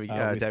with Davey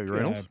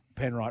Reynolds,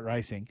 Penrite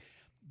Racing,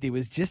 there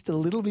was just a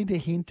little bit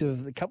of hint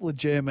of a couple of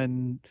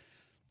German,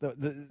 the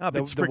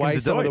way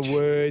some of the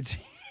words,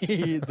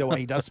 the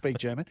way he does speak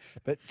German,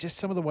 but just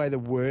some of the way the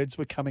words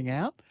were coming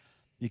out.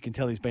 You can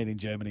tell he's been in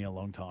Germany a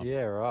long time.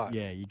 Yeah, right.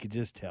 Yeah, you could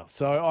just tell.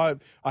 So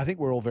I think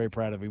we're all very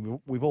proud of him.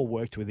 We've all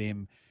worked with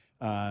him.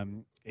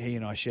 He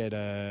and I shared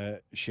a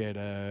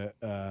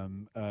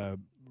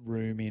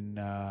room in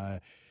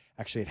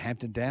actually at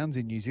Hampton Downs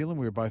in New Zealand.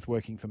 We were both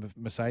working for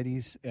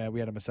Mercedes.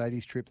 We had a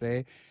Mercedes trip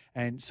there,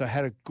 and so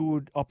had a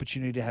good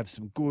opportunity to have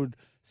some good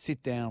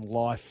sit down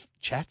life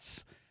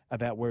chats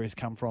about where he's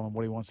come from and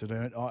what he wants to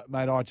do.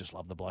 Mate, I just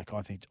love the bloke.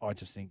 I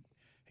just think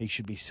he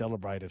should be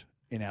celebrated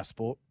in our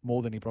sport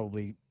more than he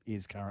probably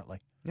is currently.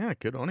 Yeah,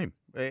 good on him.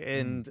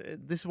 And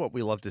this is what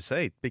we love to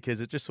see,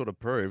 because it just sort of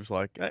proves,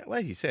 like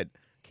as you said,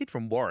 kid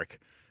from Warwick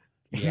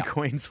in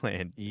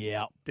Queensland.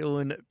 Yeah.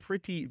 Doing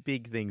pretty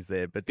big things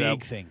there. But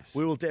big things.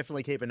 We will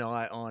definitely keep an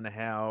eye on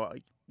how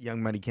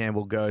young Matty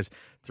Campbell goes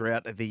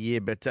throughout the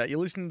year. But you're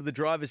listening to The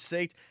Driver's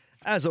Seat.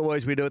 As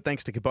always, we do it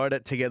thanks to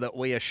Kubota. Together,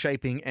 we are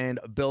shaping and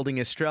building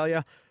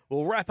Australia.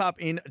 We'll wrap up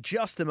in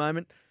just a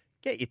moment.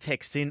 Get your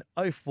texts in.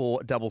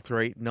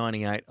 0433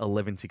 98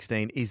 11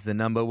 16 is the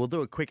number. We'll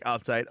do a quick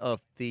update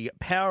of the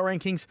power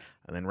rankings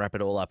and then wrap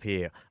it all up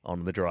here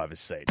on The Driver's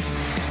Seat.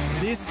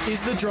 This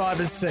is The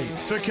Driver's Seat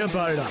for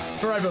Kubota.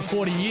 For over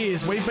 40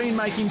 years, we've been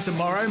making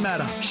tomorrow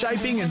matter,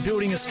 shaping and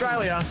building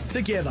Australia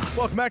together.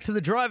 Welcome back to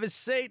The Driver's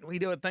Seat. We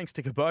do it thanks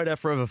to Kubota.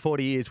 For over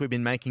 40 years, we've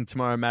been making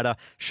tomorrow matter,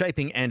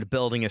 shaping and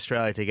building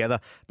Australia together.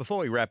 Before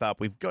we wrap up,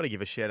 we've got to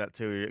give a shout out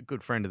to a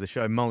good friend of the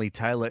show, Molly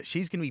Taylor.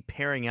 She's going to be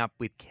pairing up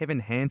with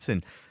Kevin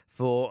Hansen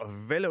for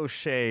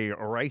Veloce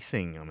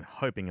Racing. I'm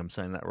hoping I'm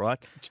saying that right.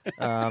 Veloce.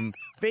 I don't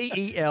think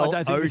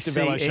Mr.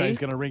 Veloce is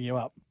going to ring you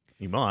up.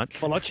 You might.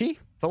 Veloce?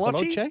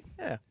 Veloce?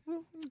 Yeah.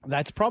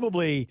 That's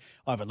probably,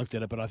 I haven't looked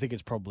at it, but I think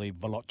it's probably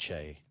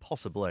Veloce.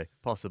 Possibly.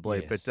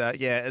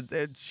 Yes.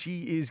 But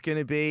she is going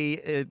to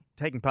be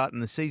taking part in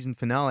the season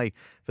finale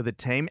for the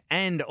team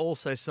and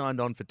also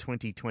signed on for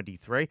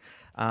 2023.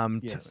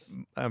 Yes.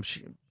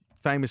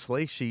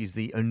 Famously, she's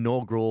the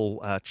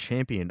inaugural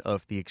champion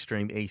of the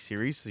Extreme E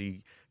Series. So you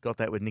got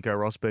that with Nico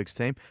Rosberg's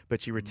team,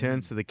 but she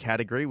returns to the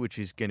category, which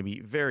is going to be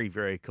very,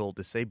 very cool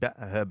to see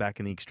her back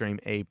in the Extreme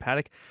E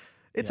paddock.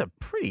 It's a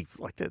pretty,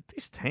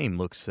 this team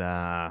looks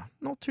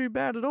not too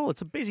bad at all.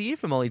 It's a busy year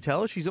for Molly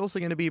Taylor. She's also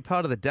going to be a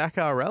part of the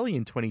Dakar Rally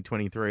in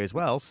 2023 as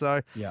well.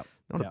 So not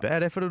a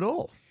bad effort at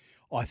all.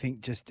 I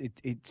think just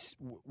it's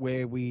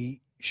where we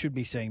should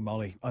be seeing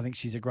Molly. I think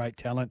she's a great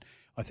talent.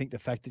 I think the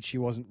fact that she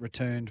wasn't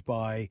returned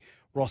by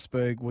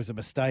Rosberg was a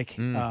mistake.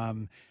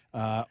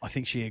 I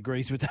think she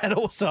agrees with that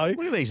also.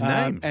 Look at these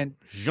names. And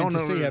to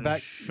see her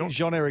back,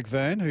 Jean-Eric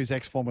Verne, who's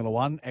ex-Formula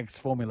 1,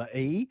 ex-Formula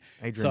E.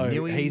 Adrian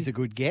Newey. He's a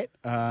good get.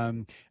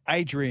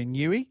 Adrian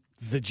Newey,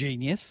 the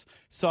genius.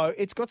 So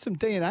it's got some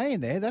DNA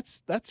in there.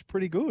 That's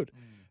pretty good.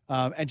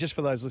 And just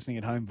for those listening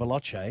at home,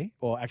 Veloce,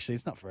 or actually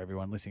it's not for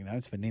everyone listening at home,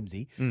 it's for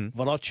Nimsy.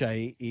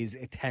 Veloce is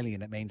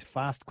Italian. It means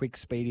fast, quick,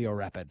 speedy, or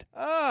rapid.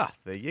 Ah,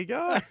 there you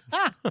go.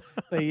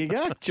 There you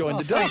go. Join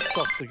the dots.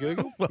 Stop the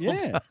Google.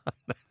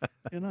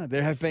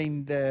 There have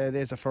been,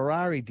 there's a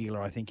Ferrari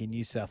dealer, I think, in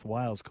New South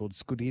Wales called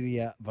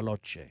Scuderia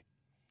Veloce.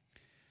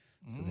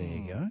 So there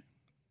you go.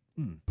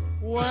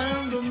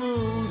 When the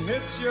moon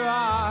hits your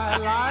eye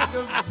like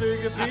a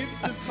big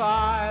pizza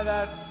pie,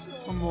 that's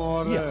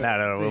more.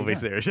 No, we'll be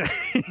serious.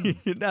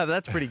 No,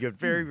 that's pretty good.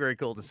 Very, very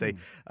cool to see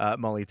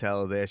Molly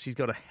Taylor there. She's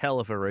got a hell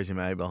of a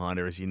resume behind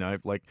her, as you know.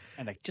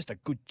 And just a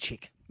good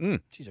chick.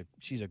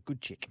 She's a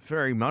good chick.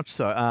 Very much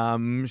so.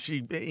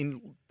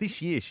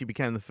 This year she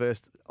became the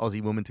first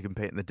Aussie woman to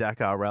compete in the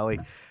Dakar Rally.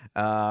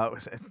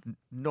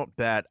 Not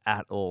bad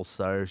at all.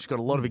 So she's got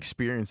a lot of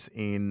experience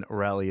in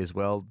rally as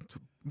well.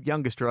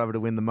 Youngest driver to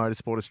win the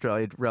Motorsport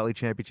Australia Rally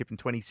Championship in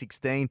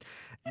 2016.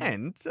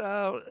 And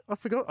I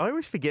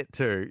always forget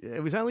too.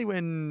 It was only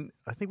when,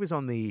 I think it was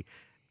on the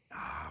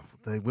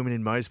Women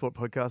in Motorsport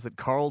podcast that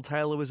Coral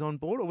Taylor was on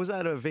board, or was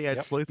that a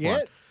V8 Sleuth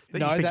one?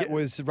 No, that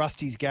was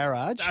Rusty's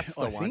Garage, That's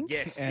the I one. think.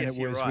 Yes, and yes, it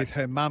you're was right. with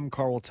her mum,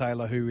 Coral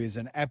Taylor, who is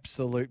an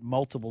absolute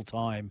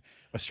multiple-time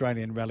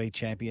Australian Rally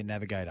champion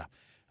navigator.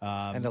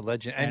 And a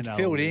legend. And a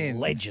filled in.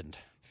 legend.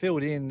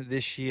 Filled in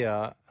this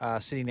year,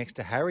 sitting next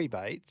to Harry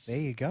Bates. There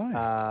you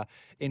go.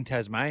 In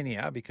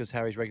Tasmania, because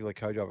Harry's regular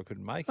co-driver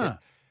couldn't make it.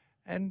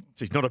 And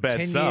she's not a bad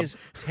 10 sub. years,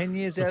 10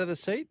 years out of the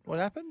seat, what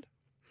happened?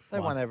 They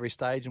won every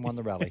stage and won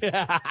the rally.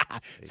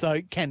 So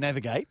can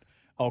navigate.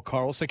 Old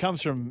Coral. So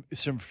comes from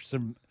some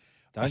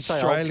Don't say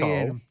Australian. old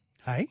Coral.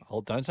 Hey?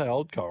 Don't say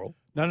old Coral.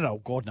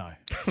 No, God, no.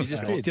 You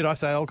just did. Did I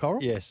say old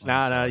Coral? Yes.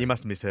 No, you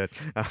must have misheard.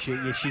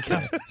 She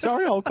comes.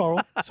 Sorry, old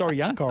Coral. Sorry,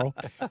 young Coral.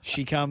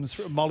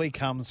 Molly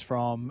comes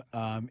from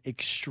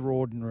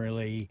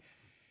extraordinarily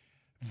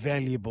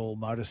valuable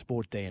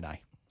motorsport DNA.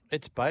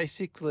 It's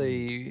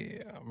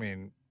basically, I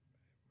mean,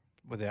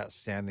 without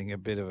sounding a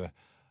bit of a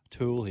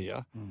tool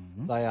here,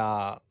 they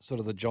are sort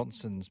of the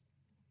Johnsons,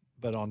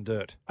 but on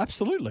dirt.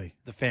 Absolutely.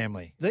 The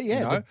family.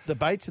 The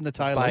Bates and the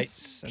Taylors.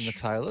 Bates and the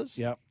Taylors.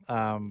 Yep.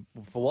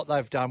 For what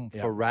they've done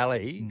for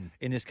rally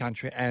in this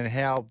country and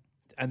how,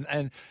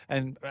 and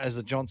as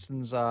the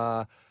Johnsons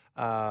are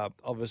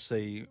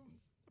obviously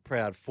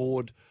proud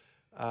Ford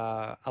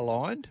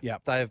aligned.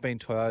 Yep. They have been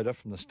Toyota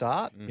from the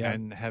start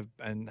and have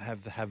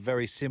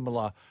very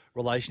similar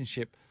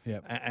relationship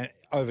and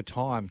over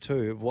time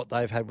too. What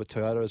they've had with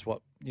Toyota is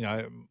what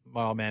my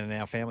old man and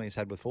our family has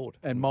had with Ford.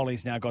 And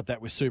Molly's now got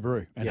that with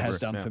Subaru and has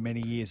done for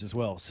many years as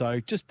well. So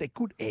just they're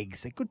good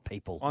eggs. They're good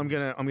people. I'm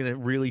gonna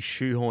really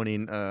shoehorn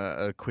in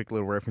a quick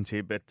little reference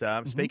here. But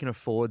speaking of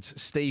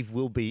Fords, Steve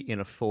will be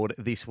in a Ford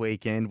this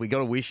weekend. We got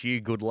to wish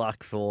you good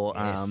luck for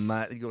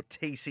your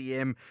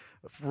TCM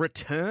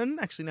return.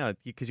 Actually, no,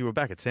 because you were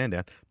back at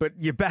Sandown, but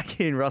you're back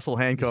in Russell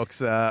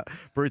Hancock's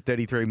Brute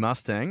 33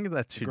 Mustang.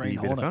 That should be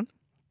a bit of fun.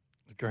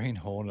 The Green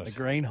Hornet. The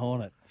Green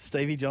Hornet.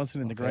 Stevie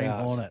Johnson in the Green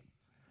Hornet.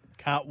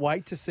 Can't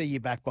wait to see you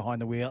back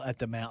behind the wheel at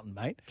the mountain,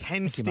 mate.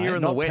 Can steer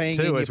in the wet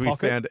too, as we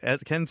found.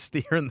 Can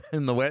steer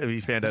in the wet, as we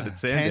found out at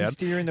Sandown. Can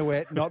steer in the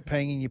wet, not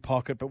peeing in your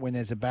pocket. But when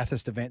there's a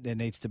Bathurst event, there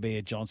needs to be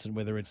a Johnson,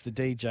 whether it's the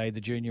DJ,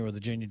 the junior, or the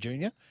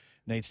junior.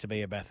 Needs to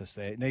be a Bathurst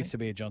there. It needs to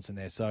be a Johnson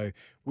there. So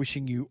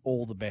wishing you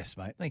all the best,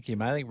 mate. Thank you,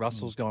 mate. I think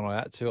Russell's gone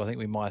out too. I think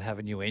we might have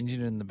a new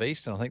engine in the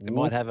beast, and I think they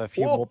might have a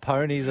few more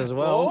ponies as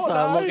well. Oh, so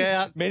no. look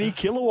out. Many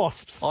killer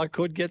wasps. I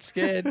could get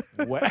scared.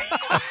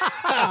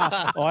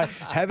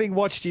 Having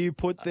watched you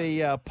put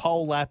the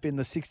pole lap in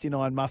the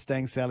 69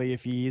 Mustang, Sally, a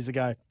few years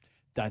ago,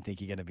 don't think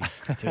you're going to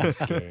be too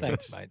scared.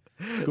 Thanks, mate.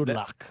 Good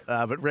luck.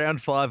 But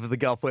round 5 of the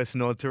Gulf Western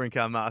Nord Touring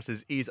Car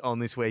Masters is on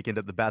this weekend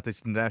at the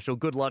Bathurst International.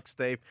 Good luck,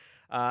 Steve.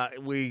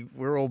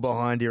 We're all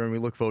behind you and we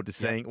look forward to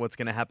seeing what's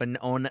going to happen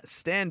on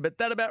stand. But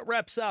that about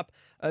wraps up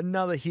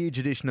another huge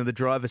edition of the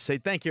Driver's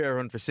Seat. Thank you,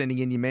 everyone, for sending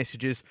in your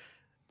messages,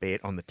 be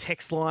it on the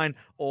text line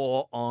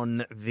or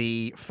on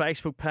the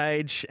Facebook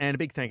page. And a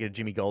big thank you to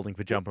Jimmy Golding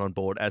for jumping on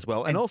board as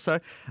well. And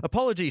also,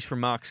 apologies from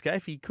Mark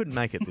Scaife. He couldn't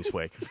make it this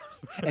week.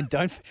 And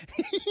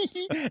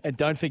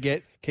don't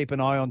forget, keep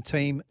an eye on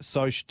Team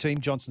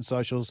Johnson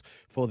socials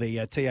for the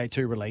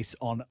TA2 release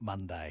on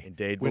Monday.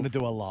 Indeed. We're going to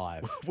do a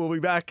live. We'll be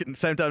back at the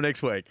same time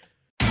next week.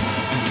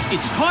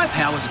 It's Tyre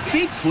Power's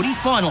Big Footy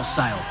Final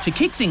Sale. To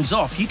kick things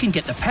off, you can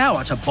get the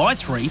power to buy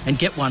 3 and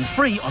get 1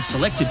 free on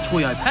selected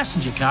Toyo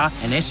passenger car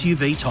and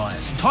SUV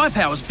tyres. Tyre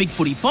Power's Big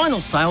Footy Final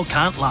Sale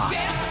can't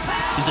last.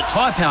 Visit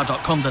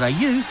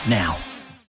tyrepower.com.au now.